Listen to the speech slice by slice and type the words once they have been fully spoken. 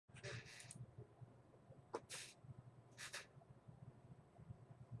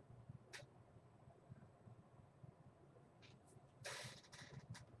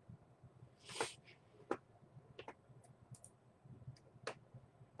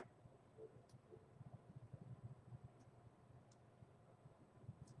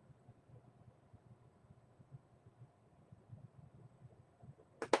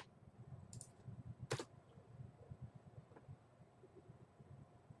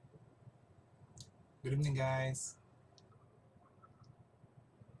Good evening, guys.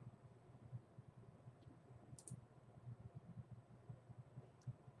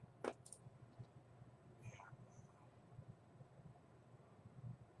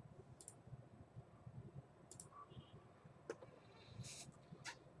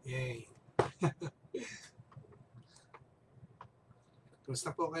 Yay.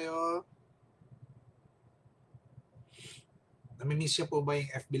 Kumusta po kayo? Namimiss niyo po ba yung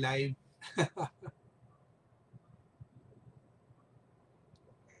FB Live?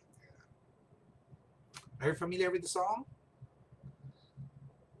 Are you familiar with the song?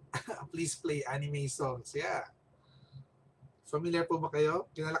 Please play anime songs. Yeah. Familiar po ba kayo?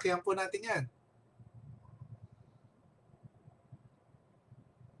 Kinalakihan po natin yan.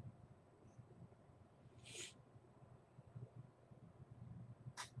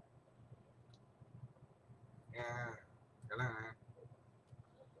 Yeah. Teka lang ha.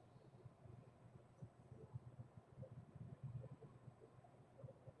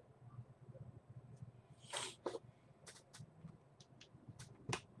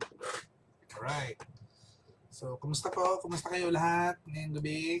 Alright. So, kumusta po? Kumusta kayo lahat ngayong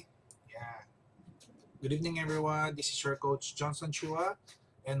gabi? Yeah. Good evening, everyone. This is your coach, Johnson Chua.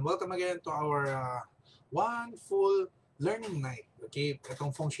 And welcome again to our one full learning night. Okay?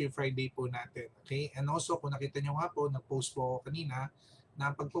 Itong Feng Shui Friday po natin. Okay? And also, kung nakita nyo nga po, nag-post po ako kanina,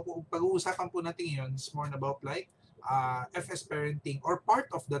 na pag-uusapan po natin yun is more about like FS parenting or part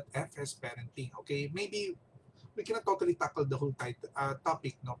of that FS parenting. Okay? Maybe we cannot totally tackle the whole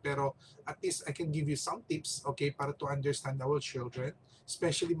topic, no? Pero at least I can give you some tips, okay, para to understand our children,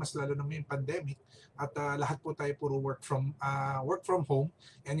 especially mas lalo na may pandemic at lahat po tayo puro work from home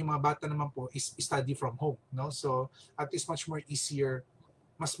and yung mga bata naman po is study from home, no? So at least much more easier,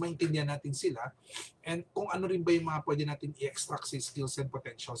 mas maintindihan natin sila and kung ano rin ba yung mga pwede natin i-extract sa skills and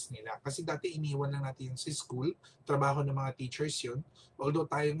potentials nila. Kasi dati iniwan lang natin yung sa school, trabaho ng mga teachers yun. Although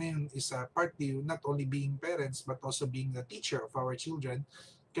tayo ngayon is partly not only being parents but also being the teacher of our children,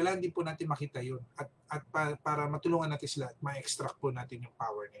 kailangan din po natin makita yun at para matulungan natin sila at ma-extract po natin yung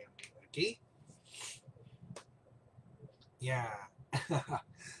power na yun. Okay? Yeah.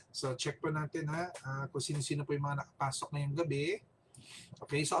 So check po natin kung sino-sino po yung mga nakapasok ngayong gabi.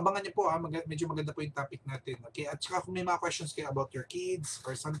 Okay, so abangan niyo po medyo maganda po yung topic natin. Okay, at saka kung may mga questions kayo about your kids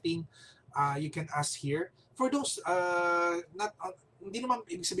or something, you can ask here. For those, not, hindi naman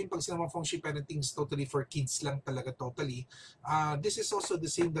ibig sabihin pag sinabi feng shui parenting is totally for kids lang talaga totally. This is also the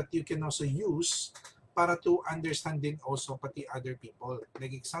same that you can also use para to understand din also pati other people.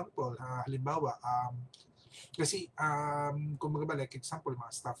 Like example, halimbawa, kasi, kung ba, like example,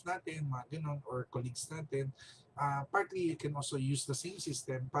 mga staff natin, mga ganun, or colleagues natin, partly you can also use the same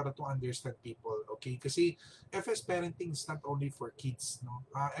system para to understand people, okay? Kasi FS parenting is not only for kids, no?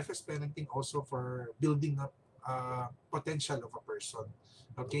 FS parenting also for building up potential of a person,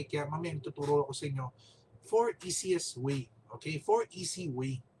 okay? Kaya mamaya tuturo ako sa inyo for easiest way, okay? For easy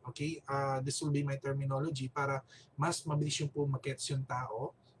way, okay? This will be my terminology para mas mabilis yung po mag-gets yung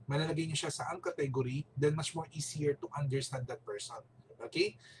tao, malalagay niyo siya sa ang category, then much more easier to understand that person.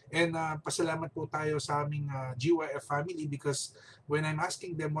 Okay? And pasalamat po tayo sa aming GYF family because when I'm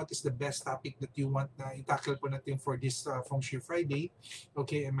asking them what is the best topic that you want na i-tackle po natin for this Feng Shui Friday,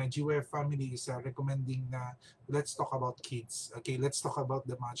 okay, and my GYF family is recommending na let's talk about kids. Okay, let's talk about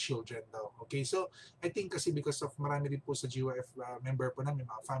the mga children daw. Okay, so I think kasi because of marami rin po sa GYF member po namin,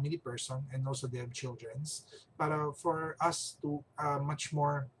 mga family person and also they have children's, para for us to much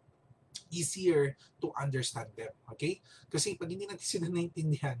more easier to understand them. Okay? Kasi pag hindi natin sila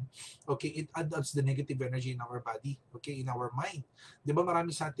naintindihan, okay, it adds the negative energy in our body, okay, in our mind. Di ba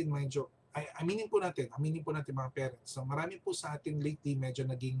marami sa atin medyo, aminin po natin mga parents. So marami po sa atin lately medyo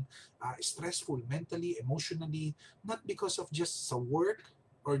naging stressful mentally, emotionally, not because of just sa work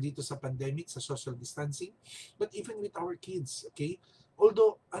or dito sa pandemic, sa social distancing, but even with our kids, okay?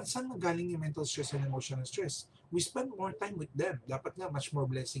 Although, saan nagaling yung mental stress and emotional stress? We spend more time with them. Dapat nga, much more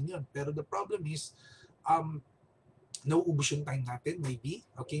blessing yun. Pero the problem is, um, nauubos yung time natin, maybe.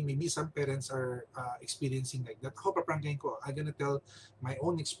 Okay, maybe some parents are experiencing like that. Ako, papranggain ko, I'm gonna tell my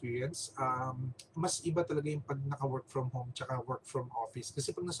own experience. Mas iba talaga yung pag naka-work from home tsaka work from office.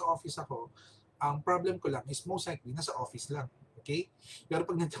 Kasi pag nasa office ako, ang problem ko lang is most likely nasa office lang. Okay? Pero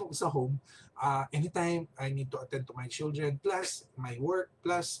pag nandito ako sa home, anytime I need to attend to my children, plus my work,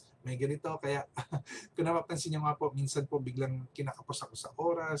 plus may ganito. Kaya kung napapansin nyo nga po, minsan po biglang kinakapos ako sa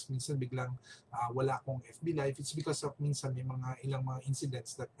oras, minsan biglang wala akong FB Live. It's because of minsan may ilang mga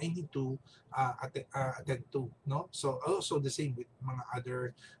incidents that I need to attend to. No? So also the same with mga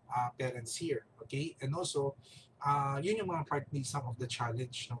other parents here. Okay? And also, Yun yung mga part ni some of the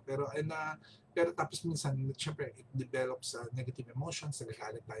challenge, no? Pero tapos minsan, syempre, it develops negative emotions,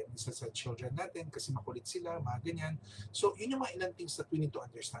 nagagalit tayo minsan sa children natin kasi makulit sila, mga ganyan. So, yun yung mga ilang things that we need to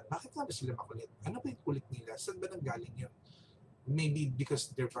understand. Bakit nga ba sila makulit? Ano ba yung kulit nila? Saan ba nanggaling yun? Maybe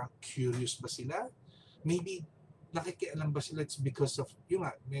because they're curious ba sila? Maybe nakikialam ba sila? It's because of, yung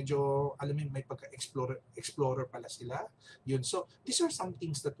nga, medyo, alam mo, may pagka-explorer pala sila. Yun. So, these are some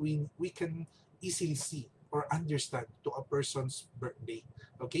things that we can easily see or understand to a person's birthday.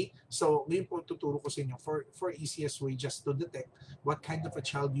 Okay? So, ngayon po tuturo ko sa inyo for easiest way just to detect what kind of a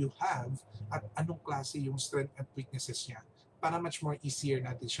child you have at anong klase yung strength and weaknesses niya para much more easier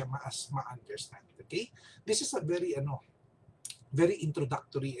natin siya ma-understand. Okay? This is a very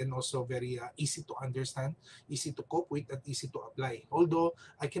introductory and also very easy to understand, easy to cope with, and easy to apply. Although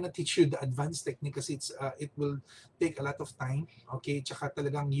I cannot teach you the advanced technique kasi it will take a lot of time, okay? Tsaka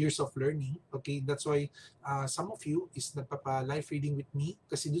talagang years of learning, okay? That's why some of you is nagpapa-live reading with me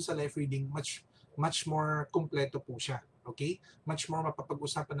kasi dun sa live reading much more kompleto po siya, okay? Much more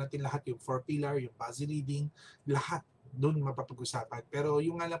mapapag-usapan natin lahat yung 4 pillar, yung buzzy reading, lahat doon mapapag-usapan. Pero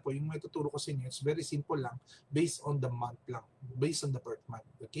yung nga lang po, yung may tuturo ko sa inyo, it's very simple lang, based on the month lang, based on the birth month,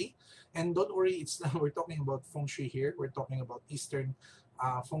 okay? And don't worry, we're talking about Feng Shui here, we're talking about Eastern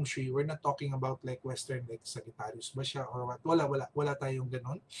Feng Shui, we're not talking about like Western, like Sagittarius ba siya or what, wala tayong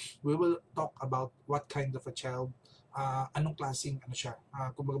ganon. We will talk about what kind of a child, anong klaseng,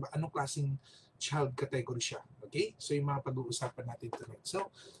 kumbaga ba, anong klaseng child category siya, okay? So yung mga pag-uusapan natin tonight.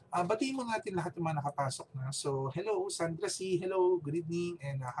 So, batiin mo natin lahat ng mga nakapasok na. So, hello, Sandra C. Hello, good evening,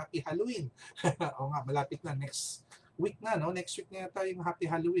 and happy Halloween. O nga, malapit na. Next week na, no? Next week na yata yung happy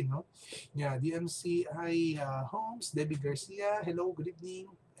Halloween, no? Yeah, DMCI Holmes, Debbie Garcia. Hello, good evening.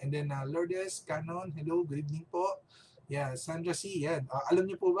 And then Lourdes Canon. Hello, good evening po. Yeah, Sandra C. Yan. Alam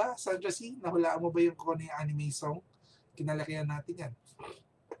niyo po ba, Sandra C., nahulaan mo ba yung kung ano yung anime song? Kinalakihan natin yan.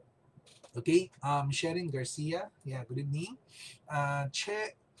 Okay, Sharon Garcia. Yeah, good evening.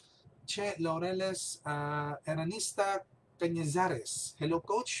 Che Laureles Eranista Cañizares. Hello,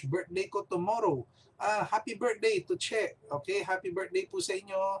 Coach. Birthday ko tomorrow. Happy birthday to Che. Okay, happy birthday po sa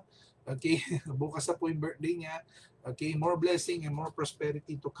inyo. Okay, bukas na po yung birthday niya. Okay, more blessing and more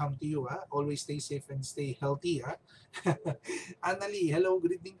prosperity to come to you. Always stay safe and stay healthy. Annalie, hello,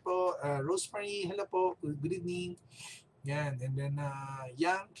 good evening po. Rosemary, hello po, good evening. Yan, and then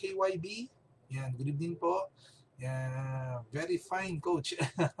Yang KYB, yan, good evening po. Yeah, very fine, Coach.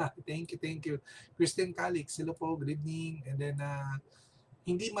 Thank you. Kristen Calix, hello po, good evening. And then,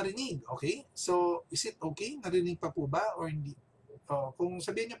 hindi marinig, okay? So, is it okay? Narinig pa po ba or hindi? Kung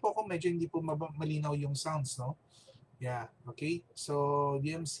sabihin niyo po ako, medyo hindi po malinaw yung sounds, no? Yeah, okay? So,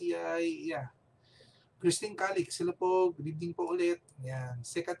 DMCI, yeah. Christine Calix, hello po, good evening po ulit. Yan.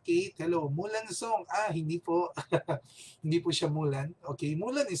 Sekat Kate, hello. Mulan song, hindi po. Hindi po siya Mulan. Okay,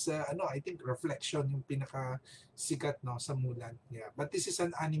 Mulan is, I think Reflection, yung pinaka sikat, no, sa Mulan. Yeah, but this is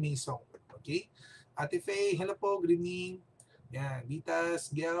an anime song. Okay? Ate Faye, hello po, good evening. Yan.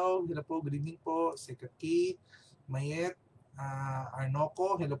 Vitas, Gao, hello po, good evening po. Sekat Kate, Mayet,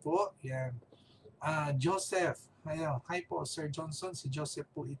 Arnoco, hello po. Yan. Joseph, ayun, hi po, Sir Johnson. Si Joseph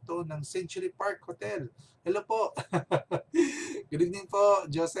po ito ng Century Park Hotel. Hello po. Good evening po,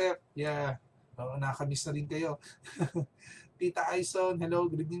 Joseph. Yeah, nakakamiss na rin kayo. Tita Aison, hello,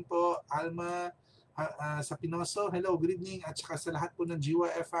 good evening po. Alma sa Pinoso, hello, good evening. At saka sa lahat po ng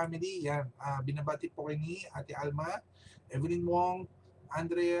GYF family, yan, binabati po kayo ni Ate Alma, Evelyn Wong,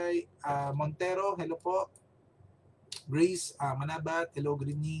 Andrea Montero, hello po. Grace Manabat, hello,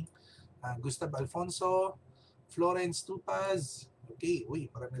 good evening. Gustav Alfonso, Florence Tupaz, okay,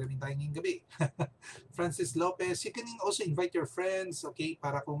 marami-rami tayo ngayong gabi. Francis Lopez, you can also invite your friends, okay,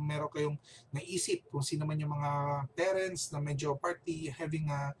 para kung meron kayong naisip kung sino man yung mga parents na medyo party having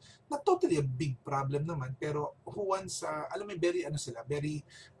not totally a big problem naman, pero who wants, alam mo, very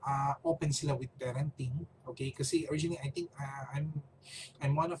open sila with parenting, okay, kasi originally I think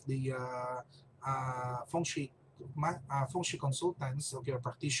I'm one of the Feng Shui consultants, okay, or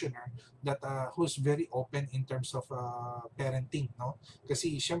practitioner that who's very open in terms of parenting, no?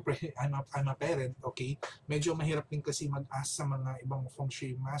 Kasi syempre I'm a parent, okay? Medyo mahirap din kasi mag-ask sa mga ibang Feng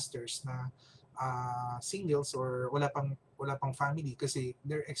Shui masters na singles or wala pang family kasi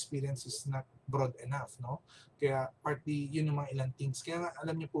their experience is not broad enough, no? Kaya partly yun yung mga ilang things. Kaya nga,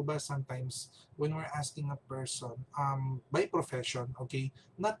 alam niyo po ba, sometimes when we're asking a person by profession, okay,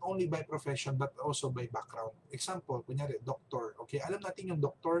 not only by profession but also by background. Example, kunyari doctor, okay, alam natin yung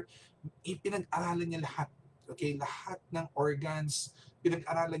doctor, pinag-aralan niya lahat, okay, lahat ng organs,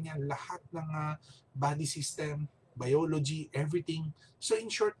 pinag-aralan niya lahat ng body system, biology, everything. So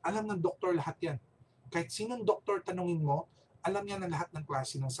in short, alam ng doktor lahat yan. Kahit sinong doktor tanungin mo, alam niya na lahat ng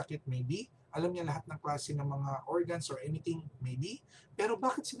klase ng sakit, maybe. Alam niya lahat ng klase ng mga organs or anything, maybe. Pero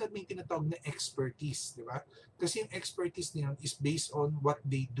bakit sila may tinatawag na expertise, di ba? Kasi yung expertise niyan is based on what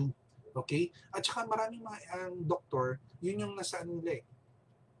they do. Okay? At saka maraming mga doktor, yun yung nasa nila eh,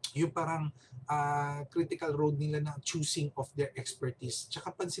 yung parang critical road nila na choosing of their expertise.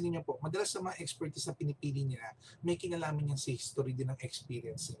 Tsaka pansinin niyo po, madalas sa mga expertise na pinipili nila, may kinalaman yan sa history din ng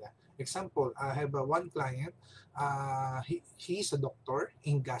experience nila. Example, I have one client, he is a doctor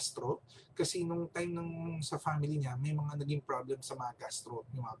in gastro, kasi nung time sa family niya, may mga naging problem sa mga gastro,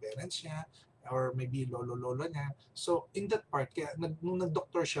 yung mga parents niya, or maybe lolo-lola niya. So, in that part, kaya nung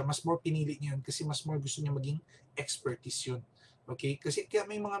nag-doctor siya, mas more pinili niya yun kasi mas more gusto niya maging expertise yun. Okay? Kasi kaya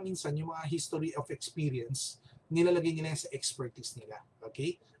may mga minsan, yung mga history of experience, nilalagay nila sa expertise nila.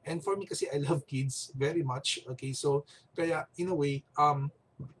 Okay? And for me kasi, I love kids very much. Okay? So, kaya in a way,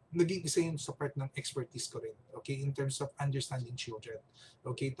 naging isa yun sa part ng expertise ko rin. Okay? In terms of understanding children.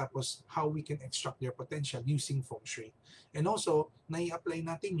 Okay? Tapos, how we can extract their potential using Feng Shui. And also, nai-apply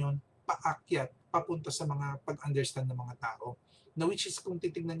natin yun, paakyat, papunta sa mga pag-understand ng mga tao. Na which is, kung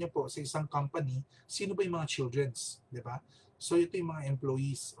titignan niyo po sa isang company, sino ba yung mga children's? Di ba? So, ito yung mga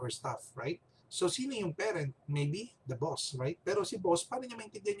employees or staff, right? So, sino yung parent? Maybe the boss, right? Pero si boss, paano niya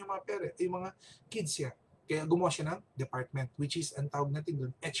maintindihan yung mga parent, yung mga kids niya? Kaya gumawa siya ng department, which is, ang tawag natin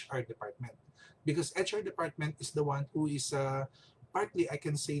doon, HR department. Because HR department is the one who is partly, I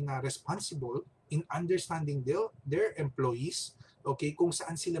can say, na responsible in understanding their employees, okay, kung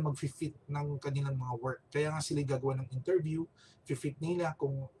saan sila mag-fit ng kanilang mga work. Kaya nga sila gagawa ng interview, fit nila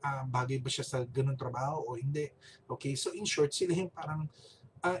kung bagay ba siya sa ganun trabaho o hindi. Okay, so in short, sila yung parang,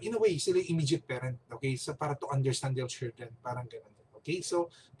 in a way, sila yung immediate parent, okay, so para to understand their children, parang ganun. Okay,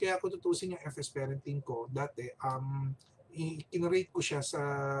 so kaya ako tutusin yung FS parenting ko dati, kinrate ko siya sa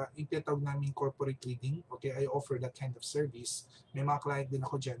itinatawag namin corporate leading. Okay, I offer that kind of service. May mga client din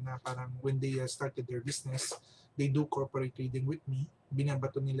ako dyan na parang when they started their business, they do corporate reading with me.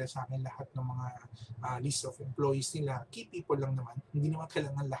 Binabato nila sa akin lahat ng mga list of employees nila. Key people lang naman. Hindi naman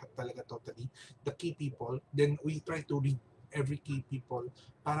kailangan lahat talaga totally. The key people. Then we try to read every key people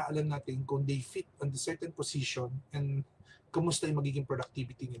para alam natin kung they fit on the certain position and kumusta yung magiging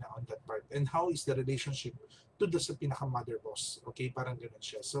productivity nila on that part. And how is the relationship to the sa pinaka-mother boss. Okay, parang ganoon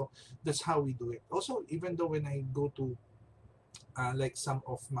siya. So, that's how we do it. Also, even though when I go to like some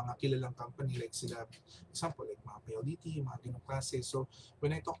of mga kilalang company like sila, example like mga PLDT, mga ganong klase. So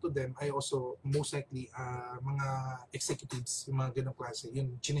when I talk to them, I also most likely mga executives, yung mga ganong klase,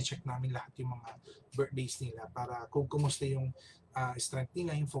 yun chine-check namin lahat yung mga birthdays nila para kung kumusta yung strength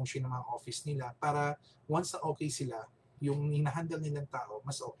nila, yung function ng mga office nila para once na okay sila, yung hinahandle nilang tao,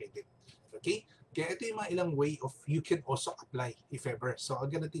 mas okay din. Okay? Kaya ito yung mga ilang way of you can also apply if ever. So I'm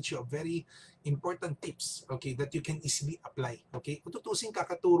gonna teach you a very important tips, okay, that you can easily apply. Okay? Kung tutusin,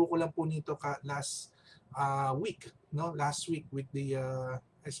 kakaturo ko lang po nito last week, no? Last week with the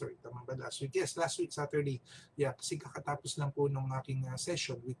sorry, tama ba last week? Yes, last week Saturday. Yeah, kasi kakatapos lang po nung aking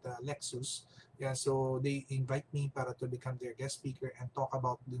session with Lexus. Yeah, so they invite me para to become their guest speaker and talk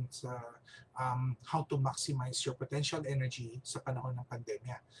about din sa how to maximize your potential energy sa panahon ng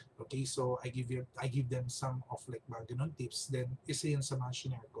pandemya. Okay, so I give them some of like mga ganun tips. Then isa yun sa mga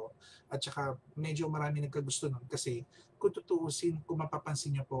shinare ko. At saka medyo marami nagkagusto nun kasi kung tutuusin, kung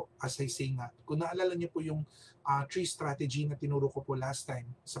mapapansin niyo po, as I say nga, kung naalala niyo po yung 3 strategy na tinuro ko po last time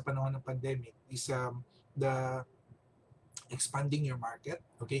sa panahon ng pandemic is the expanding your market.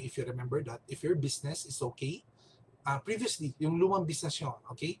 Okay, if you remember that, if your business is okay, previously, yung lumang business nyo,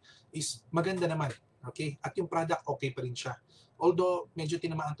 okay, is maganda naman. Okay, at yung product, okay pa rin siya. Although, medyo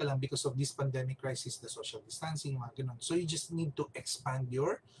tinamaan ka lang because of this pandemic crisis, the social distancing, mga ganun. So, you just need to expand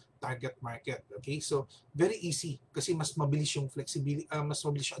your target market. Okay, so very easy kasi mas mabilis yung flexibility, mas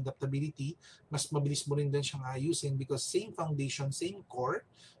mabilis yung adaptability, mas mabilis mo rin din siyang ayusin because same foundation, same core.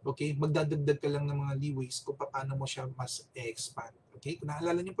 Okay, magdadagdag ka lang ng mga leeways kung paano mo siya mas expand. Okay, kung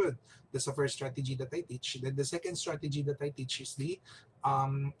naalala niyo po yun, that's the first strategy that I teach. Then the second strategy that I teach is the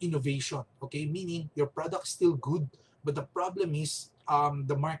innovation. Okay, meaning your product is still good, but the problem is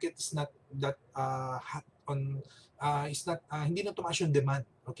the market is not that hot on is not hindi na tumaas yung demand.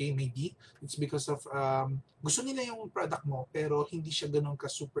 Okay, maybe it's because of gusto nila yung product mo pero hindi siya ganoon ka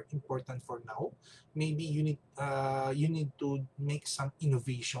super important for now. Maybe you need to make some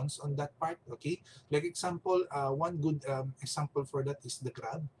innovations on that part. Okay, like example, one good example for that is the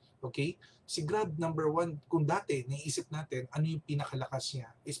Grab. Okay? Si Grab, number one, kung dati, naisip natin, ano yung pinakalakas niya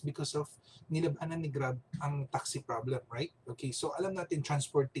is because of nilabanan ni Grab ang taxi problem, right? Okay, so alam natin,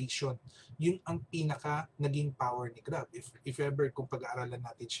 transportation, yun ang pinaka naging power ni Grab, if ever, kung pag-aaralan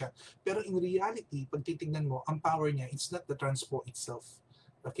natin siya. Pero in reality, pag titignan mo, ang power niya, it's not the transpo itself.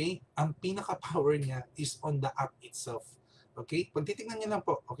 Okay? Ang pinaka-power niya is on the app itself. Okay? Pag titignan niyo lang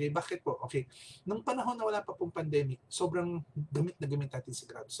po, okay, bakit po? Okay, nung panahon na wala pa pong pandemic, sobrang gamit na gamit natin si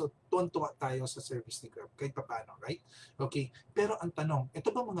Grab. So, tuwan-tuwa tayo sa service ni Grab, kahit pa paano, right? Okay, pero ang tanong,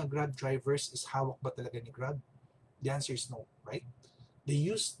 ito ba mga Grab drivers is hawak ba talaga ni Grab? The answer is no, right? They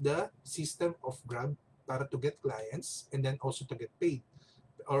use the system of Grab para to get clients and then also to get paid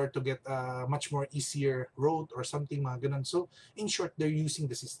or to get a much more easier road or something mga ganun. So, in short, they're using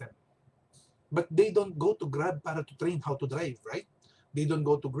the system. But they don't go to Grab para to train how to drive, right? They don't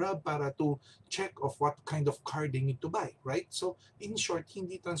go to Grab para to check of what kind of car they need to buy, right? So, in short,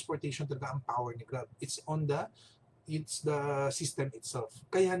 hindi transportation talaga ang power ni Grab. It's the system itself.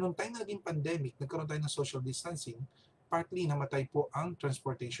 Kaya nung time na naging pandemic, nagkaroon tayo ng social distancing, partly namatay po ang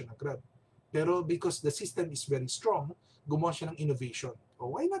transportation ng Grab. Pero because the system is very strong, gumawa siya ng innovation.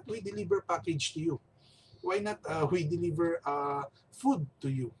 Oh, why not we deliver package to you? Why not we deliver food to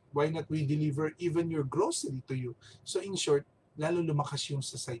you? Why not we deliver even your grocery to you? So in short, lalo lumakas yung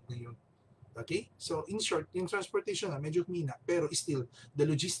sa site na yun. Okay? So in short, yung transportation na medyo humina, pero still, the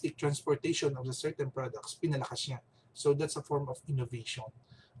logistic transportation of the certain products, pinalakas niya. So that's a form of innovation.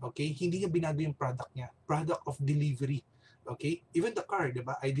 Okay? Hindi niya binago yung product niya. Product of delivery. Okay? Even the car, di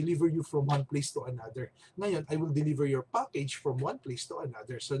ba? I deliver you from one place to another. Ngayon, I will deliver your package from one place to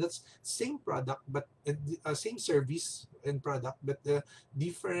another. So that's same product, but same service and product, but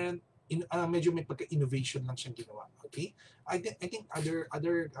different, medyo may pagka-innovation lang siyang ginawa. Okay? I think other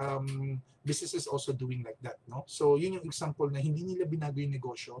businesses also doing like that, no? So yun yung example na hindi nila binago yung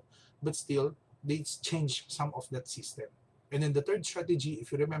negosyo, but still, they change some of that system. And then the third strategy,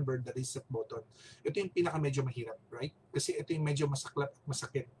 if you remember, the reset button. Ito yung pinaka medyo mahirap, right? Kasi ito yung medyo masaklap at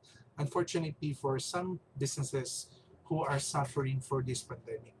masakit. Unfortunately, for some businesses who are suffering for this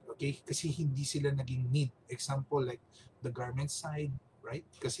pandemic, okay? Kasi hindi sila naging need. Example, like the garment side, right?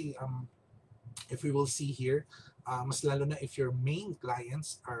 Kasi if we will see here, mas lalo na if your main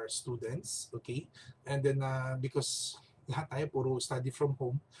clients are students, okay? And then because lahat tayo puro study from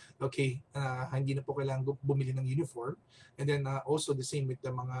home, okay? Hindi na po kailangan bumili ng uniform. And then also the same with the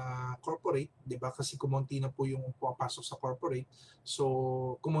mga corporate, 'di ba? Kasi kumonti na po yung pumapasok sa corporate.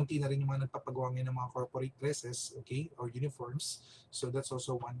 So kumonti na rin yung mga nagpapagawa ngayon ng mga corporate dresses, okay? Or uniforms. So that's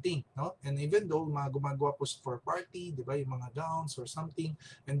also one thing, no? And even though mga gumagawa po for party, 'di ba, yung mga gowns or something,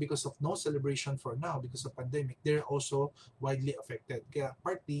 and because of no celebration for now because of pandemic, they're also widely affected. Kaya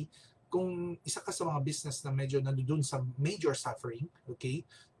partly kung isa ka sa mga business na medyo nandoon sa major suffering, okay,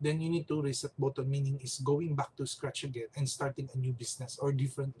 then you need to reset button, meaning is going back to scratch again and starting a new business or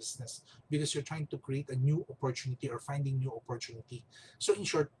different business because you're trying to create a new opportunity or finding new opportunity. So in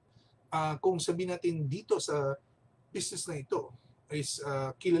short, kung sabihin natin dito sa business na ito is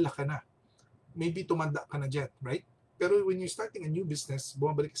kilala ka na, maybe tumanda ka na dyan, right? Pero when you're starting a new business,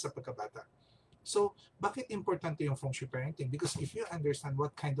 bumabalik ka sa pagkabata. So, bakit importante yung Feng Shui Parenting? Because if you understand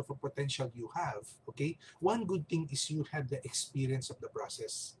what kind of a potential you have, okay, one good thing is you have the experience of the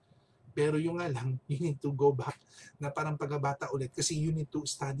process. Pero yung nga lang, you need to go back na parang pagkabata ulit kasi you need to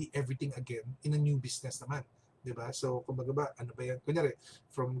study everything again in a new business naman. Diba? So, kumbaga ba, ano ba yan? Kunyari,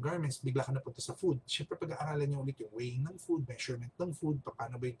 from garments, bigla ka napunta sa food. Siyempre, pag-aaralan niyo ulit yung weighing ng food, measurement ng food,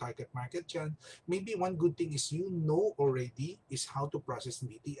 paano ba yung target market dyan. Maybe one good thing is you know already is how to process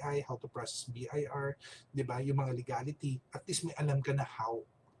DTI, how to process BIR, diba? Yung mga legality. At least may alam ka na how.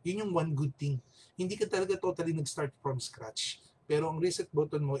 Yun yung one good thing. Hindi ka talaga totally nag-start from scratch. Pero ang reset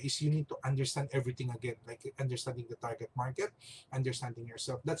button mo is you need to understand everything again, like understanding the target market, understanding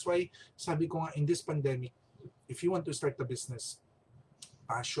yourself. That's why, sabi ko nga, in this pandemic, if you want to start a business,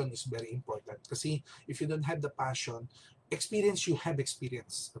 passion is very important. Kasi if you don't have the passion, experience, you have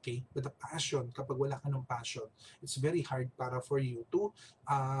experience, okay? But the passion, kapag wala ka ng passion, it's very hard para for you to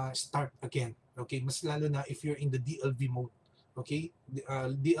start again, okay? Mas lalo na if you're in the DLV mode, okay?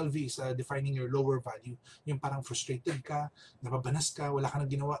 DLV is defining your lower value. Yung parang frustrated ka, nababanas ka, wala ka nang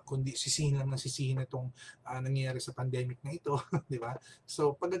ginawa, kundi sisihin lang ng sisihin itong nangyayari sa pandemic na ito, di ba?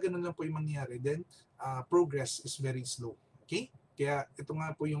 So, pag ganun lang po yung mangyayari, then progress is very slow. Okay? Kaya ito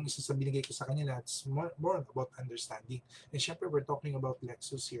nga po yung isa sa binigay ko sa kanila. It's more about understanding. And syempre, we're talking about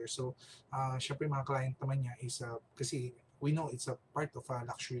Lexus here. So, syempre mga client naman niya is kasi we know it's a part of a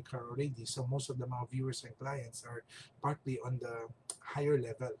luxury car already. So most of the mga viewers and clients are partly on the higher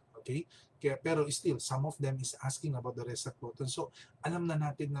level. Okay? Kaya, pero still, some of them is asking about the reset button. So, alam na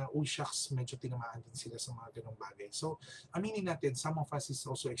natin na, oh shucks, medyo tinamaan din sila sa mga ganong bagay. So, aminin natin, some of us is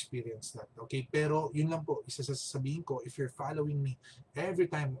also experienced that. Okay? Pero, yun lang po, isa sa sasabihin ko, if you're following me, every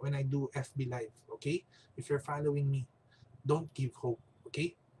time when I do FB Live, okay? If you're following me, don't give hope.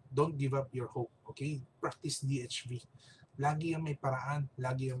 Okay? Don't give up your hope. Okay? Practice DHV. Lagi yung may paraan,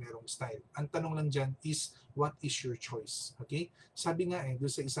 lagi yung merong style. Ang tanong lang dyan is, what is your choice? Okay? Sabi nga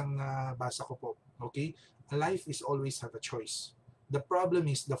doon sa isang nabasa ko po, okay? Life is always have a choice. The problem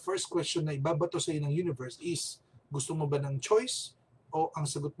is, the first question na ibabato sa ng universe is, gusto mo ba ng choice? O ang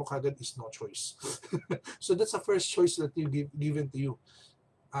sagot mo kagad is no choice. So that's the first choice that you given to you.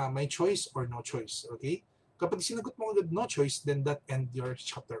 My choice or no choice. Okay? Kapag sinagot mo agad no choice, then that end your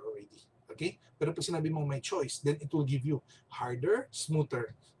chapter already. Okay? Pero pag sinabi mo may choice, then it will give you harder,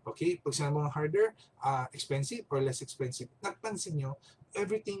 smoother. Okay? Pag sinabi mo harder, expensive or less expensive. Napansin nyo,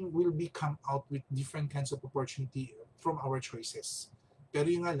 everything will be come out with different kinds of opportunity from our choices. Pero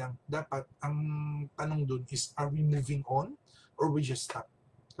yung nga lang, dapat ang tanong dun is, are we moving on or we just stop?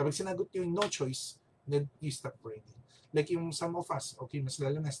 Kapag sinagot nyo yung no choice, then you stop already. Like yung some of us, okay, mas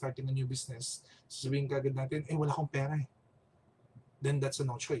lalo na starting a new business, sasabihin kagad natin, wala akong pera eh. Then that's a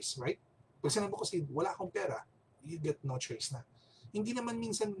no choice, right? Pag sinabi ko kasi wala akong pera, you get no choice na. Hindi naman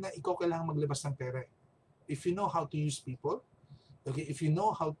minsan na ikaw kailangan maglabas ng pera. If you know how to use people, okay, if you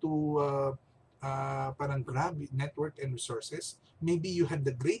know how to parang grab network and resources, maybe you have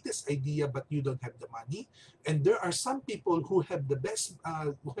the greatest idea but you don't have the money. And there are some people who have the best,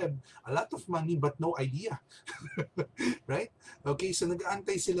 who have a lot of money but no idea. Right? Okay, so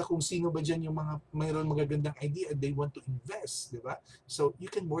nag-aantay sila kung sino ba dyan yung mga mayroon magagandang idea and they want to invest, di ba? So you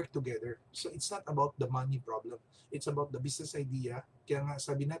can work together. So it's not about the money problem. It's about the business idea. Kaya nga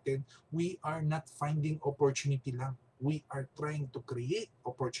sabi natin, we are not finding opportunity lang. We are trying to create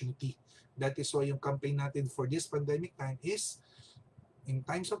opportunity. That is why yung campaign natin for this pandemic time is, in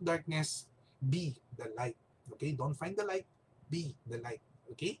times of darkness, be the light. Okay? Don't find the light, be the light.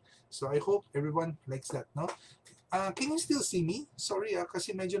 Okay? So I hope everyone likes that, no? Can you still see me? Sorry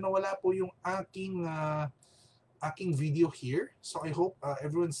kasi medyo nawala po yung aking video here. So I hope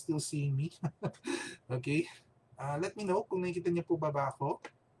everyone's still seeing me. Okay? Let me know kung nakikita niyo po ba ako.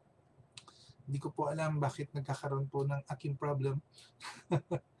 Hindi ko po alam bakit nagkakaroon po ng aking problem.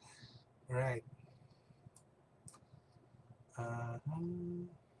 Right.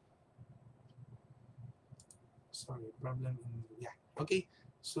 Sorry, problem. Yeah. Okay.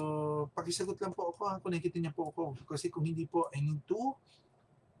 So, pakisagot lang po ako kung nakikita niyo po ako. Kasi kung hindi po, I need to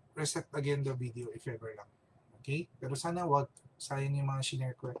reset again the video if ever lang. Okay? Pero sana wag. Sayang yung mga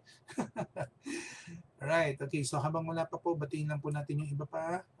shinare ko. Alright. Okay. So, habang wala pa po, batiin lang po natin yung iba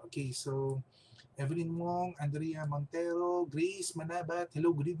pa. Okay. So, Evelyn Wong, Andrea Montero, Grace Manabat,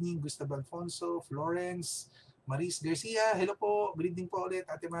 hello, good evening, Gustavo Alfonso, Florence, Maris Garcia, hello po, good evening po ulit,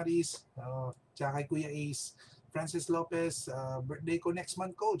 Ate Maris, tsaka kay Kuya Ace, Francis Lopez, birthday ko next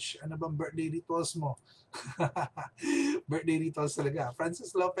month, Coach, ano bang birthday rituals mo? Birthday rituals talaga.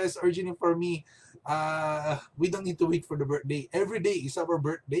 Francis Lopez, originating for me, we don't need to wait for the birthday. Every day is our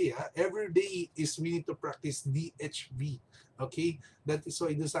birthday. Every day is we need to practice DHV. Okay? That is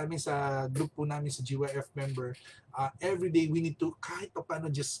why sa amin sa group po namin sa GYF member, every day we need to kahit pa paano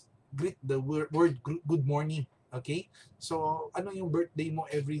just greet the word good morning. Okay? So, ano yung birthday mo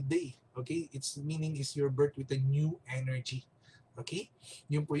every day? Okay? Its meaning is your birth with a new energy. Okay?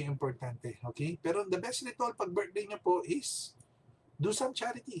 Yun po yung importante. Okay? Pero the best ritual pag birthday niya po is do some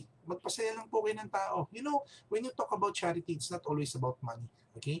charity. Magpasaya lang po kayo ng tao. You know, when you talk about charity, it's not always about money.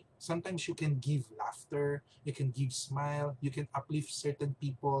 Okay? Sometimes you can give laughter, you can give smile, you can uplift certain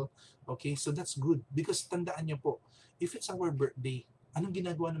people. Okay? So that's good. Because tandaan niyo po, if it's our birthday, anong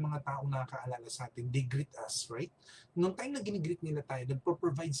ginagawa ng mga taong nakakaalala sa atin? They greet us, right? Nung time na ginigreet nila tayo,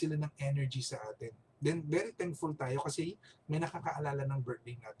 nagpo-provide sila ng energy sa atin. Then, very thankful tayo kasi may nakakaalala ng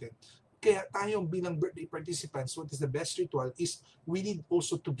birthday natin. Kaya tayo bilang birthday participants, what is the best ritual is we need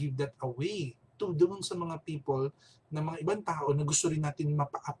also to give that away to doon sa mga people, na mga ibang tao na gusto rin natin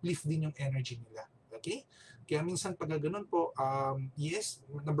mapa-uplift din yung energy nila. Okay? Kaya minsan pag ganoon po, yes,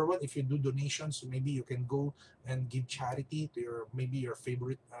 number one, if you do donations, maybe you can go and give charity to your, maybe your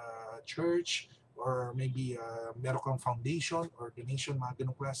favorite church, or maybe meron kang foundation or donation, mga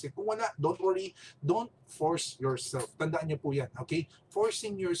ganong klase. Kung wala, don't worry, don't force yourself. Tandaan niyo po yan, okay?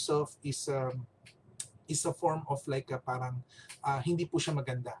 Forcing yourself is a form of like parang hindi po siya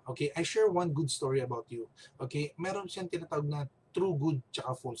maganda. Okay? I share one good story about you. Okay? Meron siyang tinatawag na true good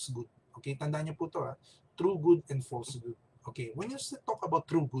tsaka false good. Okay? Tandaan niyo po to, true good and false good. Okay, when you talk about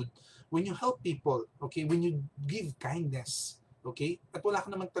true good, when you help people, okay, when you give kindness, okay, at wala ka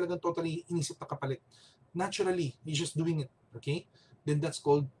naman talagang totally inisip na kapalit, naturally, you're just doing it, okay, then that's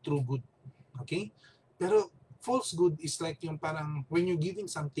called true good, okay? Pero false good is like yung parang when you're giving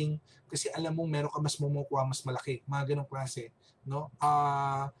something kasi alam mong meron ka mas mumukuha, mas malaki, mga ganong klase, no?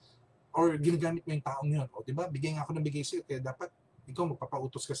 Or ginagamit mo yung taong yun. O, di ba? Bigay nga ako ng bigay sa'yo, kaya dapat ikaw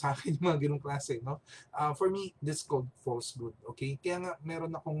magpapautos ka sa akin, yung mga ganung klase, no? For me, that's called false good, okay? Kaya nga,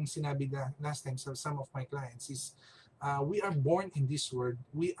 meron akong sinabi na last time sa some of my clients is, we are born in this world,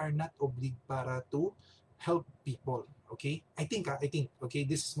 we are not obliged para to help people, okay? I think, okay,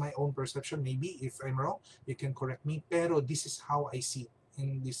 this is my own perception. Maybe if I'm wrong, you can correct me, pero this is how I see it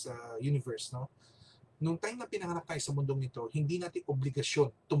in this universe, no? Nung time na pinanganak tayo sa mundong nito, hindi natin obligasyon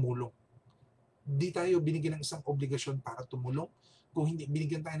tumulong. Hindi tayo binigyan ng isang obligasyon para tumulong, kung hindi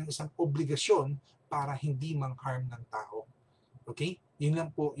binigyan tayo ng isang obligasyon para hindi mang-harm ng tao. Okay? Yun lang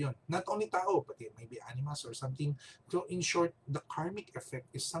po yun. Not only tao, pati maybe animals or something. So in short, the karmic effect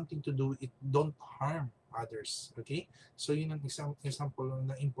is something to do, it don't harm others. Okay? So yun ang isang example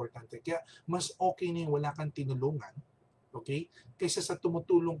na importante. Kaya mas okay na yung wala kang tinulungan, okay? Kaysa sa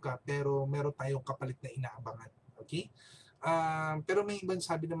tumutulong ka pero meron tayong kapalit na inaabangan. Okay? Pero may ibang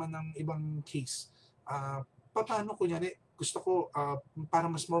sabi naman ng ibang case, paano kunyari, gusto ko, para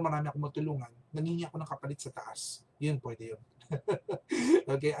mas marami akong matulungan, nangingi ako ng kapalit sa taas. Yun, pwede yun.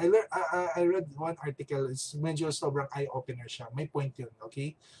 Okay, I read one article, it's medyo sobrang eye-opener siya. May point yun,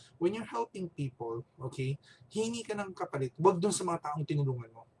 okay? When you're helping people, okay, hingi ka ng kapalit, wag dun sa mga taong tinulungan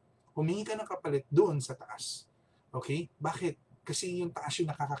mo. Humingi ka ng kapalit doon sa taas. Okay? Bakit? Kasi yung taas yung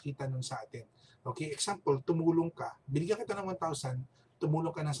nakakakita nun sa atin. Okay, example, tumulong ka, binigyan kita ng 1,000,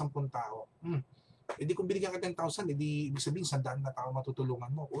 tumulong ka ng 10 tao. Edi kung binigyan kita ng 1,000, edi ibig sabihin 100 na tao matutulungan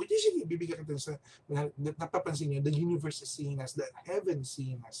mo. O edi sige, bibigyan kita sa, napapansin niyo, the universe is seeing us, the heaven is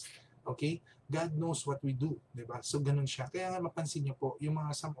seeing us. Okay? God knows what we do, di ba? So ganun siya. Kaya nga mapansin niyo po, yung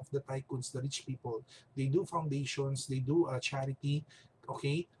mga some of the tycoons, the rich people, they do foundations, they do charity,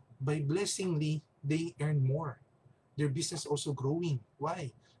 okay? By blessingly, they earn more. Their business also growing.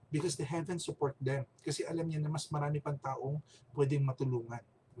 Why? Because the heaven support them. Kasi alam niya na mas marami pang taong pwedeng matulungan.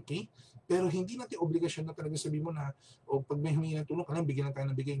 Okay? Pero hindi natin obligasyon na talaga sabihin mo na, o pag may humingi ng tulong, alam, bigyan lang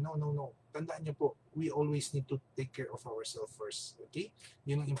tayo ng bigay. No, no, no. Tandaan niyo po, we always need to take care of ourselves first. Okay?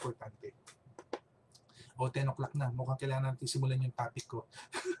 Yun ang importante. O, 10 o'clock na. Mukhang kailangan natin simulan yung topic ko.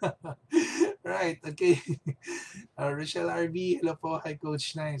 Right, okay. Rochelle RB, hello po. Hi,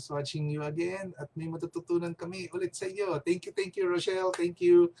 Coach. Nice watching you again. At may matututunan kami ulit sa iyo. Thank you, Rochelle. Thank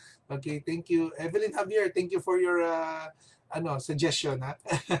you. Okay, thank you. Evelyn Javier, thank you for your suggestion, ha?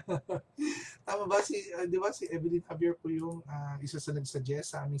 Tama ba di ba si Evelyn Javier po yung isa sa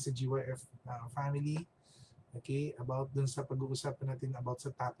nag-suggest sa amin sa GYF family? Okay, about dun sa pag-uusapan natin about sa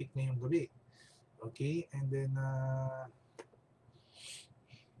topic ngayong gabi. Okay, and then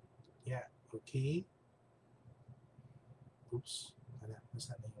yeah, okay. Oops,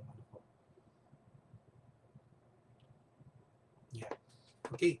 nasa na yung ano ko. Yeah,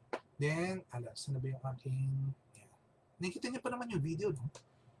 okay. Then, saan na ba yung aking, yeah. Nakikita niyo pa naman yung video, no?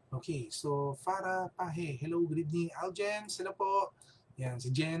 Okay, so Farah Pahe, hello, good evening. Aljen, sila po. Yan, si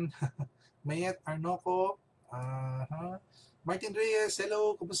Jen. Mayet Arnoco. Martin Reyes,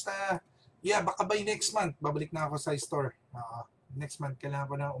 hello, kumusta? Yeah, baka by next month, babalik na ako sa store. Next month, kailangan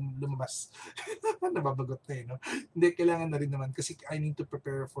ko na lumabas. Nababagot na no? Hindi, kailangan na rin naman kasi I need to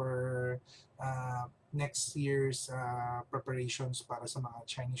prepare for next year's preparations para sa mga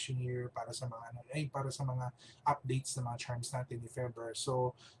Chinese New Year, para sa mga updates ng mga charms natin ni February.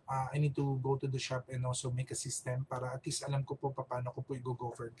 So, I need to go to the shop and also make a system para at least alam ko po paano ko po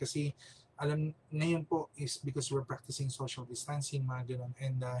i-go-govern. Kasi alam ngayon po is because we're practicing social distancing, mga ganun,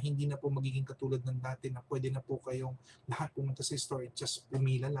 and hindi na po magiging katulad ng dati na pwede na po kayong lahat pumunta sa store, just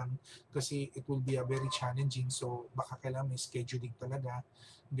pumila lang kasi it will be a very challenging, so baka kailangan may scheduling talaga,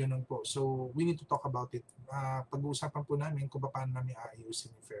 ganun po. So we need to talk about it. Pag-uusapan po namin kung paano namin aayusin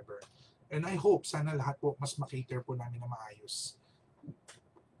in February. And I hope sana lahat po mas makater po namin na maayos.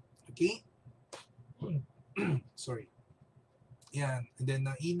 Okay? Sorry. Yan. And then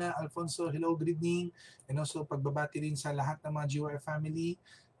Ina, Alfonso, hello, good evening. And also pagbabati rin sa lahat ng mga GYF family.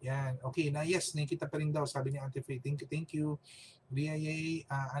 Yan. Okay, na yes, nakikita pa rin daw, sabi ni Ate Faye. Thank you. Ria Ye,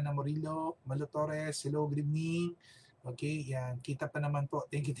 Ana Morillo, Malo Torres, hello, good evening. Okay, yan. Kita pa naman po.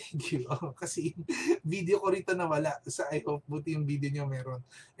 Thank you. Kasi video ko rito nawala. I hope buti yung video nyo meron.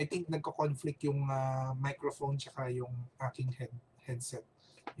 I think nagko-conflict yung microphone tsaka yung aking headset.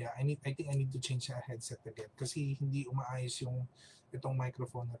 Yeah, I think I need to change the headset again kasi hindi umaayos yung itong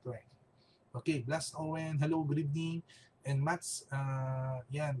microphone na to eh. Okay, Blast Owen, hello, good evening. And Max,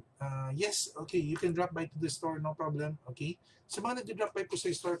 yan. Yes, okay, you can drop by to the store, no problem. Okay? Sa mga nag-drop by po sa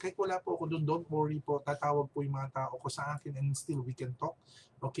store, kahit wala po ako doon, don't worry po. Tatawag po yung mga tao ko sa akin and still we can talk.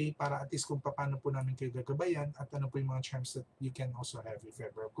 Okay? Para at least kung paano po namin kayo gagabayan at ano po yung mga charms that you can also have if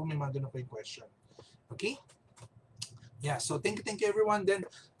ever. Kung may mga ganun po yung question. Okay? Yeah, so thank you everyone. Then,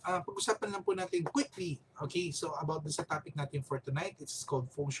 pag-usapan lang po natin quickly, okay, so about the topic natin for tonight, it's called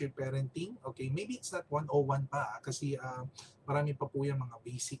Feng Shui Parenting. Okay, maybe it's not 101 pa kasi marami pa po yung mga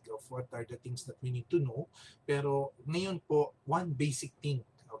basic of what are the things that we need to know. Pero ngayon po, one basic thing,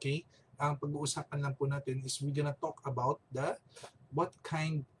 okay, ang pag-uusapan lang po natin is we're gonna talk about the what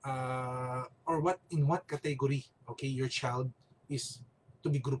kind or what in what category, okay, your child is to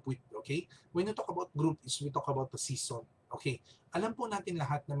be grouped with, okay? When you talk about group, is we talk about the season, okay? Alam po natin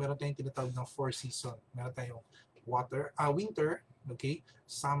lahat na meron tayong tinatawag ng 4 season. Meron tayong winter, okay?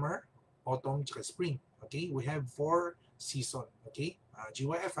 Summer, autumn, tsaka spring, okay? We have 4 season, okay?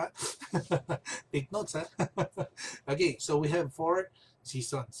 GYF, ha? Take notes, ha? Okay, so we have 4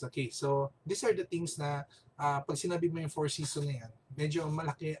 seasons, okay? So, these are the things na pag sinabi mo yung 4 season na yan, medyo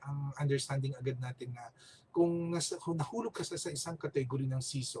malaki ang understanding agad natin na kung nahulog ka sa isang category ng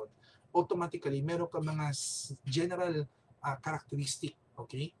season, automatically meron ka mga general characteristic,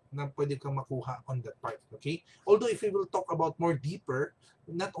 okay, na pwede kang makuha on that part, okay? Although if we will talk about more deeper,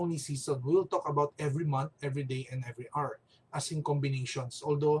 not only season, we will talk about every month, every day, and every hour, as in combinations.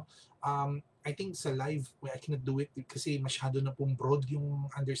 Although, I think sa live, I cannot do it kasi masyado na pong broad yung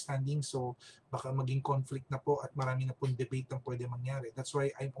understanding, so baka maging conflict na po at marami na pong debate na pwede mangyari. That's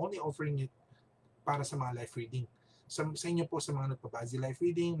why I'm only offering it para sa mga life reading. Sa inyo po, sa mga nagpa-buzzy life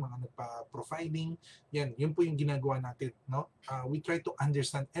reading, mga nagpa-profiling, yun po yung ginagawa natin, no? We try to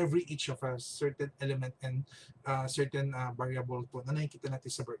understand each of a certain element and certain variable po na nakikita natin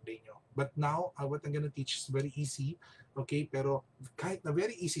sa birthday nyo. But now, what I'm gonna teach is very easy, okay? Pero kahit na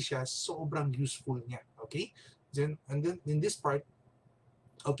very easy siya, sobrang useful niya, okay? And then in this part,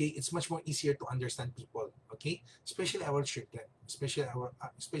 okay, it's much more easier to understand people, okay? Especially our children,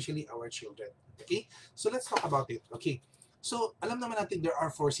 especially our children, okay? So let's talk about it, okay? So, alam naman natin there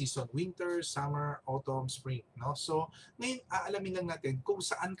are 4 seasons, winter, summer, autumn, spring, no? So, ngayon aalamin lang natin kung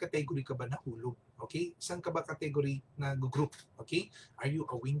saan category ka ba nahulog, okay? Saan ka ba category na group, okay? Are you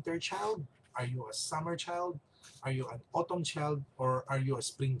a winter child? Are you a summer child? Are you an autumn child? Or are you a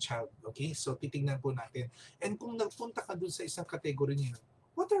spring child? Okay? So, titingnan po natin. And kung nagpunta ka dun sa isang category niyo,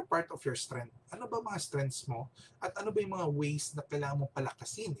 what are part of your strength? Ano ba mga strengths mo? At ano ba yung mga ways na kailangan mo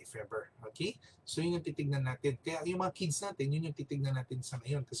palakasin if ever? Okay? So yun yung titignan natin. Kaya yung mga kids natin, yun yung titignan natin sa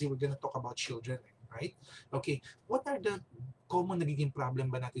ngayon kasi we're gonna talk about children, right? Okay, what are the common nagiging problem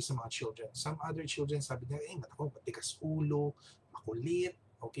ba natin sa mga children? Some other children sabi nila, matikas ulo, makulit,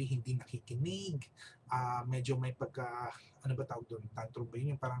 okay, hindi nakikinig, medyo may ano ba tawag doon, tantrum ba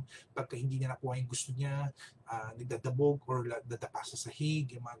yun, yung parang pagka hindi niya nakuha yung gusto niya, nagdadabog or dadapa sa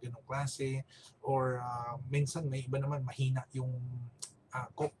sahig, yung mga ganong klase, or minsan may iba naman mahina yung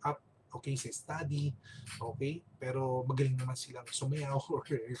cope up, okay, sa study, okay, pero magaling naman silang sumayaw or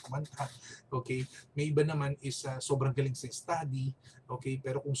kumanta, okay. May iba naman is sobrang galing sa study, okay,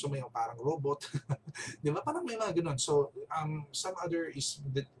 pero kung sumayaw parang robot, di ba? Parang may mga ganun. So, some other is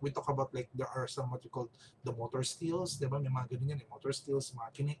that we talk about like there are some what we call the motor skills, di ba? May mga ganun yan, motor skills,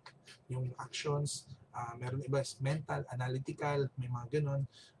 mga kinik, yung actions, meron iba is mental, analytical, may mga ganun,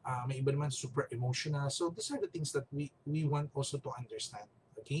 may iba naman super emotional. So, these are the things that we want also to understand.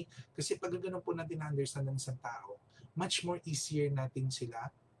 Okay? Kasi pag gano'n po natin na-understand ng isang tao, much more easier natin sila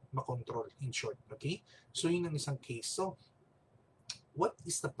makontrol, in short. Okay? So, yun ang isang case. So, what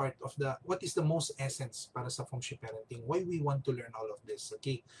is the most essence para sa Feng Shui Parenting? Why we want to learn all of this?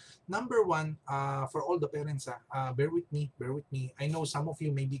 Okay? Number one, for all the parents, bear with me. I know some of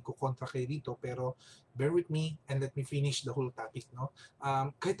you maybe kukontra kayo dito, pero bear with me and let me finish the whole topic, no?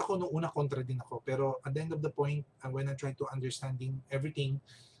 Kahit ako nung una kontra din ako, pero at the end of the point, when I try to understanding everything,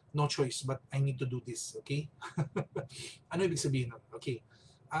 no choice, but I need to do this, okay? Ano ibig sabihin nun? Okay.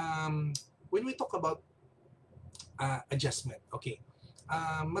 When we talk about adjustment, okay,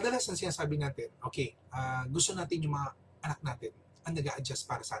 madalas ang sinasabi natin, okay, gusto natin yung mga anak natin ang nag-a-adjust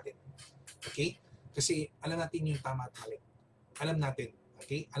para sa atin. Okay? Kasi alam natin yung tama at mali. Alam natin,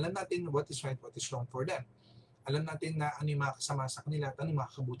 okay? Alam natin what is right, what is wrong for them. Alam natin na ano yung makakasama sa kanila at ano yung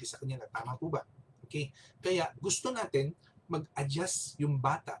makakabuti sa kanila. Tama po ba? Okay? Kaya gusto natin mag-adjust yung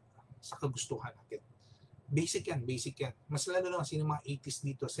bata sa kagustuhan natin. Basic yan. Mas lalo lang sino mga 80s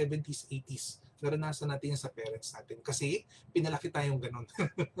dito, 70s, 80s. Naranasan natin yan sa parents natin. Kasi pinalaki tayong ganun.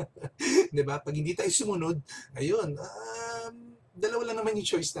 Diba? Pag hindi tayo sumunod, ayun, dalawa lang naman yung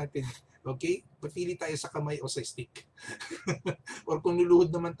choice natin. Okay? Papili tayo sa kamay o sa stick. Or kung luluhod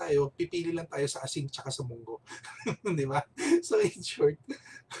naman tayo, pipili lang tayo sa asin tsaka sa munggo. Di ba? So in short,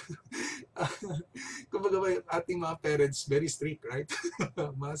 kumbaga ba yung ating mga parents, very strict, right?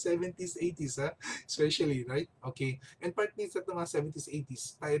 Mga 70s, 80s, ha? Especially, right? Okay. And partly sa mga 70s,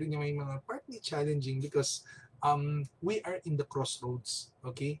 80s, tayo rin yung may mga partly challenging because we are in the crossroads.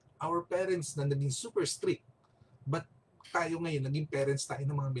 Okay? Our parents na naging super strict, but tayo ngayon, naging parents tayo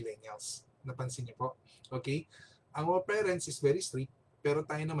ng mga millennials. Napansin niyo po? Okay? Our parents is very strict, pero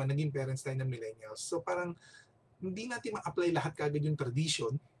tayo naman, naging parents tayo ng millennials. So parang, hindi natin ma-apply lahat kagad yung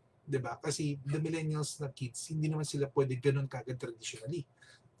tradition, 'di ba? Kasi the millennials na kids, hindi naman sila pwede ganun kagad traditionally.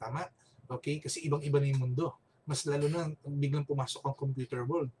 Tama? Okay? Kasi ibang-iba na yung mundo. Mas lalo na biglang pumasok ang computer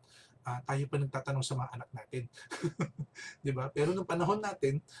world. Tayo pa nagtatanong sa mga anak natin. 'Di ba? Pero nung panahon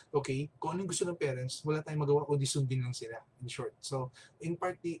natin, okay, kung ano yung gusto ng parents, wala tayong magawa kundi sundin lang sila, in short. So, in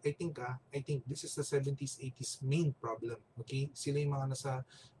part, I think this is the 70s, 80s main problem. Okay? Sila yung mga nasa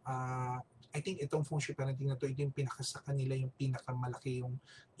I think itong Feng Shui Parenting na to, ito yung sa kanila yung pinakamalaki yung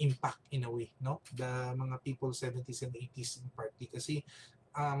impact in a way, no? The mga people 70s and 80s in party kasi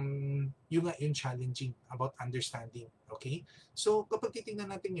yung nga yung challenging about understanding, okay? So kapag titingnan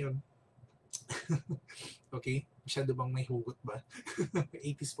natin yun, okay, masyado bang may hugot ba?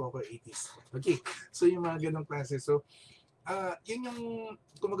 80s po ako, 80s. Okay, so yung mga ganong klase. So yun yung,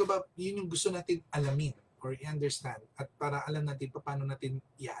 kumaga ba, yun yung gusto natin alamin or i-understand at para alam natin paano natin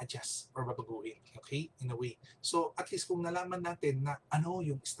i-adjust or babaguhin, okay, in a way. So at least kung nalaman natin na ano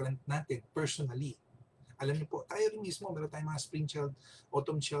yung strength natin personally, alam niyo po, tayo rin mismo, meron tayong mga spring child,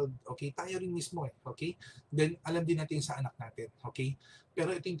 autumn child, okay, tayo rin mismo okay, then alam din natin sa anak natin, okay, pero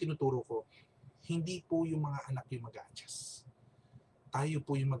ito yung tinuturo ko, hindi po yung mga anak yung mag-a-adjust, tayo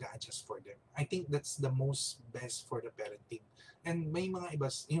po yung mag-a-adjust for them. I think that's the most best for the parenting. And may mga iba,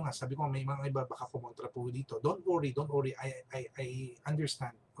 yung nga, sabi ko, may mga iba baka kumontra po dito. Don't worry, I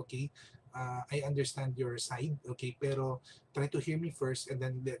understand, okay? I understand your side, okay? Pero try to hear me first and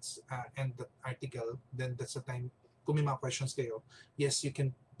then let's end the article. Then that's the time, kung may mga questions kayo, yes, you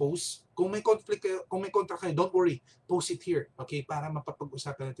can post. Kung may conflict kayo, kung may kontra kayo, don't worry, post it here, okay? Para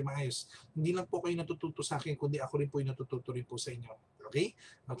mapapag-usapan natin maayos. Hindi lang po kayo natututo sa akin, kundi ako rin po yung natututo rin po sa inyo. Okay?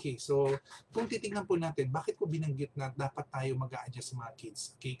 Okay, so kung titingnan po natin, bakit ko binanggit na dapat tayo mag-a-adjust sa mga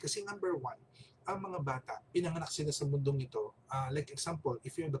kids? Okay, kasi number one, ang mga bata, pinanganak sila sa mundong ito. Like example,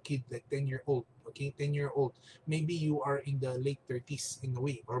 if you have a kid like 10-year-old, okay, 10-year-old, maybe you are in the late 30s in a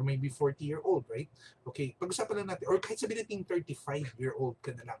way, or maybe 40-year-old, right? Okay, pag-usapan lang natin, or kahit sabihin natin 35-year-old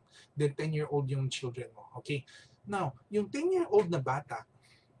ka na lang, then 10-year-old yung children mo, okay? Now, yung 10-year-old na bata,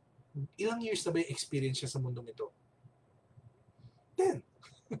 ilang years na ba yung experience siya sa mundong ito? 10.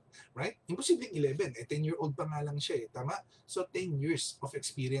 Right? Imposibleng 11. 10-year-old pa nga lang siya tama? So, 10 years of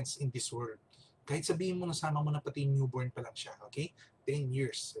experience in this world. Kahit sabihin mo nasama mo na pati newborn pa lang siya, okay? 10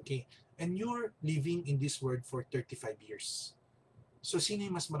 years, okay? And you're living in this world for 35 years. So, sino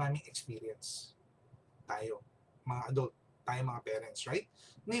yung mas maraming experience? Tayo, mga adult, tayo mga parents, right?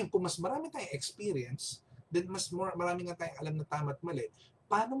 Ngayon, kung mas marami tayong experience, then marami nga tayong alam na tama at mali,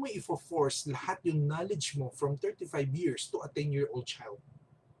 paano mo i-force lahat yung knowledge mo from 35 years to a 10-year-old child?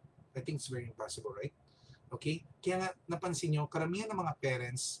 I think it's very impossible, right? Okay? Kaya nga, napansin nyo, karamihan ng mga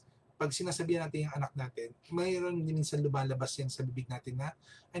parents, pag sinasabihan natin yung anak natin, mayroon din minsan lumalabas yan sa bibig natin na,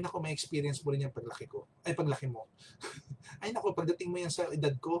 ay nako, may experience mo rin yan paglaki ko. Ay, paglaki mo. Ay nako, pagdating mo yan sa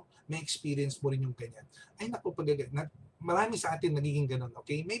edad ko, may experience mo rin yung ganyan. Ay nako, marami sa atin nagiging ganun,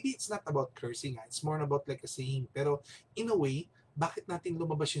 okay? Maybe it's not about cursing, it's more about like a saying. Pero in a way, bakit natin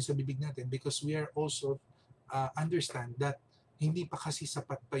lumabas yun sa bibig natin? Because we are also understand that hindi pa kasi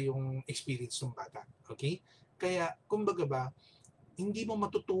sapat pa yung experience ng bata. Okay? Kaya, kumbaga ba, hindi mo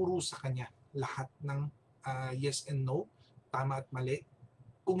matuturo sa kanya lahat ng yes and no, tama at mali.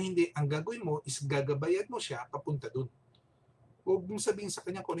 Kung hindi, ang gagawin mo is gagabayan mo siya papunta dun. Huwag mong sabihin sa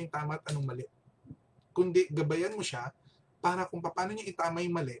kanya kung ano yung tama at anong mali. Kundi, gabayan mo siya para kung paano niya itama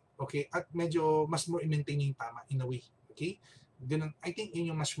yung mali, okay? At medyo mas more i-maintain yung tama in a way. Okay? Ganun, I think yun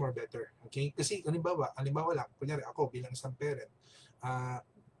yung much more better. Okay? Kasi halimbawa lang, kunyari ako bilang isang parent,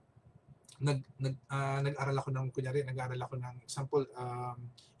 nag-aral ako ng example,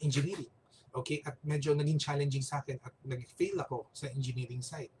 engineering. Okay? At medyo naging challenging sa akin at nag-fail ako sa engineering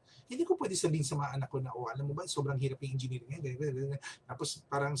side. Hindi ko pwede sabihin sa mga anak ko na, alam mo ba, sobrang hirap yung engineering. Tapos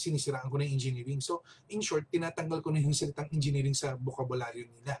parang sinisiraan ko na yung engineering. So, in short, tinatanggal ko na yung salitang engineering sa vocabulary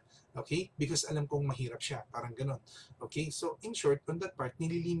nila. Okay? Because alam kong mahirap siya. Parang ganon. Okay? So, in short, on that part,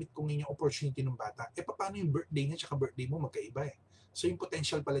 nililimit ko ngayon yung opportunity ng bata. Paano yung birthday niya tsaka birthday mo magkaiba So, yung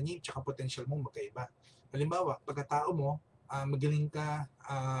potential pala niya tsaka potential mo magkaiba. Halimbawa, pagkatao mo, magaling ka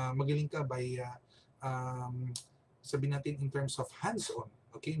by sabihin natin in terms of hands-on,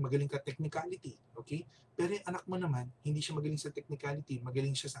 okay? Magaling ka technicality, okay? Pero yung anak mo naman, hindi siya magaling sa technicality,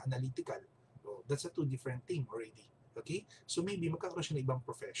 magaling siya sa analytical. So, that's a two different thing already, okay? So maybe magkakaroon siya ng ibang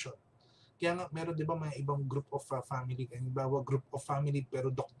profession. Kaya nga, meron di ba mga ibang group of family, halimbawa group of family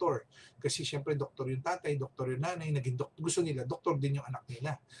pero doktor. Kasi syempre doktor yung tatay, doktor yung nanay, naging doktor. Gusto nila, doktor din yung anak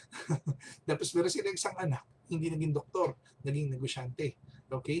nila. Tapos meron sila isang anak, hindi naging doktor, naging negosyante.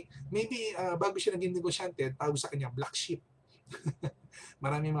 Okay? Maybe bago siya naging negosyante, tawag sa kanya black sheep.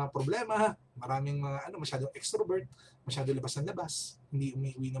 Maraming mga problema, maraming mga masyadong extrovert, masyadong labas ng labas, hindi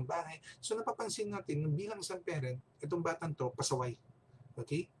umiuwi ng bahay. So napapansin natin, bilang isang parent, itong batang to, pasaway.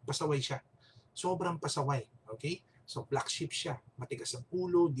 Okay? Pasaway siya. Sobrang pasaway. Okay? So, black sheep siya. Matigas ang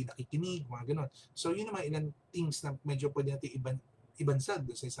ulo, di nakikinig, mga ganun. So, yun naman ilang things na medyo pwede natin ibansag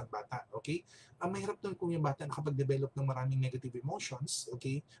sa isang bata. Okay? Ang mahirap dun kung yung bata nakapag-develop ng maraming negative emotions,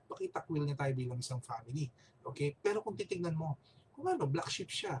 okay? Pakitakwil niya tayo bilang isang family. Okay? Pero kung titignan mo, kung black sheep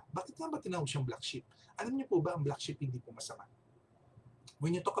siya, bakit nga ba tinawag siyang black sheep? Alam niyo po ba, ang black sheep hindi po masama.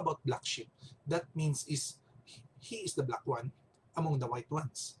 When you talk about black sheep, that means he is the black one among the white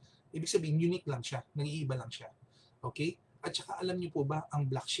ones. Ibig sabihin, unique lang siya, nag-iiba lang siya. Okay? At saka alam niyo po ba, ang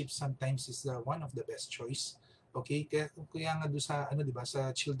black sheep sometimes is one of the best choice. Okay? Kaya nga doon sa, di ba,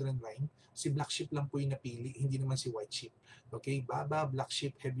 sa children line, si black sheep lang po yung napili, hindi naman si white sheep. Okay? Baba, black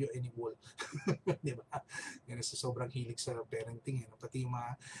sheep, have you any wool? Di ba? Yan sa sobrang hilig sa parenting. Pati yung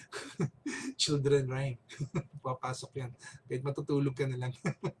mga children rhyme. Papasok yan. Kahit matutulog ka na lang.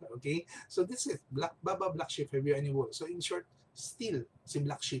 Okay? So this is Baba, black sheep, have you any wool? So in short, still, si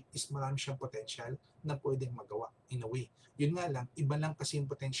black sheep is marami siyang potential na pwedeng magawa in a way. Yun nga lang, iba lang kasi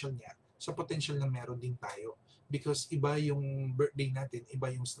yung potential niya sa potential na meron din tayo. Because iba yung birthday natin, iba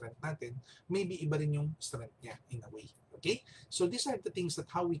yung strength natin, maybe iba rin yung strength niya in a way. Okay? So these are the things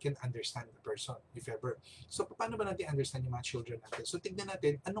that how we can understand the person, if ever. So paano ba natin understand yung mga children natin? So tignan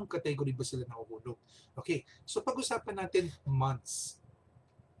natin, anong category ba sila nahuhulog? Okay? So pag-usapan natin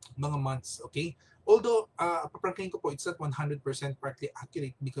mga months, okay? Although, paprangkahin ko po, it's not 100% partly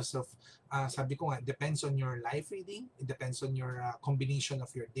accurate because of, sabi ko nga, it depends on your life reading, it depends on your combination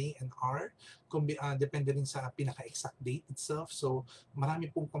of your day and hour, depende rin sa pinaka-exact date itself. So, marami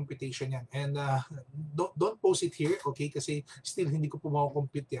pong computation yan. And don't post it here, okay? Kasi still, hindi ko po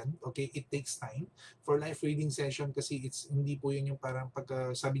makakompute yan, okay? It takes time. For life reading session, kasi hindi po yun yung parang pag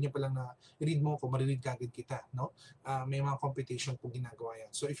sabi niya pa lang na read mo ko, mariread kagad kita, no? May mga computation po ginagawa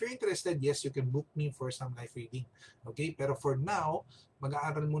yan. So, if you're interested, yes, you can book me for some life reading. Okay? Pero for now,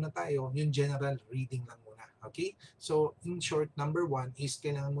 mag-aaral muna tayo, yung general reading lang muna. Okay? So, in short, number one is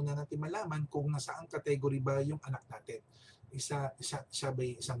kailangan muna natin malaman kung nasaang category ba yung anak natin. Siya ba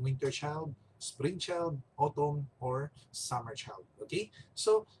isang winter child, spring child, autumn, or summer child. Okay?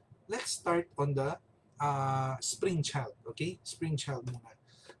 So, let's start on the spring child. Okay? Spring child muna.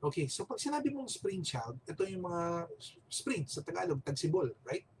 Okay, so pag sinabi mong spring child, ito yung mga spring sa Tagalog, tagsibol,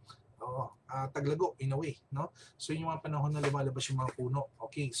 right? Oo, taglago in a way, no? So yung mga panahon na lumalabas yung mga puno.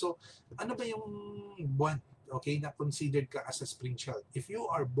 Okay, so ano ba yung buwan, okay, na considered ka as a spring child? If you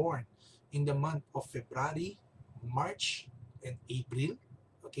are born in the month of February, March, and April,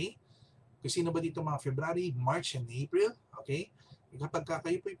 okay? Kung sino ba dito mga February, March, and April, okay? Kapag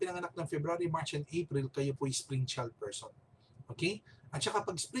kayo po yung pinanganak ng February, March, and April, kayo po yung spring child person. Okay? At saka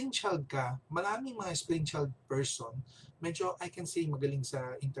pag spring child ka, maraming mga spring child person, medyo I can say magaling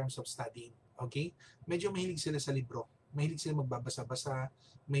in terms of studying. Okay? Medyo mahilig sila sa libro. Mahilig sila magbabasa-basa,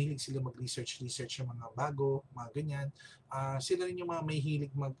 mahilig sila mag-research ng mga bago, mga ganyan. Sila rin yung mga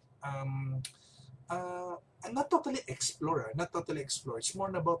mahilig not totally explore. It's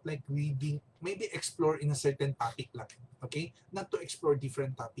more about like reading, maybe explore in a certain topic lang. Okay? Not to explore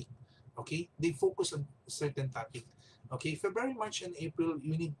different topic. Okay? They focus on certain topic. Okay, February, March, and April,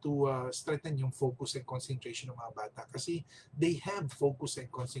 you need to strengthen yung focus and concentration ng mga bata kasi they have focus and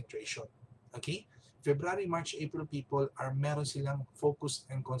concentration. Okay? February, March, April people meron silang focus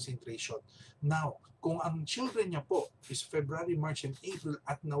and concentration. Now, kung ang children niya po is February, March, and April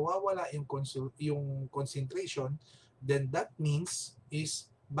at nawawala yung concentration, then that means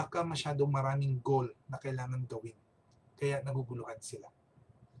is baka masyadong maraming goal na kailangan gawin. Kaya naguguluhan sila.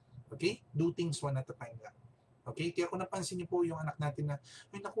 Okay? Do things one at a time lang. Okay? Kaya kung napansin niyo po yung anak natin na,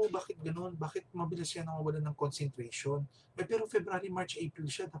 ay naku, bakit ganun? Bakit mabilis siya nawawalan ng concentration? Pero February, March, April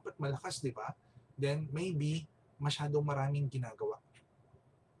siya, dapat malakas, di ba? Then maybe masyadong maraming ginagawa.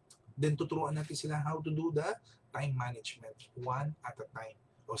 Then tuturuan natin sila how to do the time management, one at a time.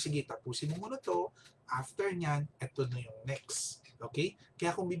 O sige, tapusin mo muna to. After nyan, ito na yung next. Okay?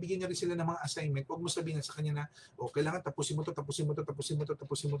 Kaya kung bibigyan niya rin sila ng mga assignment, huwag mo sabihin sa kanya na, kailangan tapusin mo to, tapusin mo to, tapusin mo to,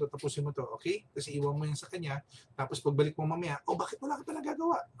 tapusin mo to, tapusin mo to, okay? Kasi iwan mo yan sa kanya, tapos pagbalik mo mamaya, bakit wala ka pa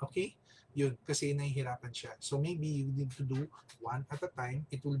nagagawa? Okay? Yun, kasi nahihirapan siya. So maybe you need to do one at a time.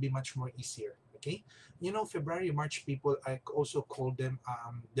 It will be much more easier. Okay? February, March people, I also call them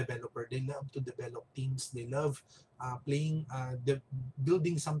developer. They love to develop things. They love playing,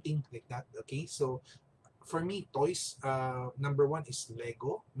 building something like that. Okay? So, for me, toys, number one is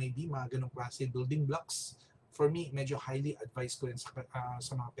Lego. Maybe mga ganong klase building blocks. For me, medyo highly advised ko yan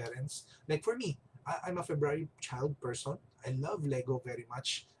sa mga parents. Like for me, I'm a February child person. I love Lego very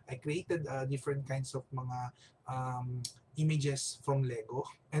much. I created different kinds of mga images from Lego.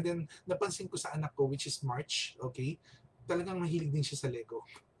 And then, napansin ko sa anak ko, which is March, okay, talagang mahilig din siya sa Lego.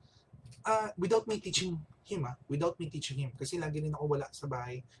 Without me teaching him, kasi lagi rin ako wala sa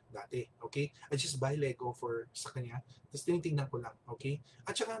bahay dati, okay? I just buy Lego sa kanya, tapos tinitingnan ko lang, okay?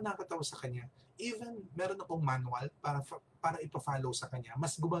 At saka nakakatawa sa kanya, even meron akong manual para ipa-follow sa kanya,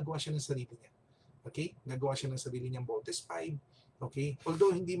 mas gumagawa siya ng sarili niya, okay? Nagawa siya ng sarili niyang voltage 5, okay?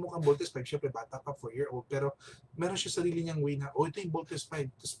 Although hindi mo kang voltage 5, syempre bata pa, 4-year-old, pero meron siya sarili niyang way na, ito yung voltage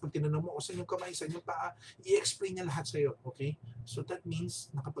 5, tapos pag tinanong mo, saan yung kamay, saan yung paa, i-explain niya lahat sa'yo, okay? So that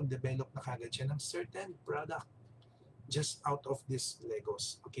means nakapag-develop na kagad siya ng certain product just out of these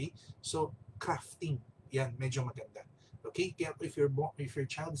Legos, okay? So crafting, yan medyo maganda. Okay? Kaya if your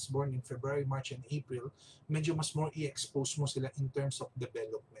child is born in February, March, and April, medyo mas more i-expose mo sila in terms of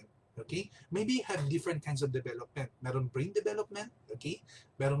development. Okay? Maybe have different kinds of development. Meron brain development, okay?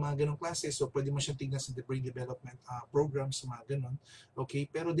 Meron mga ganong klase, so pwede mo siyang tignan sa brain development programs, mga ganon, okay?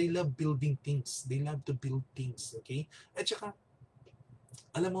 Pero they love building things. They love to build things, okay? At saka,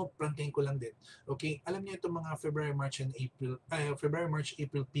 alam mo, plantain ko lang din, okay? Alam niyo itong mga February, March,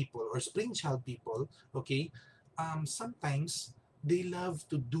 April people, or spring child people, okay? Sometimes, they love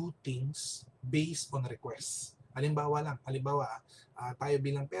to do things based on requests. Halimbawa, tayo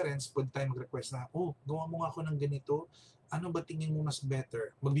bilang parents, pwede tayo mag-request na, gawa mo nga ako ng ganito, ano ba tingin mo mas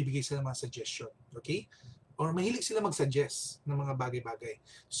better? Magbibigay sila ng mga suggestion, okay? Or mahilig sila mag-suggest ng mga bagay-bagay.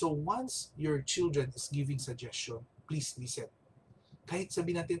 So once your children is giving suggestion, please listen. Kahit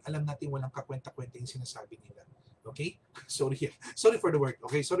sabihin natin, alam natin walang kakwenta-kwenta yung sinasabi nila. Okay? Sorry for the word.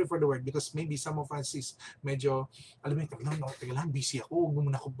 Okay? Sorry for the word because maybe some of us is medyo, alam mo, taga lang, busy ako, huwag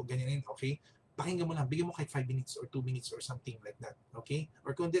mo muna ako ganyanin. Okay? Pakinggan mo lang, bigyan mo kahit 5 minutes or 2 minutes or something like that. Okay?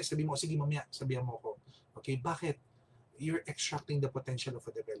 Or kung hindi, sabihin mo, sige mamaya, sabihan mo ako. Okay? Bakit? You're extracting the potential of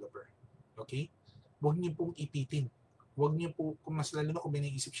a developer. Okay? Huwag niyo pong ipitin. Huwag niyo po, kung mas lalo na kung may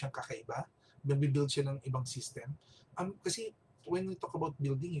naisip siyang kakaiba, mag-build siya ng ibang system. Kasi when we talk about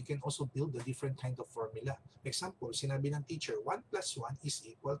building, you can also build a different kind of formula. Example, sinabi ng teacher, 1 plus 1 is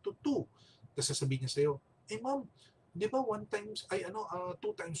equal to 2. Tapos sasabihin niya sa'yo, ma'am, di ba 2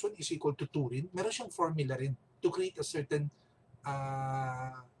 times 1 is equal to 2 rin? Meron siyang formula rin to create a certain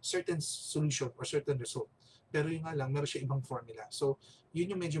solution or certain result. Pero yun nga lang, meron siya ibang formula. So,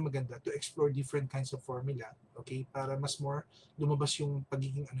 yun yung medyo maganda to explore different kinds of formula, okay? Para mas more lumabas yung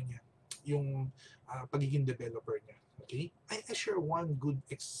pagiging yung pagiging developer niya. Okay? I share one good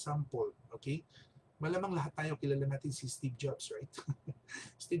example. Okay? Malamang lahat tayo kilala natin si Steve Jobs, right?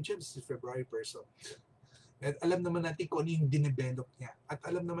 Steve Jobs is a February person. At alam naman natin kung ano yung dinevelop niya. At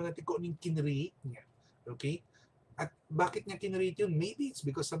alam naman natin kung ano yung kinreate niya. Okay? At bakit niya kinreate yun? Maybe it's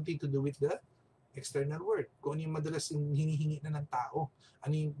because something to do with the external world. Kung ano yung madalas yung hinihingi na ng tao.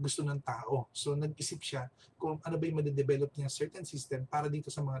 Ano yung gusto ng tao. So, nag-isip siya kung ano ba yung madadevelop niya certain system para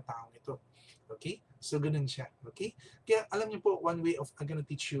dito sa mga taong ito. Okay? So, ganun siya. Okay? Kaya, alam niyo po, one way of I'm gonna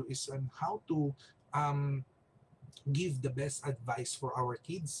teach you is on how to give the best advice for our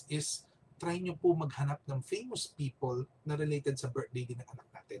kids is try niyo po maghanap ng famous people na related sa birthday din ng anak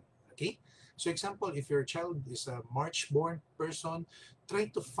natin. Okay? So, example, if your child is a March-born person,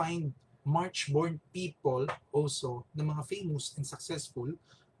 try to find March-born people also na mga famous and successful,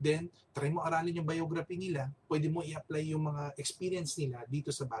 then try mo aralin yung biography nila, pwede mo i-apply yung mga experience nila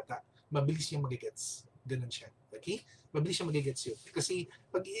dito sa bata. Mabilis yung magigets. Ganun siya. Okay? Mabilis yung magigets yun. Kasi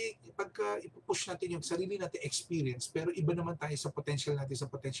pagka ipupush natin yung sarili natin experience, pero iba naman tayo sa potential natin, sa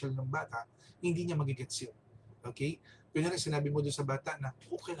potential ng bata, hindi niya magigets yun. Okay? Kunyari sinabi mo doon sa bata na,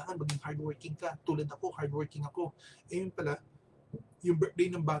 kailangan maging hardworking ka. Tulad ako, hardworking ako. Yun pala, yung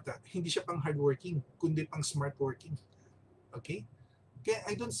birthday ng bata, hindi siya pang hardworking, kundi pang smart working. Okay? Kaya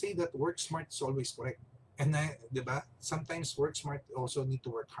I don't say that work smart is always correct. And diba? Sometimes work smart also need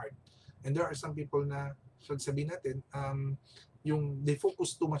to work hard. And there are some people na, sabihin natin, yung they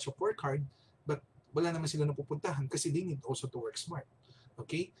focus too much of work hard, but wala naman sila napupuntahan kasi they need also to work smart.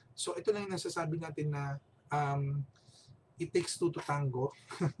 Okay? So ito lang yung nasasabi natin na it takes two to tango.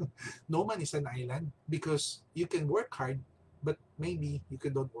 No man is an island because you can work hard, but maybe you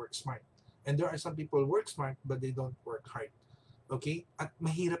don't work smart. And there are some people work smart, but they don't work hard. Okay? At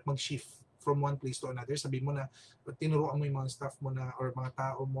mahirap mag-shift from one place to another. Sabi mo na, pag tinuruan mo yung mga staff mo na, or mga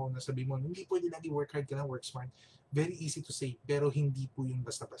tao mo na sabi mo, hindi pwede lagi work hard ka lang, work smart. Very easy to say, pero hindi po yung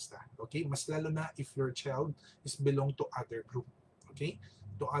basta-basta. Okay? Mas lalo na if your child is belong to other group. Okay?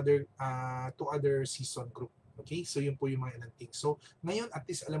 To other season group. Okay? So, yun po yung mga ilang things. So, ngayon, at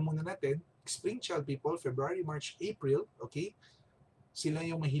least alam muna natin, spring child people, February, March, April, okay? Sila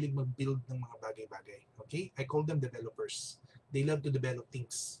yung mahilig mag-build ng mga bagay-bagay. Okay? I call them developers. They love to develop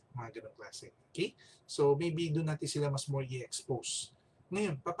things. Mga ganong klase. Okay? So, maybe doon natin sila mas more i-expose.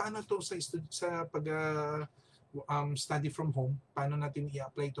 Ngayon, paano to sa pag study from home? Paano natin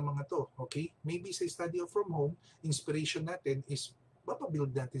i-apply itong mga to? Okay? Maybe sa study from home, inspiration natin is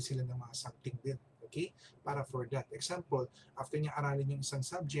mapabuild natin sila ng mga something din. Okay? Para for that. Example, after niya aralin yung isang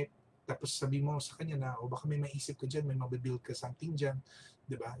subject, tapos sabi mo sa kanya na, o baka may maisip ka dyan, may mabibuild ka something dyan,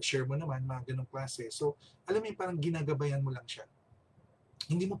 di ba? Share mo naman, mga ganong klase. So, alam mo yung parang ginagabayan mo lang siya.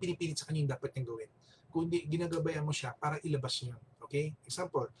 Hindi mo pinipilit sa kanya yung dapat niyang gawin. Kundi ginagabayan mo siya para ilabas niya. Okay?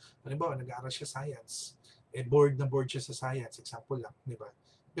 Example, halimbawa, nag-aaral siya science. Bored na bored siya sa science. Example lang, di ba?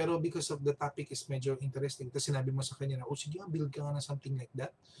 Pero because of the topic is medyo interesting, tapos sinabi mo sa kanya na, oh sige, build ka nga na something like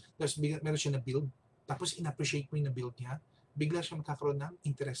that. Tapos meron siya na build, tapos in-appreciate mo yung na-build niya, bigla siya magkakaroon ng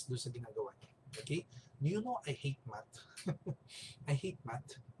interest doon sa ginagawa niya. Okay? Do you know I hate math? I hate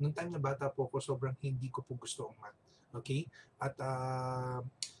math. Noong time na bata po ako, sobrang hindi ko po gusto ang math. Okay? At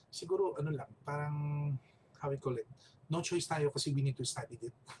siguro, parang, how we call it, no choice tayo kasi we need to study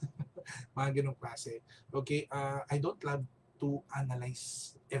it. Mga ganong klase. Okay? I don't love to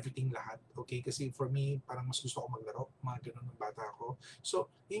analyze everything lahat. Okay? Kasi for me, parang mas gusto ko maglaro. Mga ganon ng bata ako. So,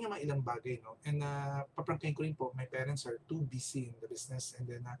 yun yung mga ilang bagay, no? And paprangkahin ko rin po, my parents are too busy in the business. And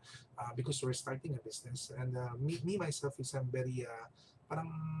then, because we're starting a business. And me myself is very, parang,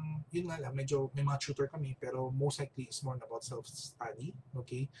 yun nga lang, medyo may mga tutor kami, pero most likely is more about self-study.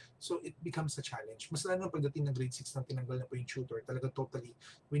 Okay? So, it becomes a challenge. Mas lalo pagdating ng grade 6 nang tinanggal na po yung tutor, talaga totally,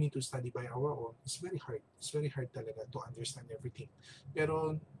 we need to study by our own. It's very hard. It's very hard talaga to understand everything.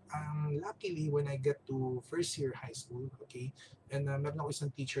 Pero, luckily, when I get to first year high school, okay, and meron ako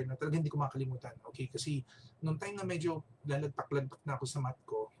isang teacher na talagang hindi ko makalimutan, okay, kasi nung time na medyo lalagpak-lagpak na ako sa math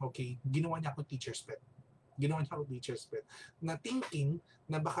ko, okay, ginawa niya ako teacher's pet. Na thinking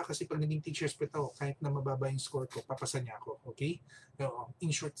na baka kasi pag naging teacher's pet ako, kahit na mababa yung score ko, papasa niya ako, okay?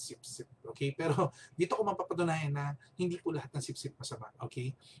 In short, sip-sip, okay? Pero dito ko mapapatunayan na hindi po lahat ng sip-sip masama,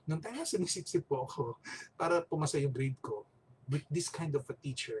 okay? Nung time na sinisip-sip po ako para pumasa yung grade ko, with this kind of a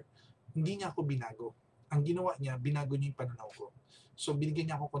teacher, hindi niya ako binago. Ang ginawa niya, binago niya yung pananaw ko. So,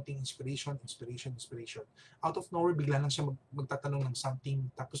 binigyan niya ako konting inspiration. Out of nowhere, bigla lang siya magtatanong ng something,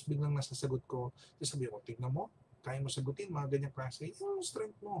 tapos biglang nasasagot ko. Tapos sabi ko, tignan mo, kaya mo sagutin, mga ganyang klase. Yung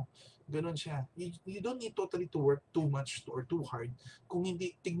strength mo. Ganon siya. You don't need totally to work too much or too hard. Kung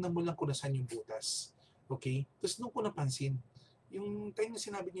hindi, tignan mo lang kung nasaan yung butas. Okay? Tapos nung ko napansin, yung time na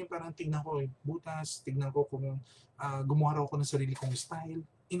sinabi niya parang tignan ko butas, tignan ko kung gumawa raw ako ng sarili kong style,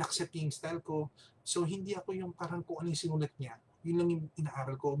 inaccept niya yung style ko. So, hindi ako yung parang kung ano yung sinulat niya, yun lang yung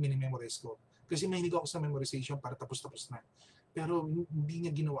inaaral ko o minimemorize ko. Kasi mahilig ako sa memorization para tapos-tapos na. Pero hindi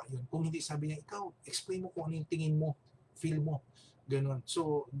niya ginawa yun. Kung hindi sabi niya, ikaw, explain mo kung ano yung tingin mo, feel mo. Ganon.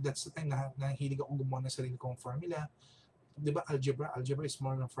 So, that's the time na nahilig ako gumawa ng sarili kong formula. Diba, algebra is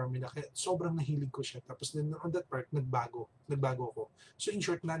more ng formula. Kaya sobrang nahilig ko siya. Tapos then on that part, nagbago ako. So in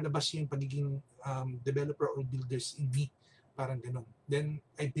short, nalabas yung pagiging developer or builders in me. Parang ganon. Then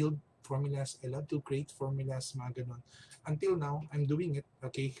I build formulas. I love to create formulas, mga ganon. Until now, I'm doing it.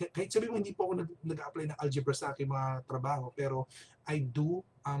 Okay? Kahit sabi mo, hindi po ako nag-apply ng algebra sa aking mga trabaho, pero I do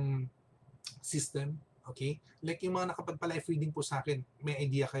system. Okay? Like yung mga nakapagpa-life reading po sa akin, may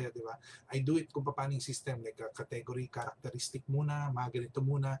idea kayo, di ba? I do it kung paano yung system, like category, characteristic muna, mga ganito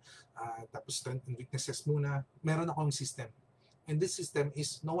muna, tapos strength and weaknesses muna. Meron akong system. And this system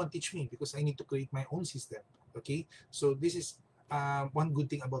is, no one teach me because I need to create my own system. Okay? So this is one good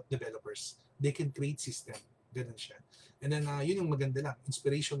thing about developers. They can create system. Ganun siya. And then, yun yung maganda lang.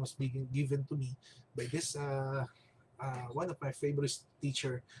 Inspiration was being given to me by this one of my favorite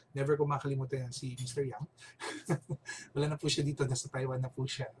teacher. Never ko makalimutan yan, si Mr. Yang. Wala na po siya dito, nasa Taiwan na po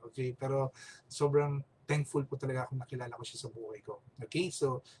siya. Okay? Pero sobrang thankful po talaga kung nakilala ko siya sa buhay ko. Okay?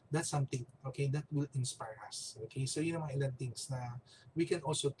 So, that's something, okay, that will inspire us. Okay? So, yun ang mga ilang things na we can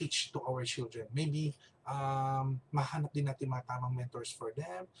also teach to our children. Maybe, mahanap din natin mga tamang mentors for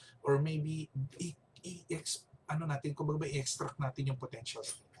them, or maybe, i-extract natin yung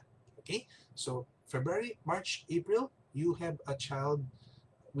potentials nila. Okay? So, February, March, April, You have a child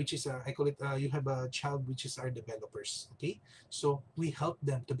which is I call it you have a child which is our developers, okay? So we help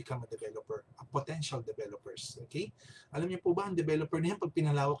them to become a developer, a potential developers, okay? Alam niyo po ba ang developer na yan, pag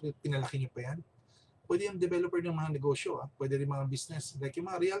pinalaki niyo pa yan, pwede yung developer ng mga negosyo, pwede rin mga business, like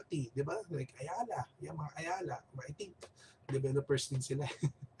yung mga realty, di ba? Like Ayala, yung mga Ayala, I think developers din sila.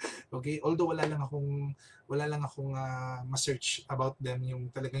 Okay, although wala lang akong ma-search about them, yung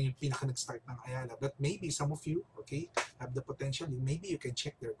talagang yung pinaka nag-start ng Ayala, but maybe some of you, okay, have the potential, maybe you can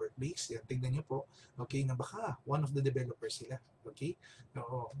check their birthdays, yan, tignan nyo po, okay, na baka one of the developers sila, okay,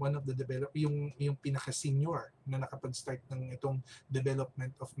 oo, one of the developer, yung pinaka senior na nakapag-start ng itong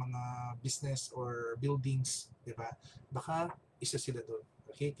development of mga business or buildings, di ba, baka isa sila doon,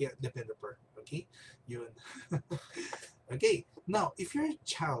 okay, kaya developer, okay, yun. Okay, now, if your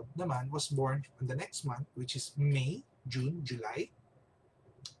child naman was born on the next month, which is May, June, July,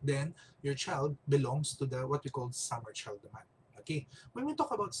 then your child belongs to the what we call summer child naman. Okay, when we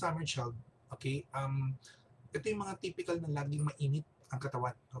talk about summer child, okay, ito yung mga typical na laging mainit ang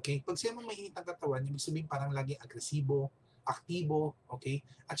katawan. Okay, pag sinabing mainit ang katawan, ibig sabihin parang laging agresibo, aktibo, okay,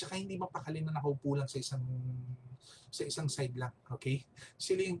 at saka hindi mapakali na nakaupo lang sa isang side lang, okay?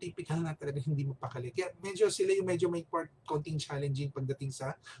 Sila yung typical na talaga hindi mapakali. Kaya sila yung medyo may konting challenging pagdating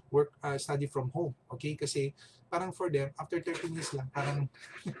sa work, study from home, okay? Kasi parang for them, after 30 minutes lang, parang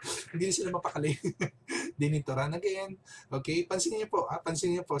hindi sila mapakali. They need to run again, okay? Pansinin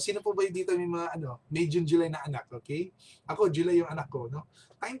niyo po, sino po ba dito may mga May, June, July na anak, okay? Ako, July yung anak ko, no?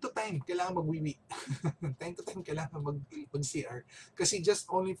 Time to time, kailangan magwiwi. Time to time, kailangan mag-CR. Kasi just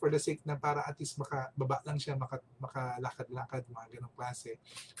only for the sake na para at least baba lang siya, makalakad-lakad, mga ganong klase.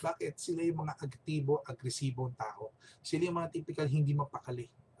 Bakit? Sila yung mga aktibo, agresibong tao. Sila yung mga typical hindi mapakali,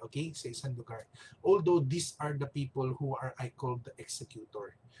 okay, sa isang lugar. Although these are the people who are, I call the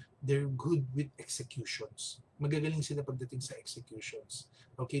executor. They're good with executions. Magagaling sila pagdating sa executions.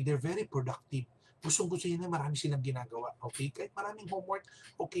 Okay, they're very productive. Gustong-gusto nila, marami silang ginagawa. Okay, kahit maraming homework,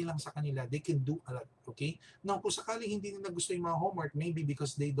 okay lang sa kanila. They can do a lot. Okay, now kung sakaling hindi nila gusto yung mga homework, maybe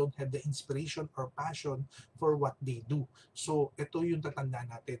because they don't have the inspiration or passion for what they do. So, ito yung tatandaan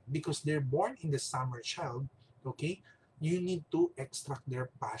natin. Because they're born in the summer child, okay, you need to extract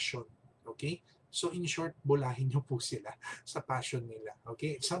their passion. Okay, so in short, bulahin nyo po sila sa passion nila.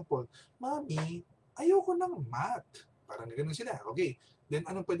 Okay, example, Mami, ayoko ng math. Parang gano'n sila. Okay, then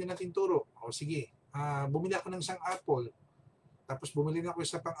anong pwede natin turo? O sige, bumili ako ng isang apple. Tapos bumili na ako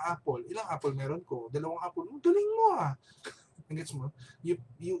isa pang apple. Ilang apple meron ko? 2 apple. Galing mo ah. Gets mo?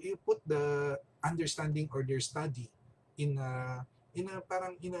 You put the understanding or their study in a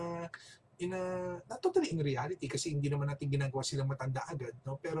not totally in reality kasi hindi naman natin ginagawa silang matanda agad,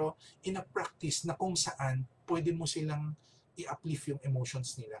 no? Pero in a practice na kung saan pwede mo silang i-uplift yung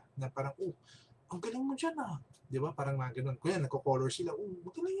emotions nila na parang, ang galing mo dyan ah. Di ba? Parang mga ganun. Kaya nagko-color sila,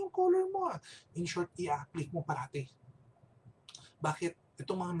 magaling yung color mo ah. In short, i-uplift mo parati. Bakit?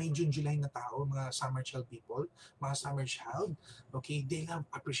 Itong mga May, June, July na tao, mga summer child people, mga summer child, okay, they love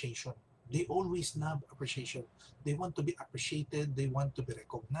appreciation. They always love appreciation. They want to be appreciated, they want to be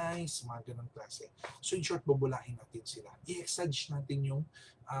recognized, mga ganun klase. So in short, bubulahin natin sila. I-exage natin yung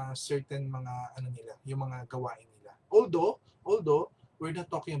certain mga nila, yung mga gawain nila. Although, we're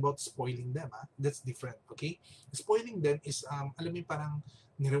not talking about spoiling them, that's different, okay? Spoiling them is, alam mo parang,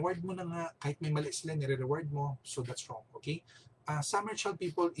 nireward mo na nga, kahit may mali sila, nire-reward mo, so that's wrong, okay? Summer child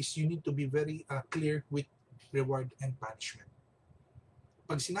people is you need to be very clear with reward and punishment.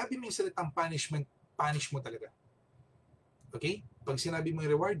 Pag sinabi mo yung salitang punishment, punish mo talaga. Okay? Pag sinabi mo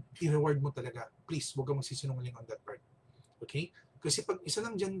yung reward, i-reward mo talaga. Please, huwag kang magsisinungaling on that part. Okay? Kasi pag isa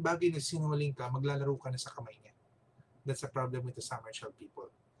lang dyan bagay na sinungaling ka, maglalaro ka na sa kamay niya. That's a problem with the summer child people.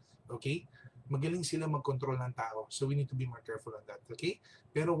 Okay? Magaling sila mag-control ng tao. So we need to be more careful on that. Okay?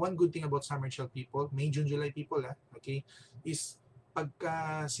 Pero one good thing about summer child people, May, June, July people, okay, is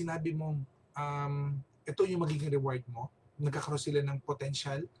pagka sinabi mong ito yung magiging reward mo, nagkakaroon sila ng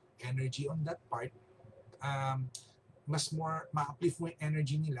potential energy on that part, mas more ma-uplift mo yung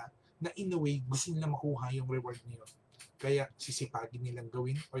energy nila na in a way gusto nila makuha yung reward niyo. Kaya sisipagin nilang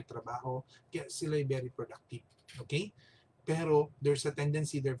gawin or trabaho, kaya sila ay very productive. Okay? Pero there's a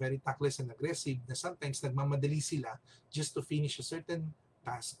tendency, they're very tactless and aggressive na sometimes nagmamadali sila just to finish a certain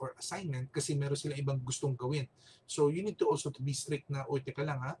task or assignment kasi meron sila ibang gustong gawin. So you need to also to be strict na, teka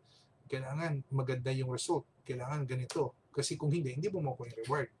lang kailangan maganda yung result. Kailangan ganito. Kasi kung hindi mo makuha yung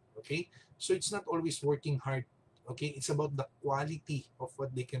reward. Okay? So it's not always working hard. Okay? It's about the quality of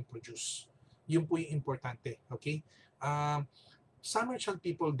what they can produce. Yun po yung importante. Okay? Summer child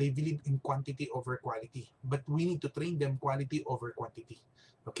people, they believe in quantity over quality. But we need to train them quality over quantity.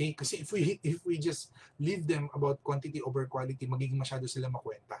 Okay? Kasi if we just leave them about quantity over quality, magiging masyado sila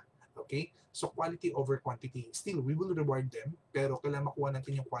makwenta. Okay? So quality over quantity. Still, we will reward them, pero kailangan makuha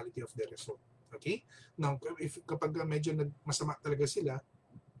natin yung quality of the result. Okay? Now, kapag medyo masama talaga sila,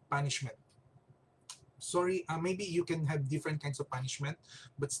 punishment. Sorry, maybe you can have different kinds of punishment,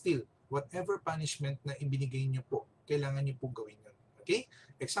 but still, whatever punishment na ibinigay nyo po, kailangan nyo po gawin yun. Okay?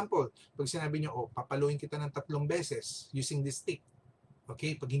 Example, pag sinabi nyo, papaluin kita ng 3 beses using this stick.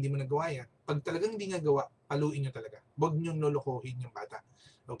 Okay? Pag hindi mo nagawa yan, pag talagang hindi nagawa, paluin nyo talaga. Huwag nyo lolokohin yung bata.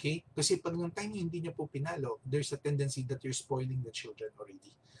 Okay? Kasi pag ng time hindi nyo po pinalo, there's a tendency that you're spoiling the children already.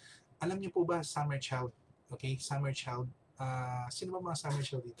 Alam nyo po ba, summer child? Okay? Summer child. Sino ba mga summer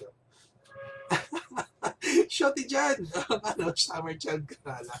child dito? Shotty dyan! Summer child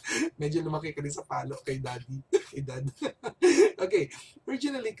ka na. Medyo lumaki ka rin sa palo kay daddy. Kay dad. Okay.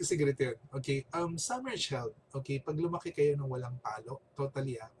 Originally, kasi ganito yun. Okay. Summer child. Okay. Pag lumaki kayo ng walang palo,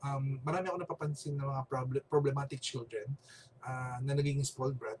 totally marami ako napapansin ng mga problematic children na naging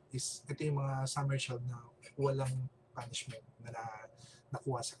spoiled brat is ito yung mga summer child na walang punishment na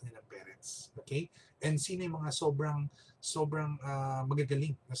nakuha sa kanilang parents. Okay? And sino yung mga sobrang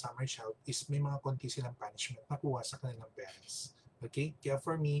magagaling na summer child is may mga konti silang punishment nakuha sa kanilang parents. Okay? Kaya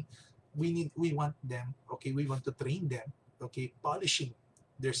for me, we want them, okay, we want to train them, okay, polishing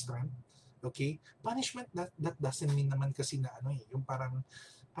their strength. Okay? Punishment that doesn't mean naman kasi na yung parang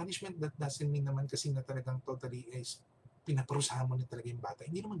punishment that doesn't mean naman kasi na talagang totally is pinaparusahan mo na talaga yung bata.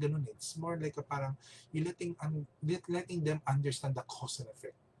 Hindi naman ganun. It's more like a parang you letting them understand the cause and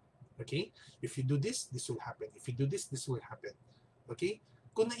effect. Okay? If you do this, this will happen. If you do this, this will happen. Okay?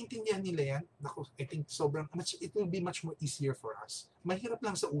 Kung naintindihan nila yan, I think it will be much more easier for us. Mahirap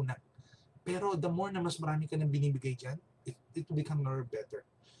lang sa una. Pero the more na mas marami ka nang binibigay dyan, it will become more better.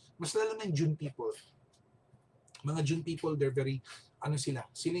 Mas lalo na yung June people. Mga June people, they're very, sila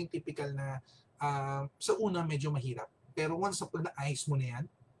yung typical na sa una medyo mahirap. Pero once na pag na-ayos mo na yan,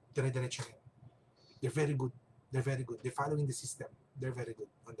 dire-diretso yan. They're very good. They're very good. They're following the system. They're very good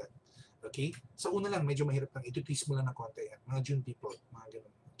on that. Okay? Sa una lang, medyo mahirap lang. Ito-twist mo lang ng konti yan. Mga June people, mga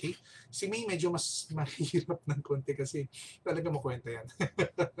ganun. Okay? Si May medyo mas mahirap ng konti kasi talaga makwenta yan.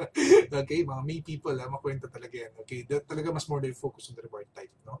 Okay? Mga May people, makwenta talaga yan. Okay? Talaga mas more they focus on the reward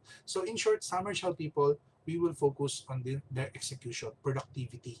type. No? So in short, summer child people, we will focus on their execution,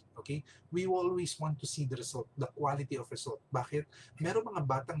 productivity. Okay? We will always want to see the result, the quality of result. Bakit? Meron mga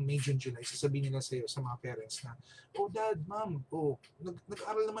batang May, June, July, sasabihin nila sa'yo, sa mga parents na, dad, ma'am,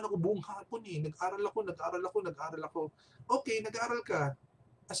 nag-aral naman ako buong hapon eh. Nag-aral ako. Okay, nag-aral ka.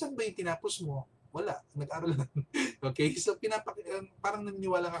 Asan ba yung tinapos mo? Wala, nag-aral lang. Okay? So, parang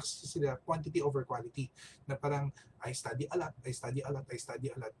naniniwala ka sila, quantity over quality. Na parang, I study a lot.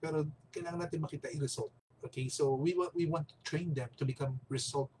 Pero kailangan natin makita yung result. Okay? So, we want to train them to become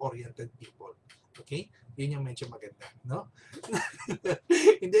result-oriented people. Okay? Yun yung medyo maganda. No?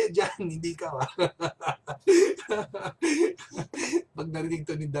 Hindi, Jan, hindi ka. Pag narinig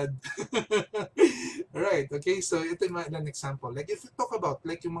to ni Dad. Alright, okay? So, ito yung an example. Like, if you talk about,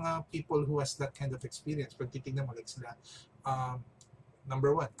 like, yung mga people who has that kind of experience, pag titignan mo, like sila,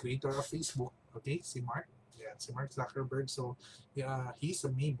 number 1, creator of Facebook, okay? Si Mark. Yeah, si Mark Zuckerberg. So, he's a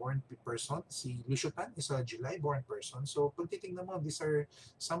May-born person. Si Lucio Tan is a July-born person. So, pag titignan mo, these are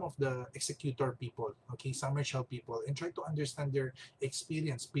some of the executor people, okay? Summer child people. And try to understand their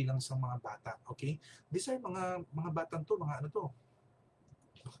experience bilang sa mga bata, okay? These are mga batang to,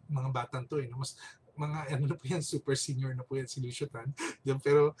 mga batang to, mas na po yan, super senior na po yan si Lucio Tan.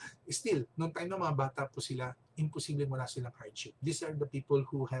 Pero still, noong time na mga bata po sila, imposible wala silang hardship. These are the people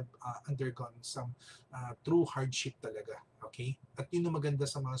who have undergone some true hardship talaga. Okay? At yun ang maganda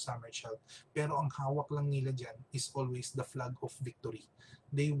sa mga summer child. Pero ang hawak lang nila dyan is always the flag of victory.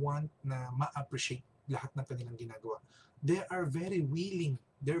 They want na ma-appreciate lahat ng kanilang ginagawa. They are very willing.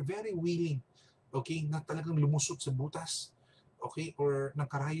 They're very willing. Okay? Na talagang lumusot sa butas. Okay, or ng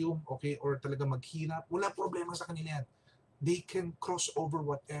karayom, okay, or talaga maghirap, wala problema sa kanila yan. They can cross over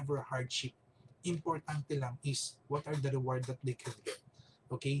whatever hardship. Importante lang is what are the reward that they can get.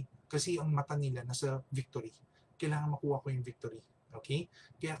 Okay? Kasi ang mata nila nasa victory. Kailangan makuha ko yung victory. Okay?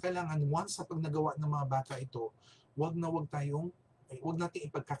 Kaya kailangan once sa pag nagawa ng mga bata ito, wag nating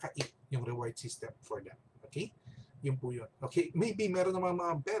ipagkakait yung reward system for them. Okay? Yun po yun. Okay? Maybe meron ng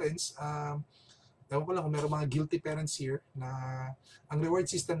mga parents, ewan ko lang kung meron mga guilty parents here na ang reward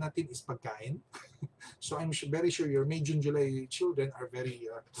system natin is pagkain. So I'm very sure your May, June, July children are very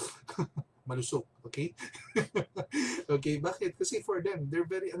malusog. Okay? Okay, bakit? Kasi for them, they're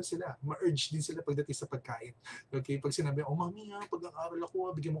very, ma-urge din sila pagdating sa pagkain. Okay, pag sinabi, oh mami pag-aaral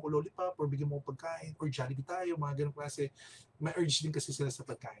ako, bigyan mo ko lollipop, or bigyan mo ko pagkain, or Jollibee tayo, mga ganun klase, ma-urge din kasi sila sa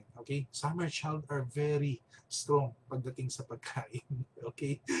pagkain. Okay? Summer child are very strong pagdating sa pagkain.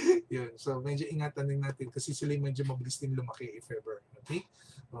 Okay? Yun. So, medyo ingatan din natin kasi sila medyo mabilis din lumaki if ever. Okay?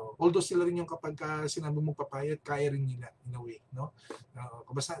 Although sila rin yung kapag sinabi mong papayat, kaya rin nila in a way, no?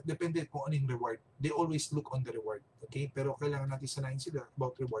 Basta depende kung ano yung reward. They always look on the reward. Okay? Pero kailangan natin sanayin sila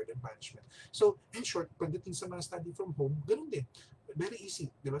about reward and punishment. So, in short, pagdating sa mga study from home, ganun din. Very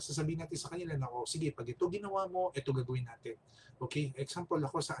easy. Diba? Sasabihin natin sa kanila na, sige, pag ito ginawa mo, ito gagawin natin. Okay? Example,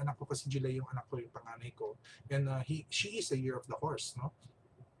 ako sa anak ko kasi July yung anak ko, yung panganay ko. And she is a year of the horse, no?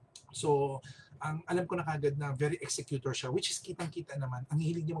 So, ang alam ko na kagad na very executor siya, which is kitang-kita naman. Ang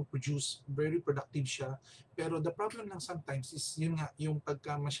hilig niya mag-produce, very productive siya. Pero the problem lang sometimes is yun nga, yung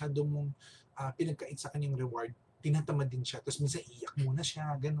pagka masyado mong pinagkait sa kanyang reward, tinatamad din siya. Tapos minsan iyak muna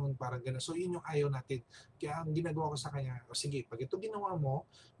siya, ganun, parang ganun. So, yun yung ayaw natin. Kaya ang ginagawa ko sa kanya, sige, pag ito ginawa mo,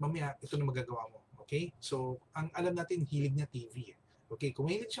 mamaya ito na magagawa mo. Okay? So, ang alam natin, hilig niya TV. Okay?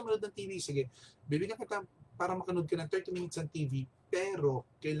 Kung mahilig siya manood ng TV, sige, bibigyan kita para makanood ka ng 30 minutes ng TV, pero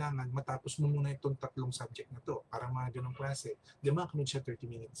kailangan matapos mo muna itong 3 subject na to para mga ganong klase. Di ba, makanood siya 30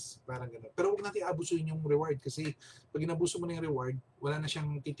 minutes, parang gano'n. Pero huwag natin abusuin yung reward kasi pag inabuso mo na yung reward, wala na siyang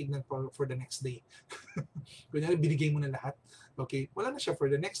titignan for the next day. Kunyari, binigay mo na lahat, okay? Wala na siya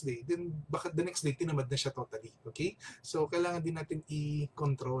for the next day. Then, baka the next day, tinamad na siya totally, okay? So, kailangan din natin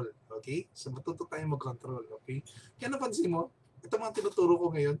i-control, okay? So, matuto tayo mag-control, okay? Kaya napansin mo, ito mga tinuturo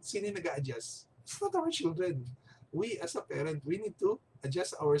ko ngayon, sino yung nag-a-adjust? It's not our children. We as a parent, we need to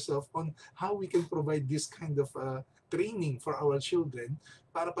adjust ourselves on how we can provide this kind of training for our children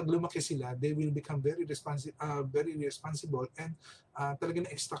para pag lumaki sila, they will become very responsible and talaga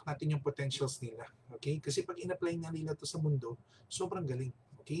na-extract natin yung potentials nila. Okay? Kasi pag in-apply na nila to sa mundo, sobrang galing.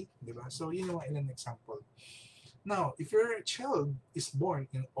 Okay? Diba? So, yun yung mga ilang example. Now, if your child is born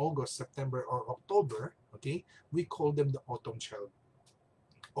in August, September, or October, okay, we call them the autumn child.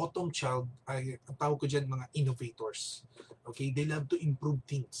 Autumn child ay ang tawag ko dyan mga innovators. Okay? They love to improve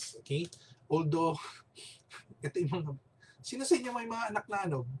things. Okay? Although, ito yung mga, sino sa inyo may mga anak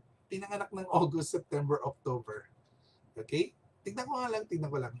na pinanganak ng August, September, October? Okay? Tignan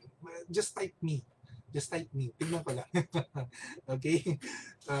ko lang. Just type me. Tignan ko lang. Okay?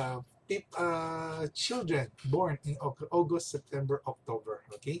 Children born in August, September, October.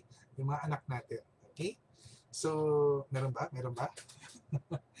 Okay? Yung mga anak natin. Okay? So, meron ba?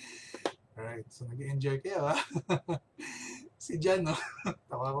 Alright, so nag-enjoy kayo ha. Si Jan, no?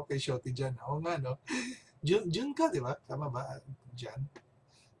 Tawa ko kay Shoti Jan. Oo nga, no? June ka, di ba? Tama ba, Jan?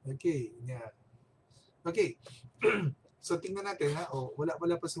 Okay, yeah. Okay. So, tingnan natin, ha?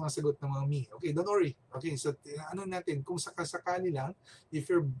 Wala pa sumasagot ng mga me. Okay, don't worry. Okay, so, ano natin, kung sakali lang,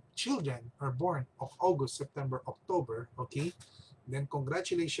 if your children are born of August, September, October, okay, then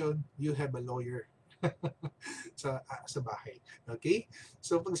congratulations, you have a lawyer. sa bahay. Okay?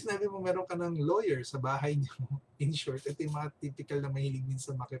 So, pag sinabi mo meron ka ng lawyer sa bahay niyo, in short, ito yung mga typical na mahilig din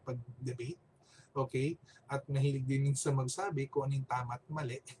sa makipag-debate. Okay? At mahilig din sa magsabi kung ano yung tama at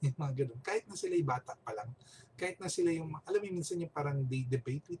mali. Yung mga ganun. Kahit na sila yung bata pa lang. Kahit na sila yung, alam mo, minsan yung parang they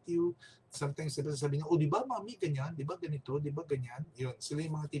debate with you. Sometimes sila sasabihin, di ba mami ganyan? Di ba ganito? Di ba ganyan? Yun. Sila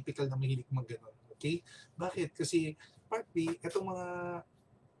yung mga typical na mahilig mag-ganon. Okay? Bakit? Kasi partly, itong mga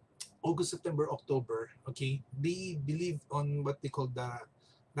August, September, October, okay, they believe on what they call the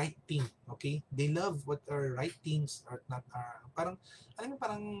right thing, okay? They love what are right things or not parang, alam mo,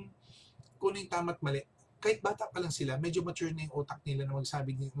 parang kung ano yung tama at mali. Kahit bata pa lang sila, medyo mature na yung utak nila na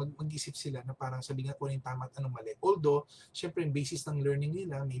mag-isip sila na parang sabi nga kung ano yung tama at anong mali. Although, syempre, yung basis ng learning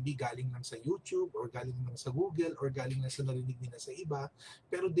nila, maybe galing lang sa YouTube or galing lang sa Google or galing lang sa narinig nila sa iba,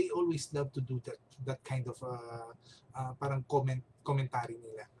 pero they always love to do that kind of parang commentary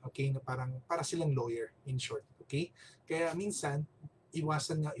nila. Okay? Na parang para silang lawyer, in short. Okay? Kaya minsan,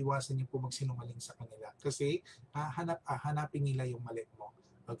 iwasan niyo po magsinungaling sa kanila. Kasi hanapin nila yung mali mo.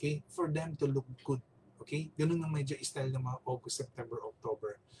 Okay? For them to look good. Okay? Ganun ang medyo style ng mga August, September,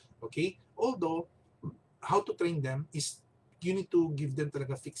 October. Okay? Although, how to train them is you need to give them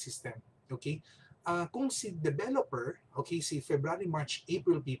talaga fixed system. Okay? Kung si developer, okay, si February, March,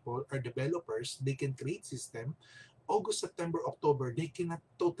 April people are developers, they can create system. August, September, October, they cannot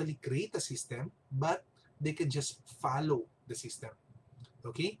totally create a system, but they can just follow the system.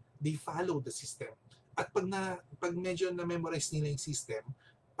 Okay? They follow the system. At pag medyo na-memorize nila yung system,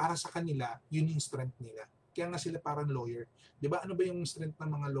 para sa kanila, yun yung strength nila. Kaya nga sila parang lawyer. Di ba? Ano ba yung strength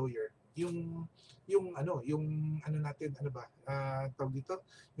ng mga lawyer? yung natin, ano ba, tawag dito,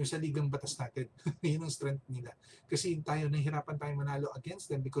 yung sa ligang batas natin. Yun ang strength nila. Kasi nahihirapan tayo manalo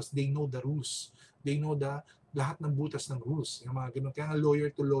against them because they know the rules. They know lahat ng butas ng rules. Yung mga ganun. Kaya nga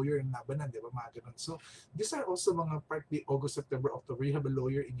lawyer to lawyer yung labanan, di ba? Mga ganun. So, these are also mga part the August, September, October. You have a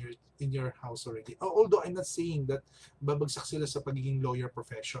lawyer in your house already. Although I'm not saying that babagsak sila sa pagiging lawyer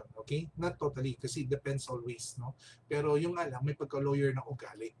profession. Okay? Not totally. Kasi it depends always, no? Pero yung nga lang, may pagka-lawyer na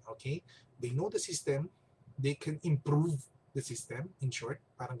ugali. Okay? They know the system. They can improve the system. In short,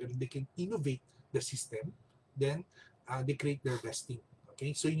 parang ganun. They can innovate the system. Then, they create their best team.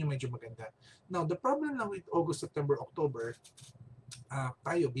 Okay? So, yun yung medyo maganda. Now, the problem lang with August, September, October,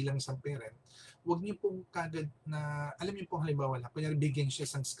 tayo bilang isang parent, huwag niyo pong kagad na, alam niyo pong halimbawa lang, kunyari bigyan siya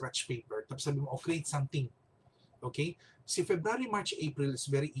isang scratch paper, tapos sabi mo, create something. Okay? Si February, March, April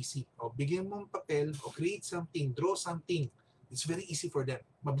is very easy. Bigyan mo ng papel, create something, draw something. It's very easy for them.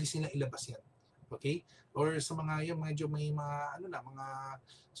 Mabilis nila ilabas yan. Okay? Or sa mga medyo may mga mga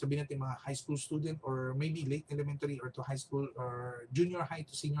sabihin natin mga high school student or maybe late elementary or to high school or junior high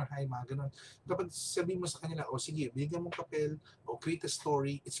to senior high, mga ganun. Kapag sabihin mo sa kanila, sige, bigyan mong papel o create a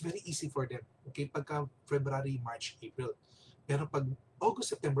story, it's very easy for them. Okay? Pagka February, March, April. Pero pag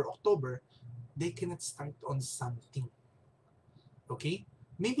August, September, October, they cannot start on something. Okay?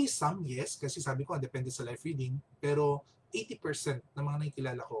 Maybe some, yes, kasi sabi ko, depende sa life reading, pero 80% ng mga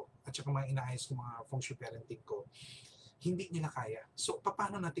nakikilala ko at saka mga inaayos ko mga Feng Shui Parenting ko, hindi nila kaya. So,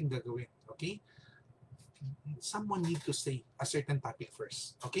 paano natin gagawin? Okay? Someone need to say a certain topic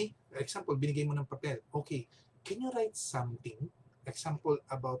first. Okay? Example, binigay mo ng papel. Okay, can you write something? Example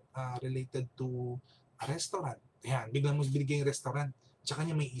about related to a restaurant. Yan, biglang mo binigay yung restaurant. Tsaka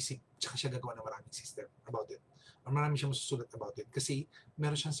niya may isip. Tsaka siya gagawa ng maraming system about it. Or marami siya masusulat about it. Kasi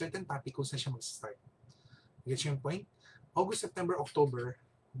meron siyang certain topic kung saan siya mag-start. Get yung point? August, September, October,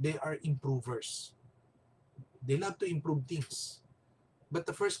 they are improvers. They love to improve things. But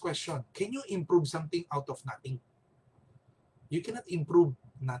the first question, can you improve something out of nothing? You cannot improve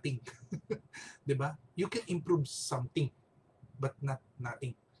nothing. Diba? You can improve something, but not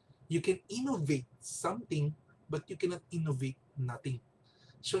nothing. You can innovate something, but you cannot innovate nothing.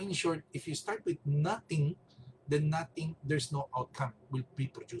 So in short, if you start with nothing, then nothing, there's no outcome will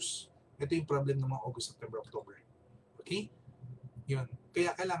be produced. Ito yung problem ng mga August, September, October. Okay? Yun.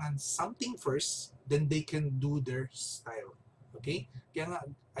 Kaya kailangan something first, then they can do their style. Okay? Kaya nga,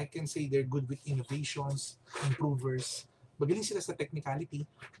 I can say they're good with innovations, improvers. Magaling sila sa technicality,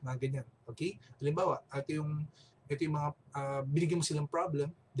 mga ganyan. Okay? Halimbawa, ito yung mga, binigyan mo silang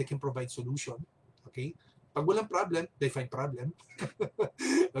problem, they can provide solution. Okay? Pag walang problem, they find problem.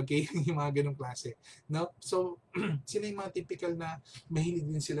 Okay? Yung mga ganong klase. No? So, sila yung mga typical na mahilig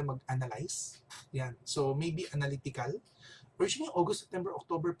din sila mag-analyze. Yan. So, maybe analytical. Originally, August, September,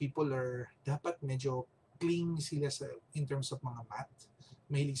 October, people are dapat medyo clean sila in terms of mga math.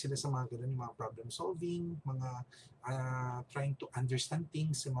 Mahilig sila sa mga ganun, mga problem solving, mga trying to understand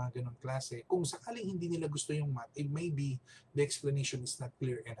things, sa mga ganun klase. Kung sakaling hindi nila gusto yung math, maybe the explanation is not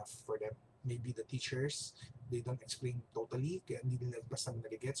clear enough for them. Maybe the teachers, they don't explain totally, kaya hindi nila basta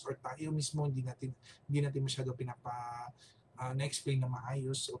nagigets, or tayo mismo hindi natin masyado na-explain na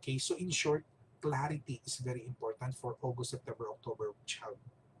maayos. Okay, so in short, clarity is very important for August, September, October child.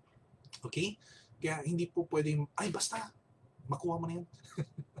 Okay? Kaya hindi po pwedeng, basta, makuha mo na yan.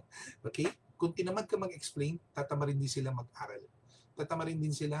 Okay? Kung tinamad ka mag-explain, tatamarin din sila mag-aral. Tatamarin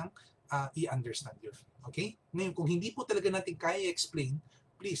din silang i-understand yun. Okay? Ngayon, kung hindi po talaga natin kaya i-explain,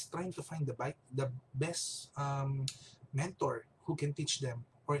 please try to find the best mentor who can teach them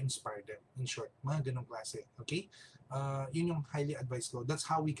or inspire them. In short, mga ganong klase. Okay? Yun yung highly advised ko. That's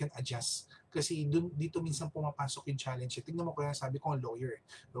how we can adjust. Kasi dito minsan pumapasok yung challenge. Tingnan mo kaya sabi ko ang lawyer.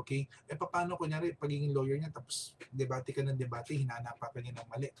 Okay? Paano kunyari pagiging lawyer niya tapos debate ka ng debate, hinanapan ka niya ng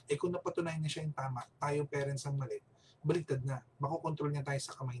mali. Kung napatunayan niya siya yung tama, tayo parents ang mali, baliktad na. Makokontrol niya tayo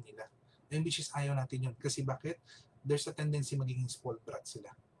sa kamay nila. And which is ayaw natin yun. Kasi bakit? There's a tendency magiging spoiled brat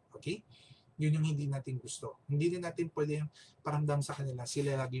sila. Okay? Yun yung hindi natin gusto. Hindi din natin pwede paramdam sa kanila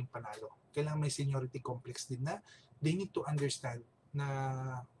sila lagi yung panalo. Kailangan may seniority complex din na they need to understand na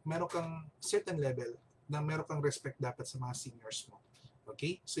meron kang certain level, na meron kang respect dapat sa mga seniors mo.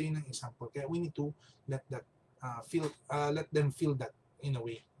 Okay? So yun ang example. Kaya we need to let them feel that in a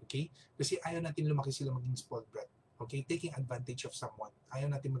way. Okay? Kasi ayaw natin lumaki sila maging spoiled brat. Okay? Taking advantage of someone. Ayaw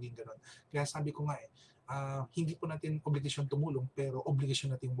natin maging ganun. Kaya sabi ko nga hindi po natin obligasyon tumulong, pero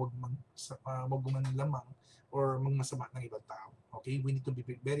obligasyon natin wag manlamang or magmasama ng ibang tao. Okay? We need to be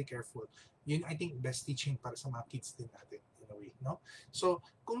very careful. Yun, I think, best teaching para sa mga kids din natin in a way, no? So,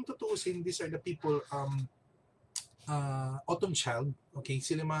 kung tutuusin, these are the people autumn child, okay,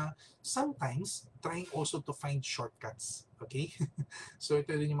 sila sometimes trying also to find shortcuts, okay? So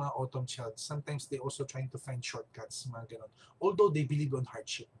ito rin yung mga autumn child. Sometimes they also trying to find shortcuts, mga ganun. Although they believe on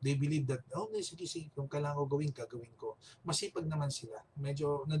hardship. They believe that, oh, sige, kung kailangan ko gawin, gagawin ko. Masipag naman sila.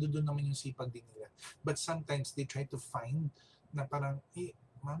 Medyo nadudun naman yung sipag din nila. But sometimes they try to find na parang,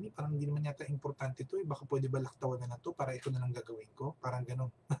 mami, parang hindi naman yata importante to. Baka pwede ba laktawan na to para ito na lang gagawin ko? Parang ganun.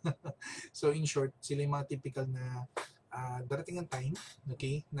 So in short, sila yung mga typical na darating ang time,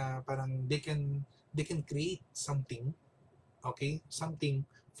 okay, na parang they can create something, okay, something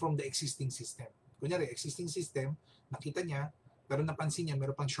from the existing system. Kunyari, existing system, nakita niya, pero napansin niya,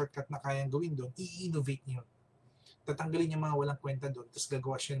 meron pang shortcut na kayang gawin doon, i-innovate niyo. Tatanggalin niya mga walang kwenta doon, tapos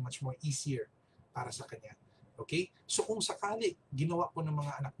gagawa siya much more easier para sa kanya. Okay? So kung sakali, ginawa ko ng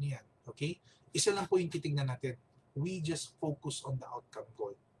mga anak niya, okay, isa lang po yung titignan natin. We just focus on the outcome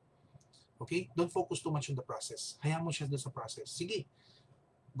goal. Okay? Don't focus too much on the process. Hayaan mo siya doon sa process. Sige,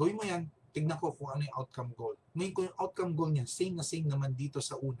 gawin mo yan. Tignan ko kung ano yung outcome goal. Ngayon kung yung outcome goal niya, same na same naman dito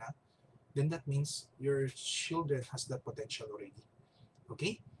sa una, then that means your children has that potential already.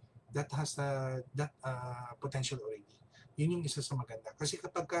 Okay? That has that potential already. Yun yung isa sa maganda. Kasi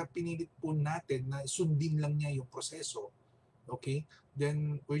kapag pinilit po natin na sundin lang niya yung proseso, okay,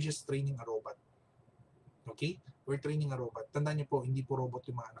 then we're just training a robot. Okay? We're training a robot. Tandaan niyo po, hindi po robot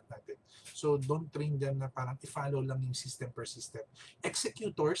yung mga anak natin. So, don't train them na parang i-follow lang yung system per system.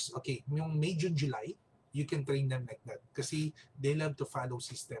 Executors, okay, yung May, June, July, you can train them like that. Kasi they love to follow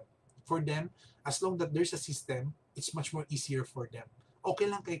system. For them, as long that there's a system, it's much more easier for them. Okay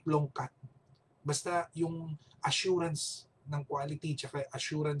lang kahit long cut. Basta yung assurance ng quality tsaka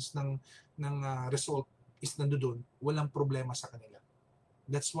assurance ng result is nandoon, walang problema sa kanila.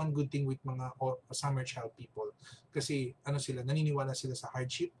 That's one good thing with mga summer child people. Kasi ano sila, naniniwala sila sa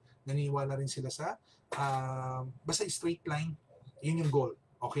hardship, naniniwala rin sila sa basta straight line, yun yung goal.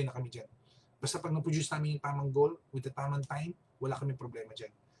 Okay na kami dyan. Basta pag na-produce namin yung tamang goal with the tamang time, wala kami problema dyan.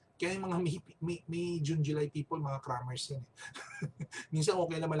 Kaya yung mga May June, July people, mga crammers yan. Minsan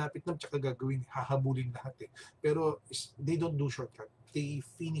okay lang malapit na, tsaka gagawin, hahabulin lahat eh. Pero they don't do shortcut. They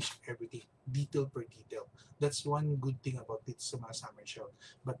finish everything, detail per detail. That's one good thing about it sa mga summer child.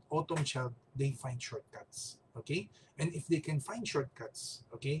 But autumn child, they find shortcuts. Okay? And if they can find shortcuts,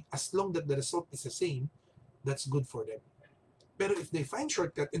 okay, as long that the result is the same, that's good for them. Pero if they find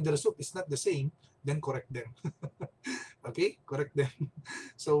shortcut and the result is not the same, then correct them. Okay? Correct them.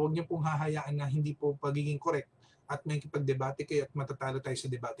 So, huwag niyo pong hahayaan na hindi po pagiging correct at may kipag-debate kayo at matatalo tayo sa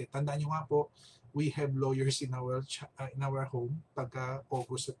debate. Tandaan niyo nga po, we have lawyers in our home pagka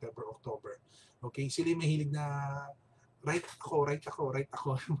August, September, October. Okay? Sila yung mahilig na right ako.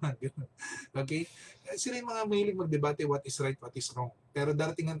 Okay? Sila yung mga mahilig magdebate what is right, what is wrong. Pero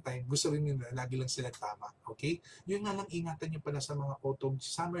darating ang time, gusto rin nila, lagi lang sila tama. Okay? Yun nga lang ingatan niyo pala sa mga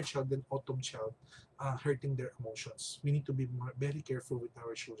summer child and autumn child hurting their emotions. We need to be very careful with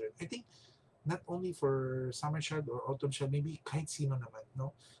our children. I think not only for summer child or autumn child, maybe kahit sino naman,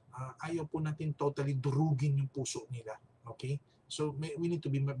 no? Ayaw po natin totally durugin yung puso nila. Okay? So we need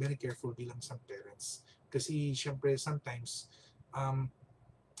to be very careful bilang some parents. Kasi syempre sometimes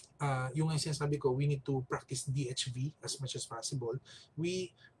yung sinasabi ko, we need to practice DHV as much as possible.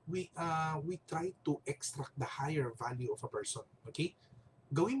 We try to extract the higher value of a person. Okay?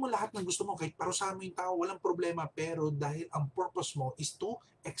 Gawin mo lahat ng gusto mo, kahit parusahan mo yung tao, walang problema, pero dahil ang purpose mo is to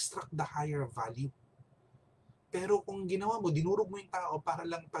extract the higher value. Pero kung ginawa mo, dinurog mo yung tao para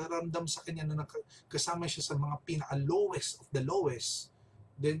lang paramdam sa kanya na kasama siya sa mga pinaka-lowest of the lowest,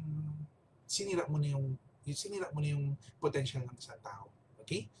 then sinira mo na yung potential ng isang tao.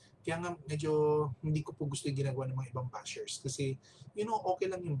 Okay? Kaya nga medyo hindi ko po gusto yung ginagawa ng mga ibang bashers. Kasi, okay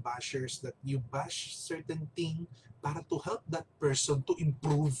lang yung bashers that you bash certain thing para to help that person to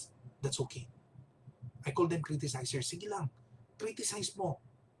improve. That's okay. I call them criticizers. Sige lang, criticize mo.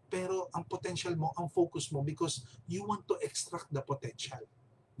 Pero ang potential mo, ang focus mo, because you want to extract the potential.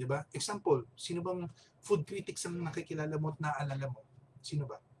 Diba? Example, sino bang food critics ang nakikilala mo at naaalala mo? Sino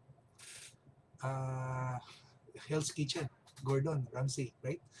ba? Hell's Kitchen, Gordon Ramsay,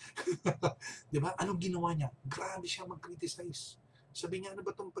 right? Diba? Anong ginawa niya? Grabe siya mag-criticize. Sabi niya, ano ba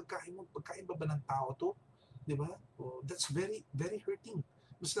itong pagkain mo? Pagkain ba ng tao to? Diba? Oh, that's very, very hurting.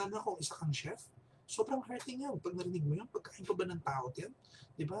 Mas lalo na kung isa kang chef, sobrang hurting yan. Pag narinig mo yun, pagkain pa ba ng tao yan?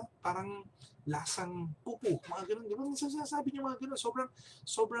 Diba? Parang lasang pupu, mga ganun. Diba? Minsan sinasabi niya mga ganun,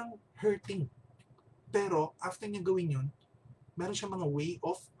 sobrang hurting. Pero, after niya gawin yun, meron siya mga way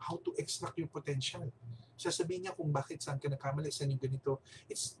of how to extract your potential. Sasabihin niya kung bakit saan ka nagkamali, saan yung ganito.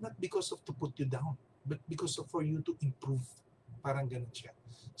 It's not because of to put you down, but because of for you to improve. Parang ganun siya.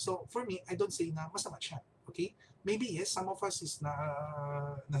 So, for me, I don't say na masama siya. Okay? Maybe yes, some of us is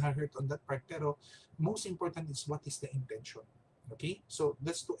na-hurt on that part, pero most important is what is the intention. Okay? So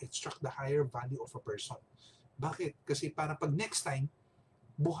that's to extract the higher value of a person. Bakit? Kasi para pag next time,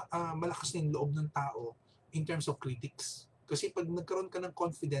 malakas na yung loob ng tao in terms of critics. Kasi pag nagkaroon ka ng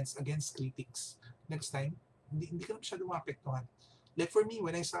confidence against critics, next time, hindi ka na masyadong maapektuhan. Like for me,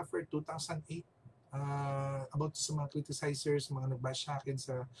 when I suffered 2008, about sa mga criticizers, mga nag-bash sa akin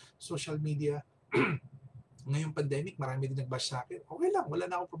sa social media, ngayong pandemic, marami din nag-bash sa akin. Okay lang, wala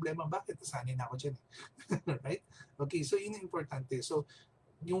na akong problema. Bakit? Sanay na ako dyan. Right? Okay, so yun ang importante. So,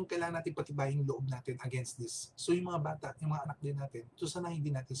 yung kailangan natin patibayin yung loob natin against this. So yung mga bata, yung mga anak din natin, susanayin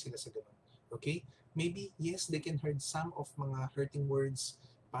din natin sila sa ganun. Okay? Maybe, yes, they can heard some of mga hurting words,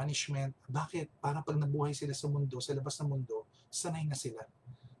 punishment. Bakit? Para pag nabuhay sila sa mundo, sa labas ng mundo, sanay na sila.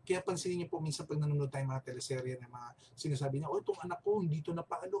 Kaya pansinin niyo po minsan pag nanonood tayo mga teleserye na mga sinasabi niya, oh, itong anak ko, hindi to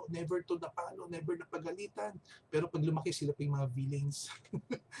napalo, never to napalo, never napagalitan. Pero pag lumaki sila pa yung mga villains.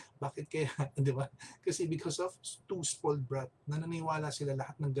 Bakit kaya? Di ba? Kasi because of too spoiled brat, nananiwala sila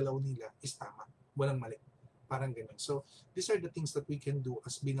lahat ng galaw nila is tama. Walang mali. Parang ganun. So, these are the things that we can do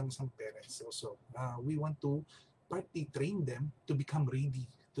as bilang isang parents. Also, we want to partly train them to become ready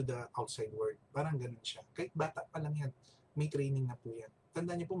to the outside world. Parang ganun siya. Kahit bata pa lang yan, may training na po yan.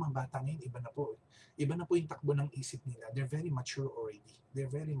 Tandaan niyo po, mga bata ngayon, iba na po. Iba na po yung takbo ng isip nila. They're very mature already.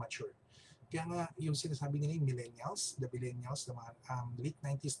 They're very mature. Kaya nga, yung sinasabi nila yung millennials, the mga late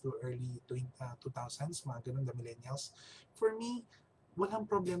 90s to early 2000s, mga ganun, the millennials. For me,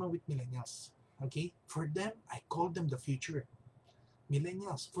 walang problema with millennials. Okay? For them, I call them the future.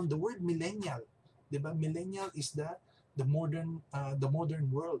 Millennials. From the word millennial, di ba? Millennial is the modern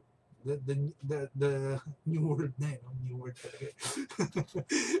world. The new world na no? New world talaga.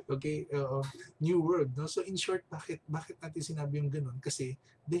 Okay, new world, no? So in short, bakit natin sinabi yung ganun? Kasi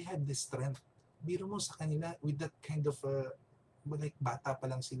they have the strength. Biro mo sa kanila with that kind of like bata pa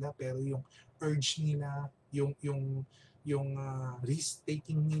lang sila, pero yung urge nila, yung risk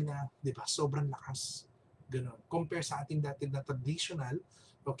taking nila, 'di ba? Sobrang lakas. Ganun. Compare sa ating dati na traditional,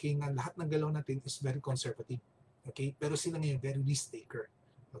 okay, na lahat ng galaw natin is very conservative. Okay? Pero sila ngayon very risk taker.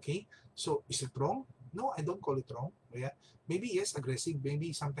 Okay? So, is it wrong? No, I don't call it wrong. Yeah? Maybe yes, aggressive,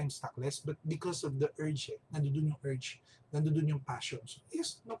 maybe sometimes tactless, but because of the urge, nandoon yung urge, nandoon yung passion. So,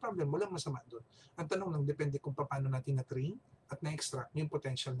 yes, no problem, walang masama doon. Ang tanong lang, depende kung paano natin na-train at na-extract yung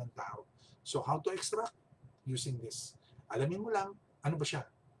potential ng tao. So, how to extract? Using this. Alamin mo lang, ano ba siya?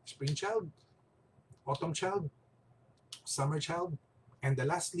 Spring child, autumn child, summer child, and the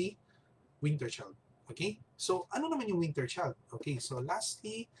lastly, winter child. Okay? So, ano naman yung winter child? Okay, so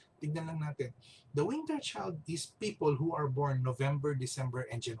lastly, tignan lang natin. The winter child is people who are born November, December,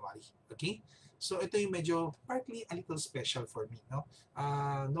 and January. Okay? So, ito yung medyo partly a little special for me. No?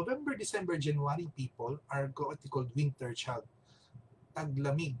 November, December, January people are what we call winter child.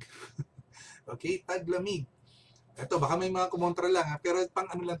 Taglamig. Okay? Taglamig. Ito, baka may mga kumontra lang ha, pero pang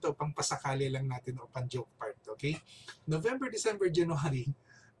ano lang to, pang pasakali lang natin o pang joke part. Okay? November, December, January,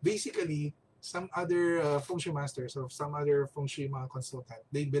 basically, some other Feng Shui masters or some other Feng Shui mga consultant,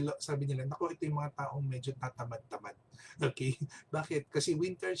 sabi nila, naku, ito yung mga taong medyo tatamad-tamad. Okay? Bakit? Kasi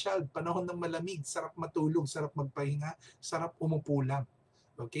winter child, panahon ng malamig, sarap matulog, sarap magpahinga, sarap umupo lang.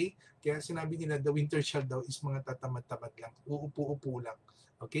 Okay? Kaya sinabi nila, the winter child daw is mga tatamad-tamad lang, uupo-upo lang.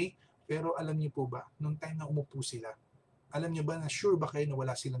 Okay? Pero alam niyo po ba, nung time na umupo sila, alam niyo ba na sure ba kayo na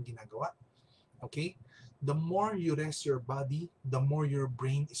wala silang ginagawa? Okay? The more you rest your body, the more your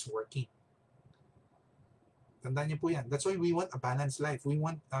brain is working. Tandaan niyo po yan. That's why we want a balanced life. We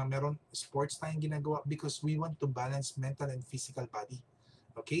want, meron sports tayong ginagawa because we want to balance mental and physical body.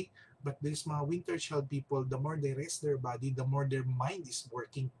 Okay? But these mga winter child people, the more they rest their body, the more their mind is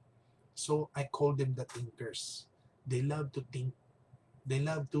working. So, I call them the thinkers. They love to think. They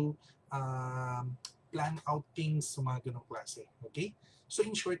love to plan out things sa mga ganong klase. Okay? So,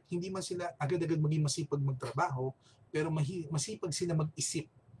 in short, hindi man sila agad-agad maging masipag magtrabaho, pero masipag sila mag-isip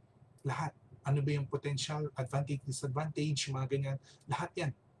lahat. Ano ba yung potential, advantage, disadvantage, mga ganyan. Lahat yan,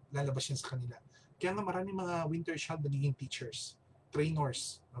 lalabas yan sa kanila. Kaya nga maraming mga winter child nagiging teachers,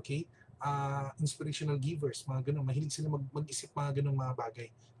 trainers, okay? Inspirational givers, mga ganun. Mahilig sila mag-isip mga ganung mga bagay,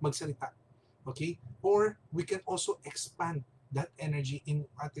 magsalita. Okay? Or we can also expand that energy in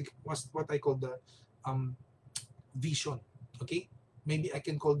what I call the vision. Okay? Maybe I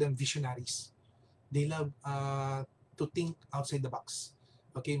can call them visionaries. They love to think outside the box.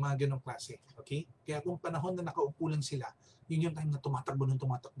 Okay, mga ganong klase. Okay? Kaya kung panahon na nakaupo lang sila, yun yung time na tumatakbo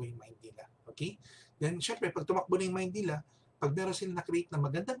yung mind nila. Okay? Then, syempre, pag tumakbo na yung mind nila, pag meron sila na-create na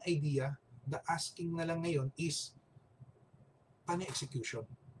magandang idea, the asking na lang ngayon is, paano execution?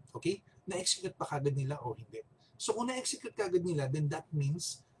 Okay? Na-execute pa kagad nila o hindi? So kung na-execute kagad nila, then that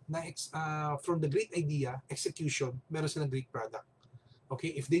means na from the great idea, execution, meron silang great product.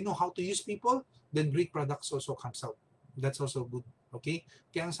 Okay? If they know how to use people, then great products also comes out. That's also good. Okay?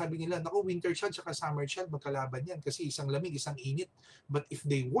 Kaya ang sabi nila, naku, winter child saka summer child, magkalaban yan kasi isang lamig, isang init. But if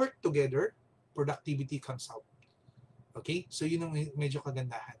they work together, productivity comes out. Okay? So yun ang medyo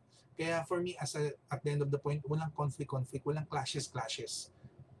kagandahan. Kaya for me, at the end of the point, walang conflict, walang clashes.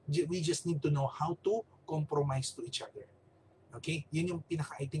 We just need to know how to compromise to each other. Okay? Yun yung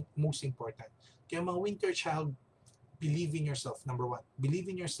I think, most important. Kaya mga winter child, believe in yourself, number one.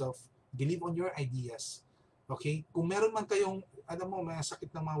 Believe in yourself, believe on your ideas. Okay? Kung meron man kayong, alam mo, may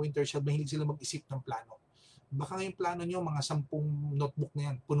sakit ng mga winter child, mahilig sila mag-isip ng plano. Baka yung plano nyo, mga 10 notebook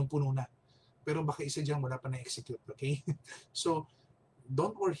na yan, punong-puno na. Pero baka isa dyan, wala pa na-execute. Okay? So,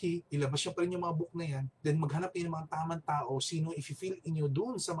 don't worry, ilabas nyo pa rin yung mga book na yan, then maghanap kayo ng mga tamang tao, sino i-feel inyo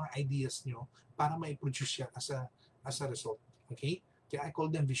doon sa mga ideas nyo para ma-produce siya as a result. Okay? Kaya I call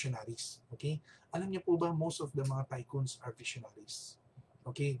them visionaries. Okay? Alam niyo po ba, most of the mga tycoons are visionaries.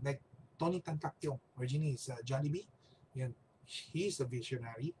 Okay? Like Tony Tan Caktiong, originally is Jollibee. Yan. He is a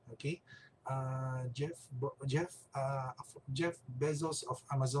visionary. Okay? Jeff Bezos of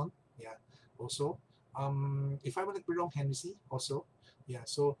Amazon. Yeah. Also, if I wouldn't be wrong, Henry C. Also. Yeah.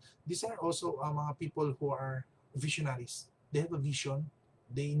 So these are also mga people who are visionaries. They have a vision.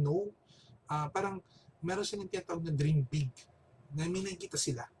 They know. Parang meron silang tinatawag na dream big. Na may nakikita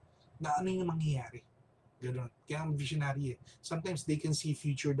sila na ano yung mangyayari. Ganun. Kaya ang visionary eh. Sometimes they can see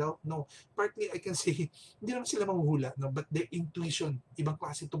future daw. No. Partly I can say, hindi naman sila mahuhula, no? But their intuition, ibang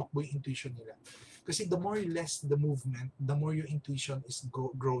klase tumakbo yung intuition nila. Kasi the more less the movement, the more your intuition is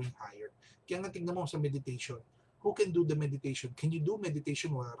growing higher. Kaya nga tingnan mo sa meditation. Who can do the meditation? Can you do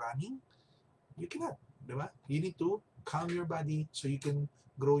meditation while running? You cannot. Diba? You need to calm your body so you can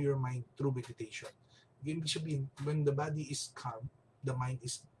grow your mind through meditation. Ibig sabihin, when the body is calm, the mind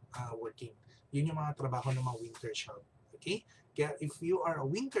is working. Yun yung mga trabaho ng mga winter child. Okay? Kaya if you are a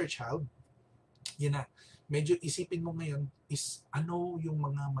winter child, yun na, medyo isipin mo ngayon is ano yung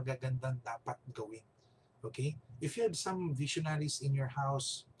mga magagandang dapat gawin. Okay? If you have some visionaries in your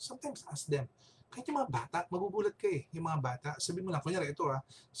house, sometimes ask them. Kahit yung mga bata, magugulat ka eh. Yung mga bata, sabi mo lang, kunyari ito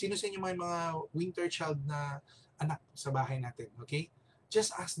sino sa inyo may mga winter child na anak sa bahay natin, okay?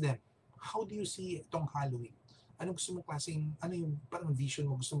 Just ask them, how do you see itong Halloween? Ano gusto mo klaseng, ano yung parang vision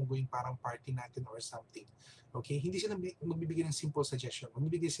mo, gusto mo gawin parang party natin or something? Okay? Hindi sila magbibigay ng simple suggestion.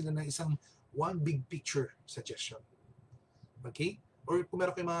 Magbibigay sila ng isang one big picture suggestion. Okay? Or kung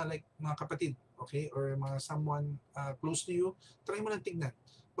meron kayo mga kapatid, okay? Or mga someone close to you, try mo lang tignan.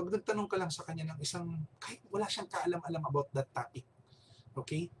 Pag nagtanong ka lang sa kanya ng isang, kahit wala siyang kaalam-alam about that topic,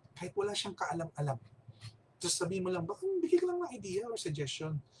 okay? Kahit wala siyang kaalam-alam, just sabihin mo lang, baka bigay ka lang ng idea or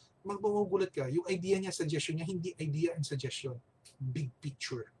suggestion. Magmagugulat ka, yung idea niya, suggestion niya, hindi idea and suggestion. Big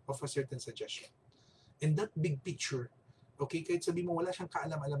picture of a certain suggestion. And that big picture, okay, kahit sabihin mo wala siyang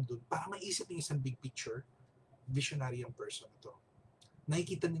kaalam-alam dun, para maisip ng isang big picture, visionary ang person ito.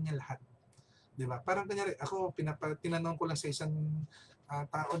 Nakikita niya lahat. Diba? Parang kanyari, ako, tinanong ko lang sa isang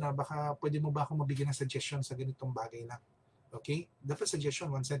tao na baka pwede mo ba ako mabigyan ng suggestion sa ganitong bagay lang. Okay? Dapat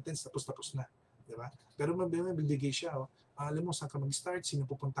suggestion, one sentence, tapos na. Diba? Pero mabibigay siya, alam mo saan ka mag-start, sino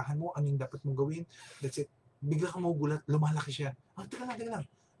pupuntahan mo, anong dapat mong gawin, that's it. Bigla ka magugulat, lumalaki siya. Teka lang.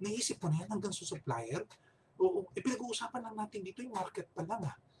 Naisip mo na yan hanggang sa supplier? Oo, pinag-uusapan lang natin dito yung market pa lang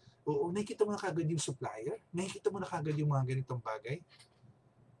Oo, nakikita mo na kagad yung supplier, nakikita mo na kagad yung mga ganitong bagay.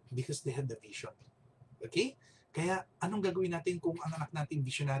 Because they have the vision. Okay? Kaya, anong gagawin natin kung ang anak natin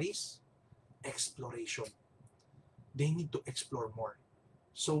visionaries? Exploration. They need to explore more.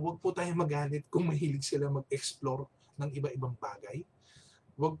 So, wag po tayo magalit kung mahilig sila mag-explore ng iba-ibang bagay.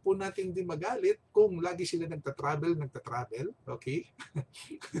 Wag po natin din magalit kung lagi sila nagtatravel. Okay?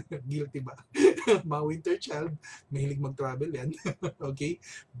 Guilty ba? Mga winter child, mahilig mag-travel yan. Okay?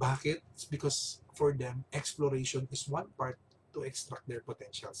 Bakit? It's because for them, exploration is one part to extract their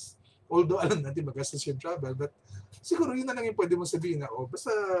potentials. Although alam natin magastos yung travel, but siguro yun na lang yung pwede mo sabihin na,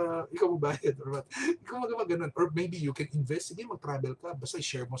 basta ikaw mabayad or what. Ikaw magawa ganun. Or maybe you can invest, sige mag-travel ka, basta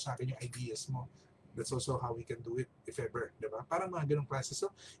share mo sa akin yung ideas mo. That's also how we can do it, if ever. Diba? Parang mga ganung klase.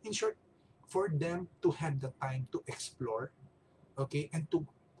 So, in short, for them to have the time to explore, okay, and to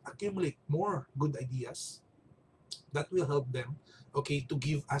accumulate more good ideas, that will help them, okay, to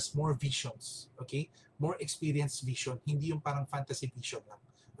give us more visions, okay, more experienced vision, hindi yung parang fantasy vision lang,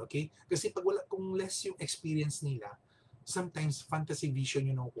 okay, kasi pag wala, kung less yung experience nila, sometimes fantasy vision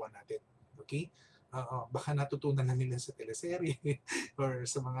yung nakukuha natin, okay, baka natutunan na nila sa teleserye or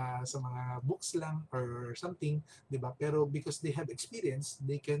sa mga books lang or something, 'di ba? Pero because they have experience,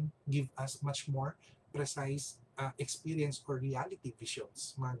 they can give us much more precise experience or reality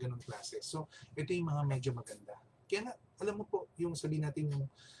visions, mga ganong klase. So, ito yung mga medyo maganda. Kaya na, alam mo po, yung sabihin natin yung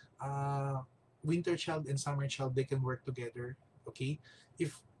winter child and summer child, they can work together. Okay?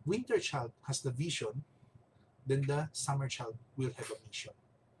 If winter child has the vision, then the summer child will have a mission.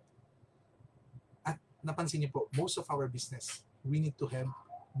 At napansin niyo po, most of our business, we need to have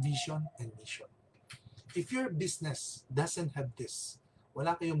vision and mission. If your business doesn't have this,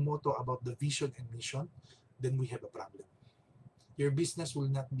 wala kayong motto about the vision and mission, then we have a problem. Your business will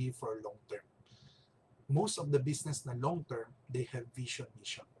not be for long term. Most of the business na long term, they have vision,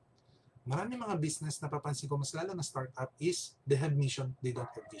 mission. Marami mga business na papansin ko, mas lalo na startup, is they have mission, they don't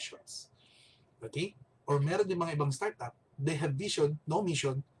have visions. Okay? Or meron din mga ibang startup, they have vision, no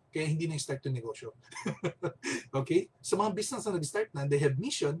mission, kaya hindi na start yung negosyo. Okay? So mga business na nag-start na, they have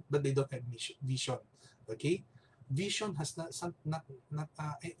mission, but they don't have vision. Okay? Vision has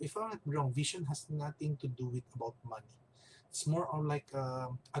if I'm not wrong, vision has nothing to do with about money. It's more on like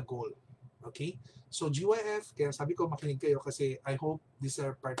a goal. Okay? So GYF, kaya sabi ko makinig kayo kasi I hope this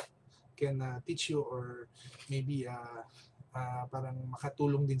part can teach you or maybe parang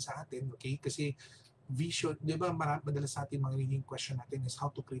makatulong din sa atin, okay? Kasi vision, di ba madalas sa atin mga naging question natin is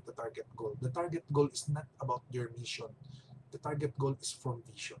how to create a target goal. The target goal is not about your mission. The target goal is from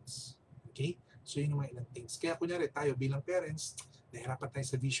visions. Okay? So yun yung mga ilang things. Kaya kunyari tayo bilang parents, nahirapan tayo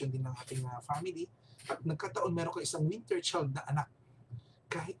sa vision din ng ating family at nagkataon meron ka isang winter child na anak.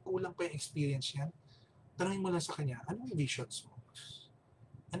 Kahit kulang pa yung experience yan, tanongin mo lang sa kanya, anong visions mo?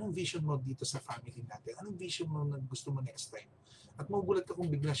 Anong vision mo dito sa family natin? Anong vision mo na gusto mo next time? At magugulat ka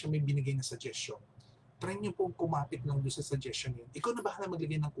kung bigla siya may binigay na suggestion. Try niyo pong kumapit lang doon sa suggestion yun. Ikaw na bahala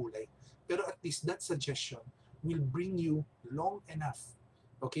maglagay ng kulay. Pero at least that suggestion will bring you long enough,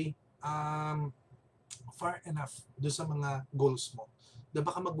 okay? Far enough doon sa mga goals mo. Na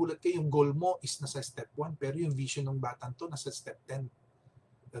baka magulat kayo, yung goal mo is nasa step 1, pero yung vision ng batang to nasa step 10.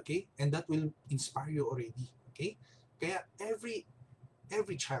 Okay? And that will inspire you already. Okay? Kaya every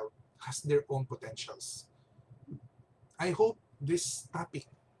child has their own potentials. I hope this topic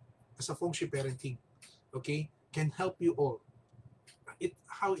as a Feng Shui Parenting, okay, can help you all.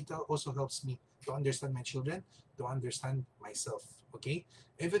 How it also helps me to understand my children, to understand myself, okay?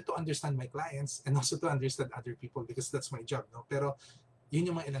 Even to understand my clients and also to understand other people because that's my job, no? Pero yun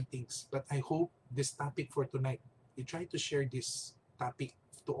yung mga ilang things. But I hope this topic for tonight, you try to share this topic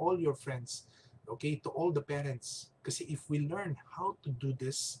to all your friends, okay, to all the parents. Kasi if we learn how to do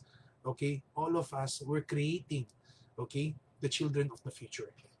this, okay, all of us, we're creating, okay, the children of the future.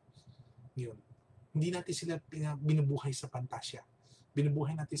 Yun. Hindi natin sila binubuhay sa pantasya.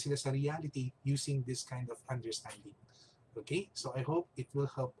 Binubuhay natin sila sa reality using this kind of understanding. Okay? So I hope it will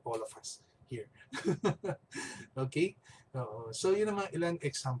help all of us here. Okay? So yun ang mga ilang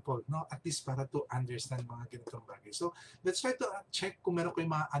example, no? At least para to understand mga ganitong bagay. So let's try to check kung meron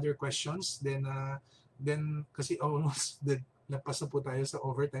kayong mga other questions. Then kasi almost napasa po tayo sa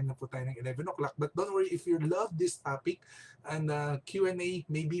overtime na po tayo ng 11 o'clock. But don't worry, if you love this topic and Q&A,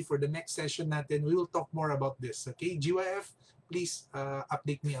 maybe for the next session natin, we will talk more about this. Okay? GYF, please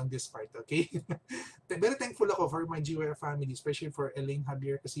update me on this part, okay? Very thankful ako for my GYF family, especially for Elaine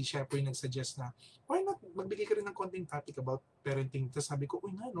Javier kasi siya po yung nag-suggest na why not magbigay ka rin ng konting topic about parenting. Tapos sabi ko,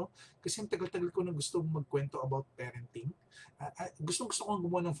 uy nga no, kasi ang tagal-tagal ko na gusto magkwento about parenting. Gusto kong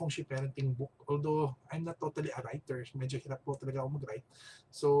gumawa ng Feng Shui Parenting book, although I'm not totally a writer. Medyo hirap po talaga ako mag-write.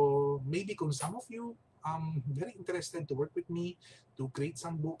 So maybe kung some of you very interested to work with me to create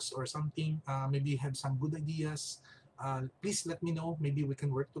some books or something, maybe have some good ideas, please let me know. Maybe we can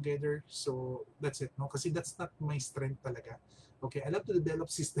work together. So that's it, no? Kasi that's not my strength talaga. Okay, I love to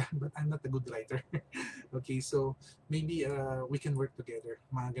develop system, but I'm not a good writer. Okay, so maybe we can work together,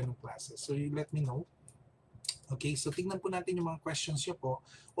 mga ganong classes. So you let me know. Okay, so tignan po natin yung mga questions nyo po.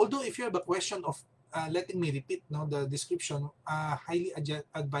 Although if you have a question of letting me repeat the description, highly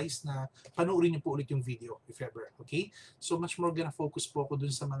advised na panoorin niyo po ulit yung video if ever, okay? So much more gonna focus po ako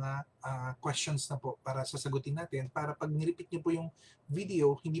dun sa mga questions na po para sasagutin natin para pag nirepeat niyo po yung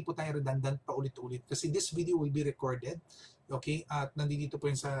video, hindi po tayo redundant pa ulit-ulit kasi this video will be recorded, okay? At nandito po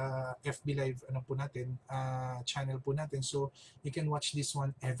yun sa FB Live po natin, channel po natin, so you can watch this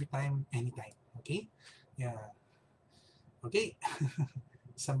one every time, anytime, okay? Yeah. Okay.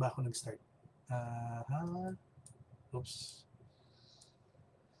 Saan ba ako nag-start? Oops.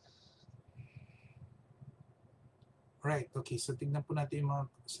 Right, okay. So, tignan po natin yung mga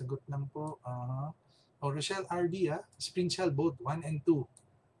sagot lang po. Rochelle RD, Spring Child both, 1 and 2.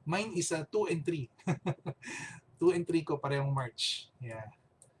 Mine is 2 and 3. 2 and 3 ko, parehong March. Yeah.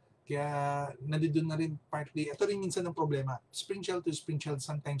 Kaya nandoon na rin partly, ito rin minsan ang problema. Spring child to spring child,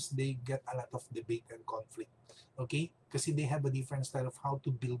 sometimes they get a lot of debate and conflict. Okay? Kasi they have a different style of how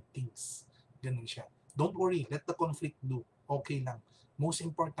to build things. Ganun siya. Don't worry, let the conflict do. Okay lang. Most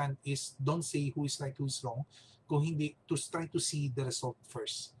important is don't say who is right, who is wrong. Kung hindi, to try to see the result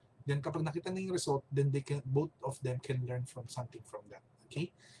first. Then kapag nakita na yung result, then they can, both of them can learn from something from that.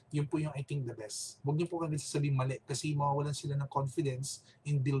 Okay? Yun po yung I think the best. Huwag niyo po kagad sasabihin mali kasi mawawalan sila ng confidence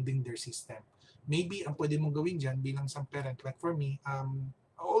in building their system. Maybe ang pwede mong gawin dyan bilang isang parent, like for me,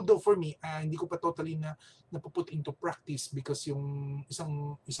 although for me, hindi ko pa totally na napuput into practice because yung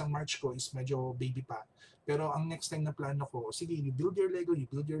isang March ko is medyo baby pa. Pero ang next time na plano ko, sige, you build your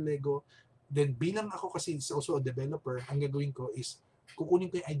Lego. Then bilang ako kasi is also a developer, ang gagawin ko is kukunin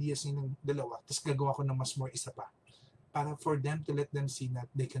ko yung ideas ng dalawa, tapos gagawa ko ng mas more isa pa. Para for them to let them see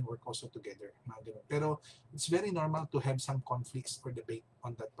that they can work also together. Pero it's very normal to have some conflicts or debate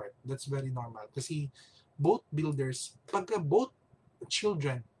on that part. That's very normal. Kasi both builders, pagka both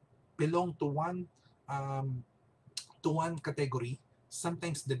children belong to one category,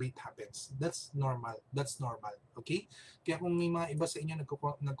 sometimes debate happens. That's normal. Okay? Kaya kung may mga iba sa inyo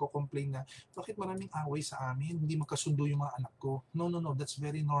nagko-complain na, bakit maraming away sa amin? Hindi magkasundo yung mga anak ko. No. That's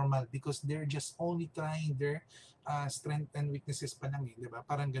very normal because they're just only trying their strength and weaknesses pa lang di ba?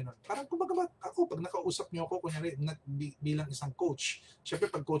 Parang ganun. Parang kumbaga ako, pag nakausap niyo ako, kunyari, bilang isang coach, syempre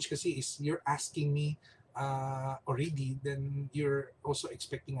pag coach kasi is you're asking me already, then you're also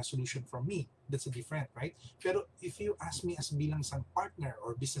expecting a solution from me. That's a different, right? Pero if you ask me as bilang isang partner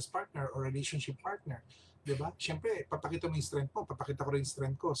or business partner or relationship partner, di ba? Siyempre, papakita mo yung strength mo, papakita ko rin yung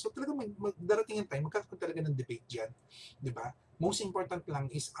strength ko. So talaga darating yung time, magkakaroon talaga ng debate dyan. Di ba? Most important lang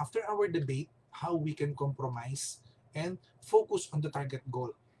is after our debate, how we can compromise and focus on the target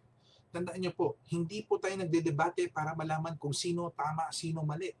goal. Tandaan niyo po, hindi po tayo nagdedebate para malaman kung sino tama, sino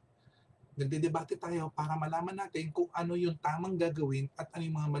mali. Nagdedebate tayo para malaman natin kung ano yung tamang gagawin at ano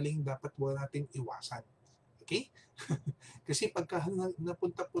yung mga maling dapat natin iwasan. Okay? Kasi pagka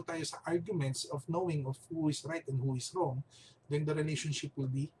napunta po tayo sa arguments of knowing of who is right and who is wrong, then the relationship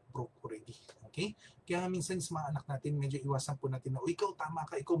will be broke already. Okay? Kaya minsan sa mga anak natin, medyo iwasan po natin na, ikaw tama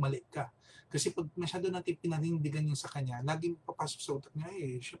ka, ikaw mali ka. Kasi pag masyado natin pinanindigan yung sa kanya, laging papasok sa utak niya,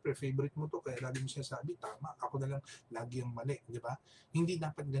 syempre favorite mo to, kaya lagi mo siya sabi, tama, ako na lang lagi yung mali, di ba? Hindi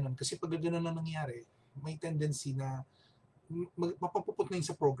dapat ganun. Kasi pag ganun na nangyari, may tendency na mapapuput na yun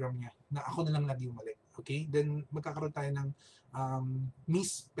sa program niya na ako na lang lagi yung mali. Okay? Then magkakaroon tayo ng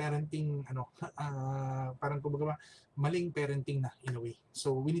misparenting, parang kumbaga maling parenting na in a way.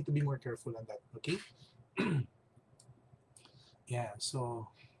 So we need to be more careful on that. Okay? Yeah,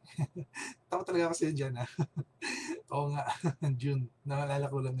 so tawa talaga kasi dyan Oo nga, June. Naalala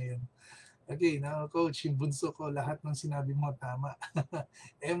ko lang ngayon. Okay, now coach, yung bunso ko, lahat ng sinabi mo tama.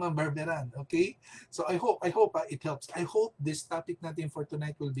 Emma Barberan, okay? So I hope it helps. I hope this topic natin for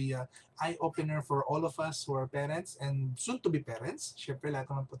tonight will be a eye-opener for all of us who are parents and soon to be parents. Syempre,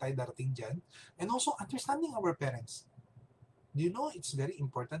 lahat naman po tayo darating dyan. And also understanding our parents. Do you know it's very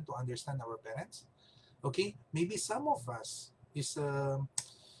important to understand our parents? Okay? Maybe some of us is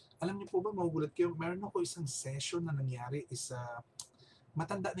alam niyo po ba, magugulat kayo, meron ako isang session na nangyari is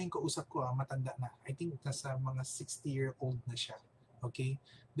matanda na yung kausap ko, matanda na. I think nasa mga 60-year-old na siya. Okay?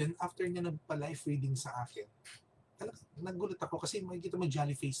 Then after niya nagpa-life reading sa akin, nagulat ako kasi makikita mo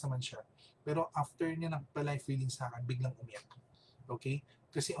jolly face naman siya. Pero after niya nagpa-life reading sa akin, biglang umiyak. Okay?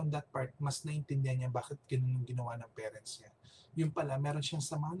 Kasi on that part, mas naintindihan niya bakit ganun yung ginawa ng parents niya. Yung pala, meron siyang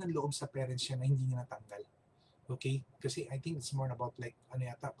sama ng loob sa parents niya na hindi niya natanggal. Okay? Kasi I think it's more about like,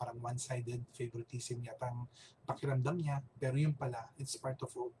 parang one-sided favoritism yata ang pakiramdam niya. Pero yung pala, that's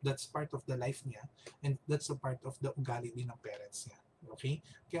part of the life niya and that's a part of the ugali din ng parents niya. Okay?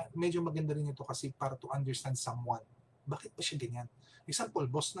 Kaya medyo maganda rin ito kasi para to understand someone. Bakit pa siya ganyan? Example,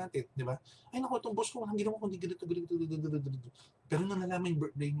 boss natin, di ba? Ay naku, itong boss ko, ang ginawa ko hindi ganito. Pero nung nalaman yung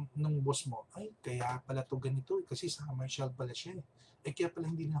birthday ng boss mo, ay, kaya pala to ganito kasi summer child pala siya kaya pala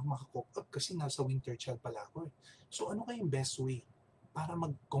hindi na ako makakope up kasi nasa winter child pala ako So ano kayong best way para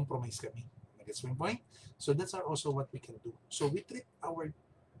mag-compromise kami? That's my point. So that's also what we can do. So we treat our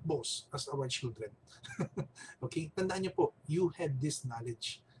boss as our children. Okay? Tandaan niyo po, you have this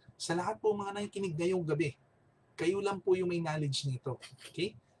knowledge. Sa lahat po mga nakikinig ngayong gabi, kayo lang po yung may knowledge nito.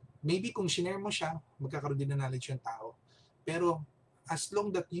 Okay? Maybe kung share mo siya, magkakaroon din ng knowledge yung tao. Pero as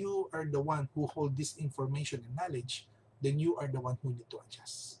long that you are the one who hold this information and knowledge, then you are the one who need to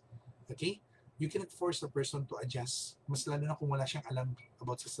adjust. Okay? You cannot force a person to adjust. Mas lalo na kung wala siyang alam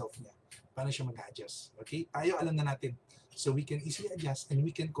about sa self niya. Paano siya mag-adjust? Okay? Tayo alam na natin. So we can easily adjust and we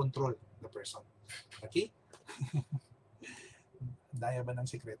can control the person. Okay? Daya ba ng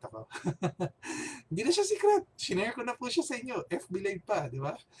sikreto ko? Hindi na siya secret. Shinare ko na po siya sa inyo. FB Live pa, di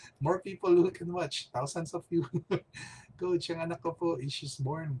ba? More people who can watch. Thousands of you. Coach, ang anak ko po is she's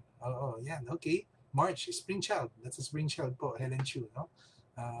born. Oo, yan. Okay. March, spring child. That's a spring child po. Helen Chu, no?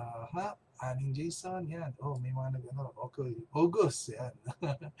 Aning Jason, yan. Oh, may mga nag-ano. Okay. August, yan.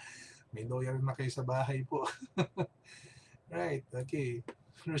 May lawyer na kayo sa bahay po. Right, okay.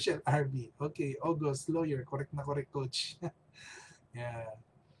 Rochelle RB. Okay, August, lawyer. Correct na correct, coach. Yeah.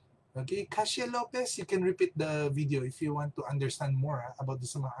 Okay, Kasia Lopez, you can repeat the video if you want to understand more about the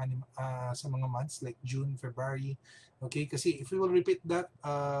sa mga months like June, February. Okay, kasi if we will repeat that,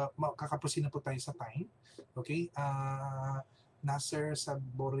 kakapusin na po tayo sa time. Okay, Nasser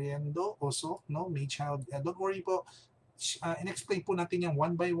Saboriendo also, no, May child. Don't worry po, in-explain po natin yan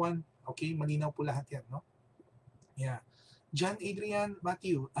one by one. Okay, malinaw po lahat yan, no? Yeah. John Adrian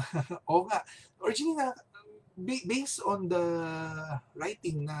Matthew. Oo nga. Originally na, based on the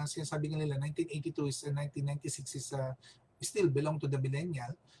writing na sinasabi nga nila, 1982 is 1996 is still belong to the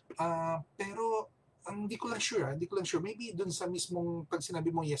millennial. Pero hindi ko lang sure, maybe dun sa mismong pag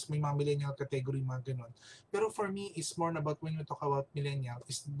sinabi mo yes, may mga millennial category, mga ganun. Pero for me, it's more about when we talk about millennial,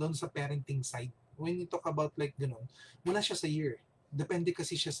 is dun sa parenting side. When you talk about like ganun, wala siya sa year. Depende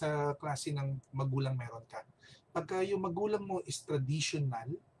kasi siya sa klase ng magulang meron ka. Pagka yung magulang mo is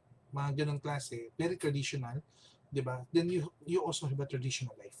traditional, mga ganong klase, very traditional, di ba? Then you also have a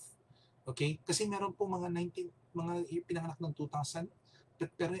traditional life. Okay? Kasi meron po mga pinanganak ng 2000,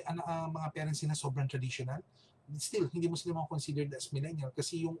 pero mga parents nila sobrang traditional. Still, hindi mo sila considered as millennial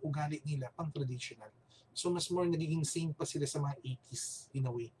kasi yung ugali nila pang traditional. So, mas more nagiging same pa sila sa mga 80s in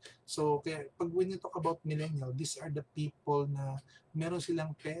a way. So, kaya pag when you talk about millennial, these are the people na meron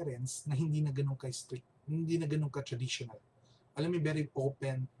silang parents na hindi na ganun ka-strict, hindi na ganun ka-traditional. Alam mo, they're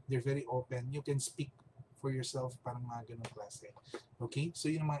very open. You can speak for yourself, parang mga ganun klase. Okay? So,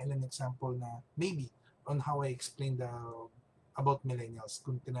 yun ang mga ilang example na maybe on how I explain about millennials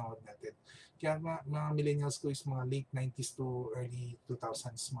kung tinawag natin. Kaya mga millennials ko is mga late 90s to early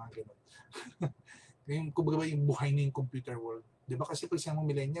 2000s, mga ganun. Yung kumbaga yung buhay na yung computer world. Di ba kasi pag siya mo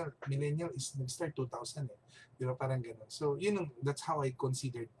millennial is nag-start 2000 eh. Di ba parang ganun. So, that's how I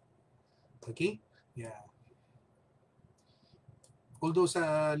considered. Okay? Yeah. Although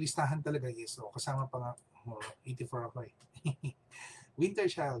sa listahan talaga, yes. So, kasama pa nga, 84 ako eh. Winter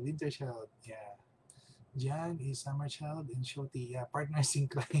child. Yeah. Jan is summer child and Shoti. Yeah, partners in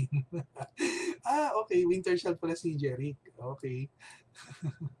crime. Okay. Winter child pala si Jeric. Okay.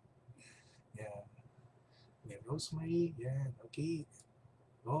 Yeah. Rosemary. Yeah. Okay.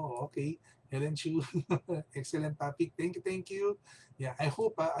 Oh, okay. Helen Chu. Excellent topic. Thank you. Yeah, I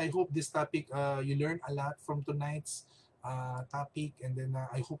hope this topic you learn a lot from tonight's topic, and then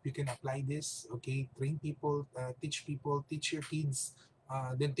I hope you can apply this. Okay, train people, teach your kids.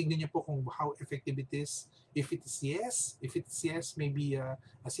 Then tingnan niyo po kung how effective it is. If it's yes, maybe a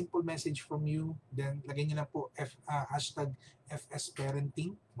simple message from you. Then lagay niyo lang po hashtag FS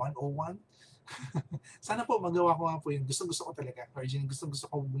Parenting 101. Sana po magawa ko nga po yun. Gusto ko talaga. Originally, gusto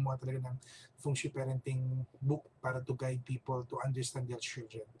ko gumawa talaga ng Feng Shui Parenting book para to guide people to understand their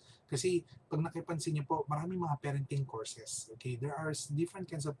children. Kasi pag nakipansin niyo po, maraming mga parenting courses. Okay, there are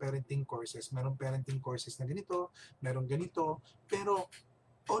different kinds of parenting courses. Merong parenting courses na ganito, merong ganito, pero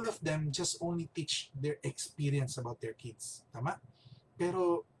all of them just only teach their experience about their kids. Tama?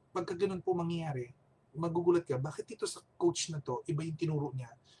 Pero pagka ganun po mangyayari, magugulat ka, bakit dito sa coach na to, iba yung tinuro niya?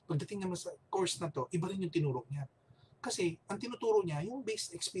 Pagdating naman sa course na to, iba rin yung tinuro niya. Kasi, ang tinuturo niya, yung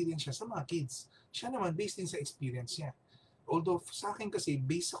based experience siya sa mga kids. Siya naman, based din sa experience niya. Although, sa akin kasi,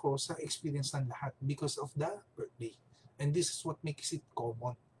 based ako sa experience ng lahat because of the birthday. And this is what makes it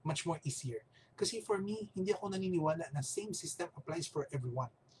common. Much more easier. Kasi for me, hindi ako naniniwala na same system applies for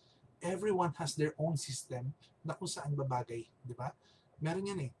everyone. Everyone has their own system na kung saan babagay. Di ba? Meron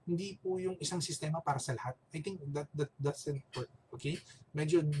yan eh. Hindi po yung isang sistema para sa lahat. I think that doesn't work. Okay?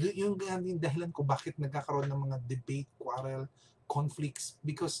 Medyo yung dahilan ko bakit nagkakaroon ng mga debate, quarrel, conflicts,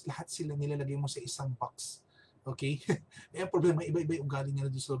 because lahat sila nilalagay mo sa isang box. Okay? Eh, ang problema, iba-iba yung ugali nila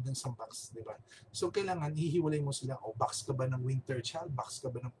doon sa loob ng isang box. Diba? So, kailangan, hihiwalay mo sila. O, box ka ba ng winter child? Box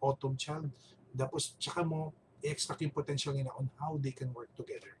ka ba ng autumn child? Tapos, tsaka mo, i-extract yung potential nila on how they can work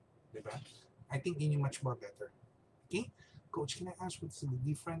together. Diba? I think yun yung much more better. Okay? Coach, can I ask what's the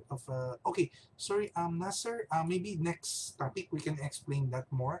difference of okay, sorry, Nasser, maybe next topic we can explain that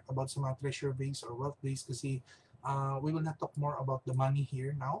more about some treasure base or wealth base kasi we will not talk more about the money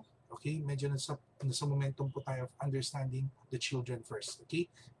here now. Okay, medyo nasa momentum po tayo of understanding the children first. Okay,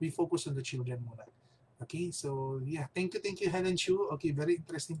 we focus on the children muna. Okay, so yeah, thank you Helen Chu. Okay, very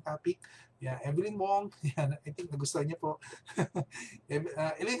interesting topic. Yeah, Evelyn Wong, yeah, I think nagustuhan niya po.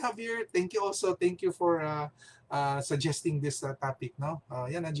 Elaine Javier, thank you also. Thank you for suggesting this topic, no?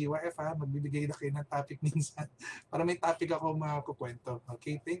 Yan, GYF magbibigay na kayo ng topic minsan para may topic ako makukwento.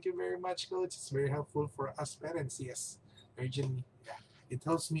 Okay, thank you very much, Coach. It's very helpful for us parents. Yes, urgently. Yeah, it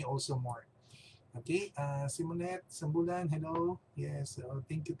helps me also more. Okay, Simonet, Sambulan, hello. Yes,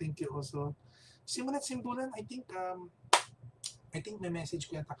 thank you also. Simonet, Simbulan, I think may message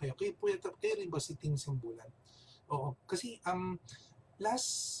ko yata kayo. Kayo rin ba si Ting Simbulan? Oo, kasi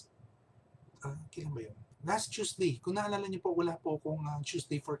last kailan ba yun? Last Tuesday, kung naalala niyo po, wala po akong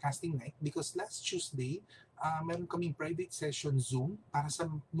Tuesday forecasting night because last Tuesday, meron kaming private session Zoom para sa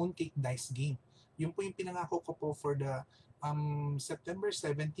Mooncake Dice Game. Yun po yung pinangako ko po for the September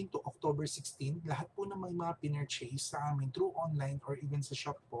 17 to October 16. Lahat po na may mga pinurchase sa amin through online or even sa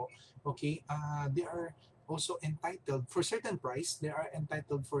shop po, okay, they are also entitled for certain price, they are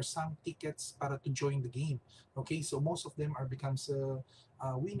entitled for some tickets para to join the game. Okay, so most of them are becomes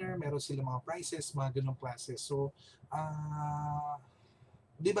winner, meron sila mga prizes, mga ganong klase. So,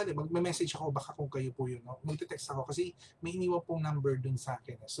 di ba, mag-message ako baka kung kayo po yun, no? Magte-text ako kasi may iniwan pong number dun sa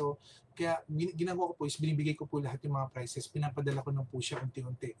akin. So, kaya ginagawa ko po is binibigay ko po lahat yung mga prizes, pinapadala ko na po siya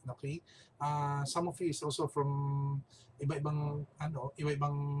unti-unti, okay? Some of you is also from iba-ibang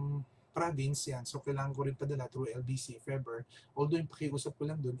province yan. So, kailangan ko rin padala through LBC, if ever. Although, yung pakiusap ko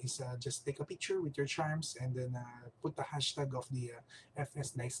lang dun is just take a picture with your charms and then put the hashtag of the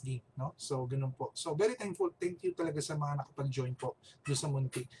FS Dice Game, no? So, ganun po. So, very thankful. Thank you talaga sa mga nakapag-join po doon sa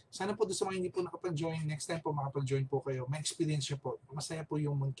Mooncake. Sana po doon sa mga hindi po nakapag-join, next time po makapag-join po kayo. May experience nyo po. Masaya po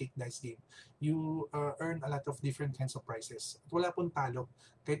yung Mooncake Dice Game. You earn a lot of different kinds of prizes. At wala pong talo.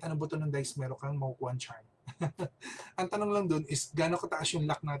 Kahit ano buto ng dice, meron kang makukuha charm. Ang tanong lang dun is gaano kataas yung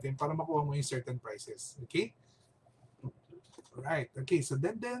luck natin para makuha mo yung certain prices. Okay? Right. Okay. So,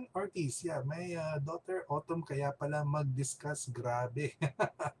 Denden Ortiz. Yeah, my daughter Autumn kaya pala mag-discuss. Grabe.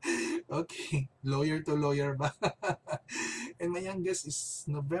 Okay. Lawyer to lawyer ba? And my youngest is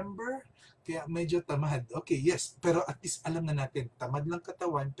November. Kaya medyo tamad. Okay, yes. Pero at least alam na natin. Tamad lang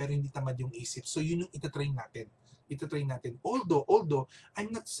katawan pero hindi tamad yung isip. So, yun yung itatrain natin. Although,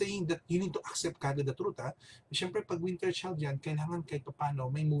 I'm not saying that you need to accept kagad the truth, ha? Siyempre, pag winter child yan, kailangan kahit paano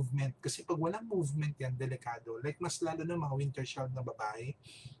may movement. Kasi pag walang movement yan, delikado. Like, mas lalo na mga winter child na babae.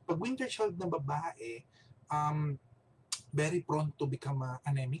 Pag winter child na babae, very prone to become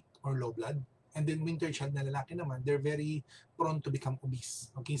anemic or low blood. And then winter child na lalaki naman, they're very prone to become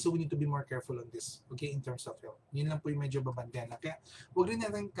obese. Okay, so we need to be more careful on this, okay, in terms of health. Yun lang po yung medyo babantayan. Kaya huwag rin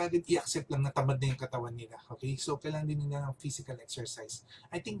natin kagad i-accept lang na tamad na yung katawan nila. Okay, so kailangan din nila ng physical exercise.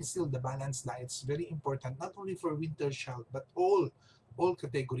 I think still the balanced diet is very important, not only for winter child, but all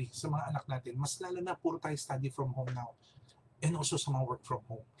category sa mga anak natin. Mas lalo na puro tayo study from home now. And also sa mga work from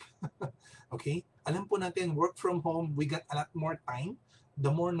home. Okay? Alam po natin, work from home, we got a lot more time. The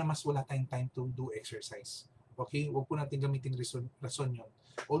more na mas wala tayong time to do exercise. Okay? Huwag po natin gamitin rason yun.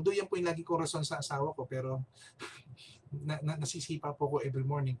 Although yan po yung lagi kong rason sa asawa ko, pero nasisipa po ko every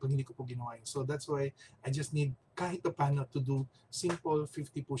morning pag hindi ko po ginawa yun. So that's why I just need kahit paano to do simple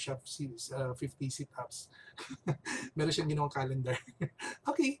 50 push-ups, 50 sit-ups. Meron siyang ginawang calendar.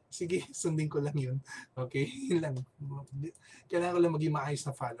 Okay, sige, sundin ko lang yun. Okay, yun lang. Kailangan ko lang maging maayos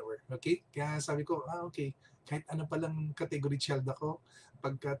na follower. Okay, kaya sabi ko, okay, kahit ano palang category child ako,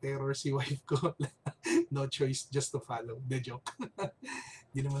 pagka-terror si wife ko, no choice, just to follow. The joke.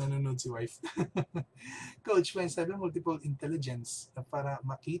 Hindi naman nanonood si wife. Coach, may sabi multiple intelligence para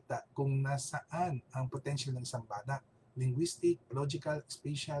makita kung nasaan ang potential ng isang bata. Linguistic, logical,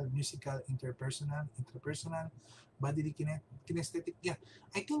 spatial, musical, interpersonal, bodily kinesthetic. Yeah,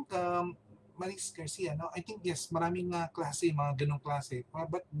 I think Maris Garcia, no? I think yes, maraming klase, mga ganong klase.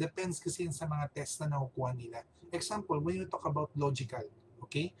 But depends kasi sa mga test na nakukuha nila. Example, when you talk about logical,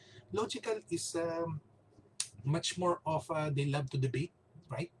 okay? Logical is much more of they love to debate,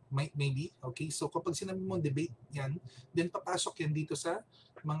 right? Maybe, okay? So kapag sinabi mo debate yan, then papasok yan dito sa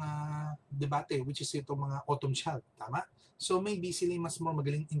mga debate, which is ito mga autumn child, tama? So maybe sila mas more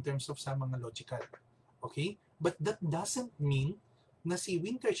magaling in terms of sa mga logical, okay? But that doesn't mean na si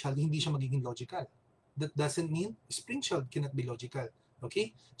winter child hindi siya magiging logical. That doesn't mean spring child cannot be logical,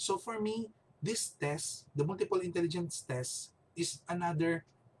 okay? So for me, this test, the multiple intelligence test, is another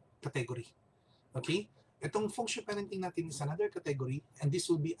category, okay? Itong Feng Shui Parenting natin is another category and this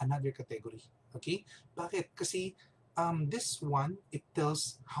will be another category. Okay? Bakit? Kasi this one, it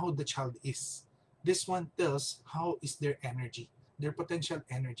tells how the child is. This one tells how is their energy, their potential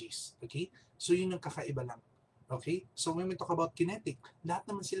energies. Okay? So yun yung kakaiba lang. Okay? So when we talk about kinetic, lahat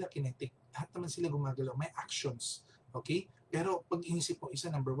naman sila kinetic. lahat naman sila gumagalaw, may actions. Okay? Pero pag inisip mo,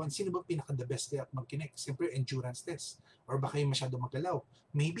 isa number one, sino ba pinaka-the best kaya at mag-connect? Siyempre, endurance test. Or baka yung masyado magalaw.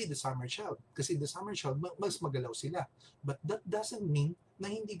 Maybe the summer child. Kasi the summer child, mas magalaw sila. But that doesn't mean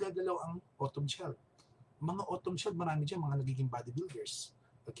na hindi gagalaw ang autumn child. Mga autumn child, marami dyan, mga nagiging bodybuilders.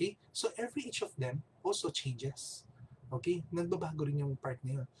 Okay? So every each of them also changes. Okay? Nagbabago rin yung part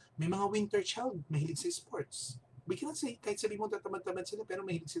na yun. May mga winter child, mahilig sa sports. We cannot say, kahit sabi mo tatamad-tamad sila, pero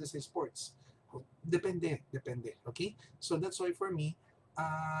mahilig sila sa sports. Depende. Okay? So that's why for me,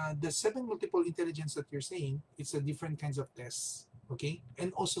 the 7 multiple intelligence that you're saying, it's a different kinds of tests. Okay?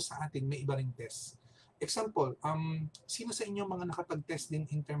 And also sa atin, may iba ring tests. Example, sino sa inyo mga nakapag-test din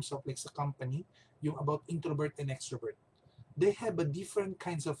in terms of like sa company, yung about introvert and extrovert? They have a different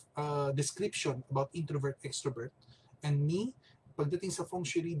kinds of description about introvert, extrovert. And me, pagdating sa Feng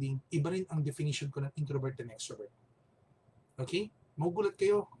Shui reading, iba rin ang definition ko ng introvert and extrovert. Okay? Magugulat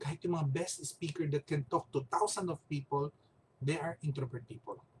kayo, kahit yung mga best speaker that can talk to thousands of people, they are introvert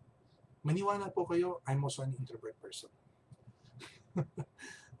people. Maniwala po kayo, I'm also an introvert person.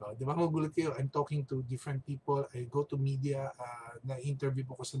 Di ba magugulat kayo, I'm talking to different people, I go to media, na-interview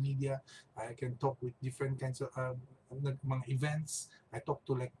po ko sa media, I can talk with different kinds of mga events, I talk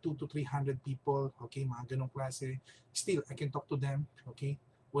to like 200 to 300 people, okay, mga ganong klase. Still, I can talk to them, okay?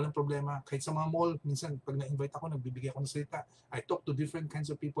 Walang problema. Kahit sa mga mall, minsan pag na-invite ako, nagbibigay ako ng salita. I talk to different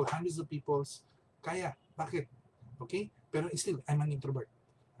kinds of people, hundreds of people. Kaya, bakit? Okay? Pero still, I'm an introvert.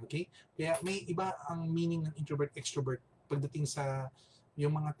 Okay? Kaya may iba ang meaning ng introvert, extrovert pagdating sa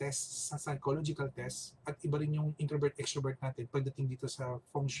yung mga tests, sa psychological tests, at iba rin yung introvert, extrovert natin pagdating dito sa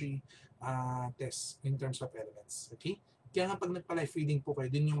Feng Shui test in terms of elements. Okay? Kaya nga pag nagpa-life reading po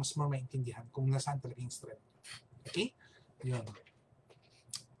kayo, din yung mas more maintindihan kung nasaan talaga yung strength. Okay? Yun.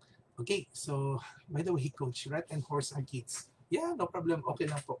 Okay, so by the way, coach, rat and horse are kids. Yeah, no problem. Okay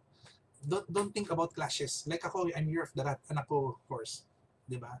lang po. Don't think about clashes. Like ako, I'm year of the rat, anak ko horse.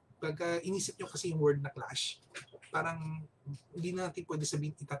 'Di ba? Pagka inisip nyo kasi yung word na clash, parang hindi natin pwede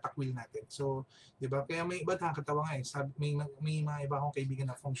sabihin itatakwil natin. So, 'di ba? Kaya may iba nakakatawa nga eh. Sabi, may mga iba akong kaibigan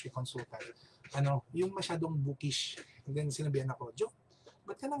na Feng Shui consultant. Yung masyadong bookish. And then sinabihan ako, "Jo,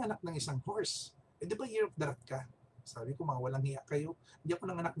 ba't ka nanganak ng isang horse? Eh, 'di ba year of the rat ka?" Sabi ko, mga walang hiya kayo. Hindi ako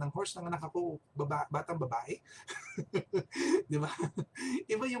nanganak ng horse, nanganak ako batang babae. Di ba?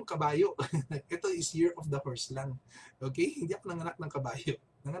 Iba yung kabayo. Ito is year of the horse lang. Okay? Hindi ako nanganak ng kabayo.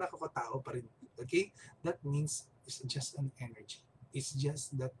 Nanganak ako tao pa rin. Okay? That means it's just an energy. It's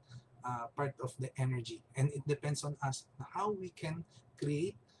just that part of the energy. And it depends on us how we can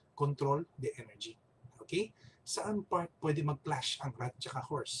create, control the energy. Okay? Saan part pwede mag-clash ang rat tsaka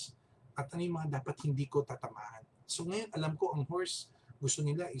horse? At ano yung mga dapat hindi ko tatamaan? So ngayon, alam ko ang horse, gusto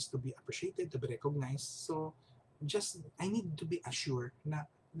nila is to be appreciated, to be recognized. So, I need to be assured na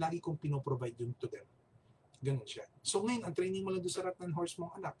lagi kong pinoprovide yun to them. Ganun siya. So ngayon, ang training mo lang doon sa rat ng horse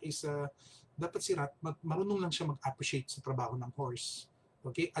mong anak is, dapat si rat, marunong lang siya mag-appreciate sa trabaho ng horse.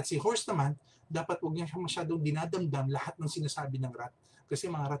 Okay? At si horse naman, dapat huwag niya siya masyadong dinadamdam lahat ng sinasabi ng rat.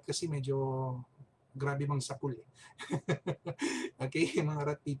 Kasi mga rat kasi medyo grabe mang sapul eh. Okay, mga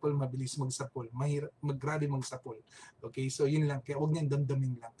rat people mabilis magsapul, grabe magsapul. Okay, so yun lang, kaya huwag niyang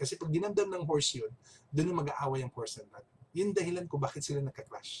damdamin lang. Kasi pag dinamdam ng horse yun, doon na mag-aaway ang horse and rat. Yun dahilan kung bakit sila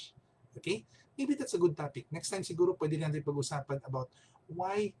nagka-clash. Okay, maybe that's a good topic. Next time siguro pwede natin pag-usapan about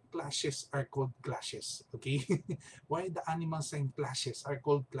why clashes are called clashes. Okay, why the animal sign clashes are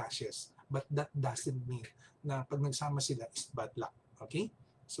called clashes. But that doesn't mean na pag nagsama sila is bad luck. Okay,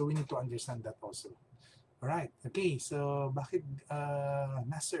 so we need to understand that also. Alright, okay, so bakit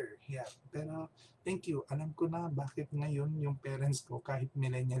Nasser? Yeah, pero thank you. Alam ko na bakit ngayon yung parents ko kahit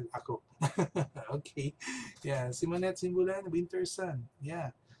millennial ako. Okay, yeah, Simonette Simbulan, Winter Sun,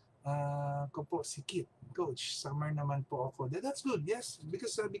 yeah. Ko po si Kit, coach, summer naman po ako. That's good, yes,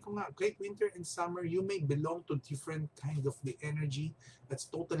 because sabi ko nga, kahit winter and summer, you may belong to different kind of the energy. That's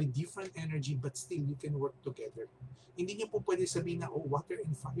totally different energy, but still you can work together. Hindi niyo po pwede sabihin na, oh, water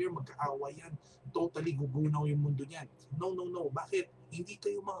and fire, magkaawa yan. Totally gugunaw yung mundo niyan. No. Bakit? Hindi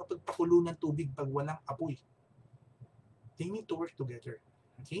kayo makapagpakulo ng tubig pag walang apoy. They need to work together.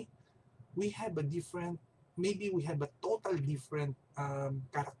 Okay? We have a different, maybe we have a total different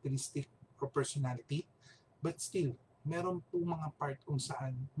characteristic or personality, but still, meron po mga part kung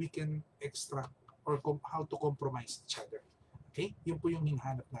saan we can extract or how to compromise each other. Okay? Yun po yung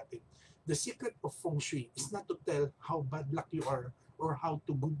hinahanap natin. The secret of Feng Shui is not to tell how bad luck you are or how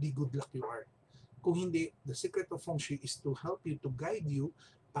to be good luck you are. Kung hindi, the secret of Feng Shui is to help you, to guide you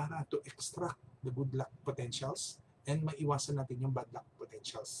para to extract the good luck potentials and maiwasan natin yung bad luck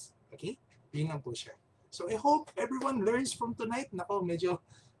potentials. Okay? Yun lang po siya. So I hope everyone learns from tonight. Nako, medyo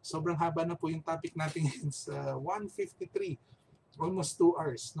sobrang haba na po yung topic natin sa 1:53, almost 2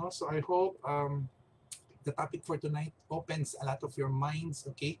 hours, no? So I hope the topic for tonight opens a lot of your minds,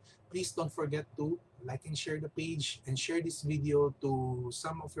 okay? Please don't forget to like and share the page and share this video to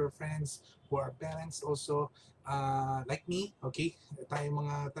some of your friends who are parents also, like me, okay? Tayo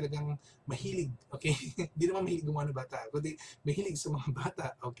mga talagang mahilig, okay? Hindi naman mahilig gumawa ng bata, kundi mahilig sa mga bata,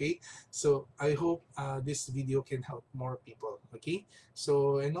 okay? So I hope this video can help more people, okay?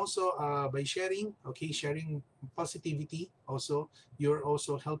 So, and also by sharing, okay, sharing positivity also, you're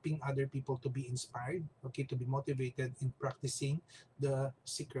also helping other people to be inspired, okay, to be motivated in practicing the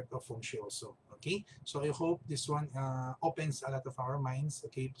secret of Feng Shui also, okay? So I hope this one opens a lot of our minds,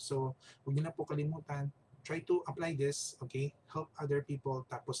 okay? So huwag niyo na po kalimutan, try to apply this, okay? Help other people,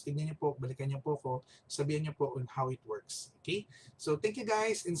 tapos tignan niyo po, balikan niyo po ako, sabihan niyo po on how it works, okay? So thank you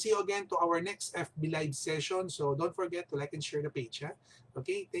guys, and see you again to our next FB Live session. So don't forget to like and share the page, ha?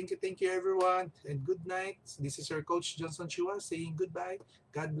 Okay, thank you everyone, and good night. This is your coach Johnson Chua saying goodbye.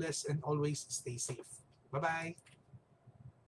 God bless and always stay safe. Bye-bye.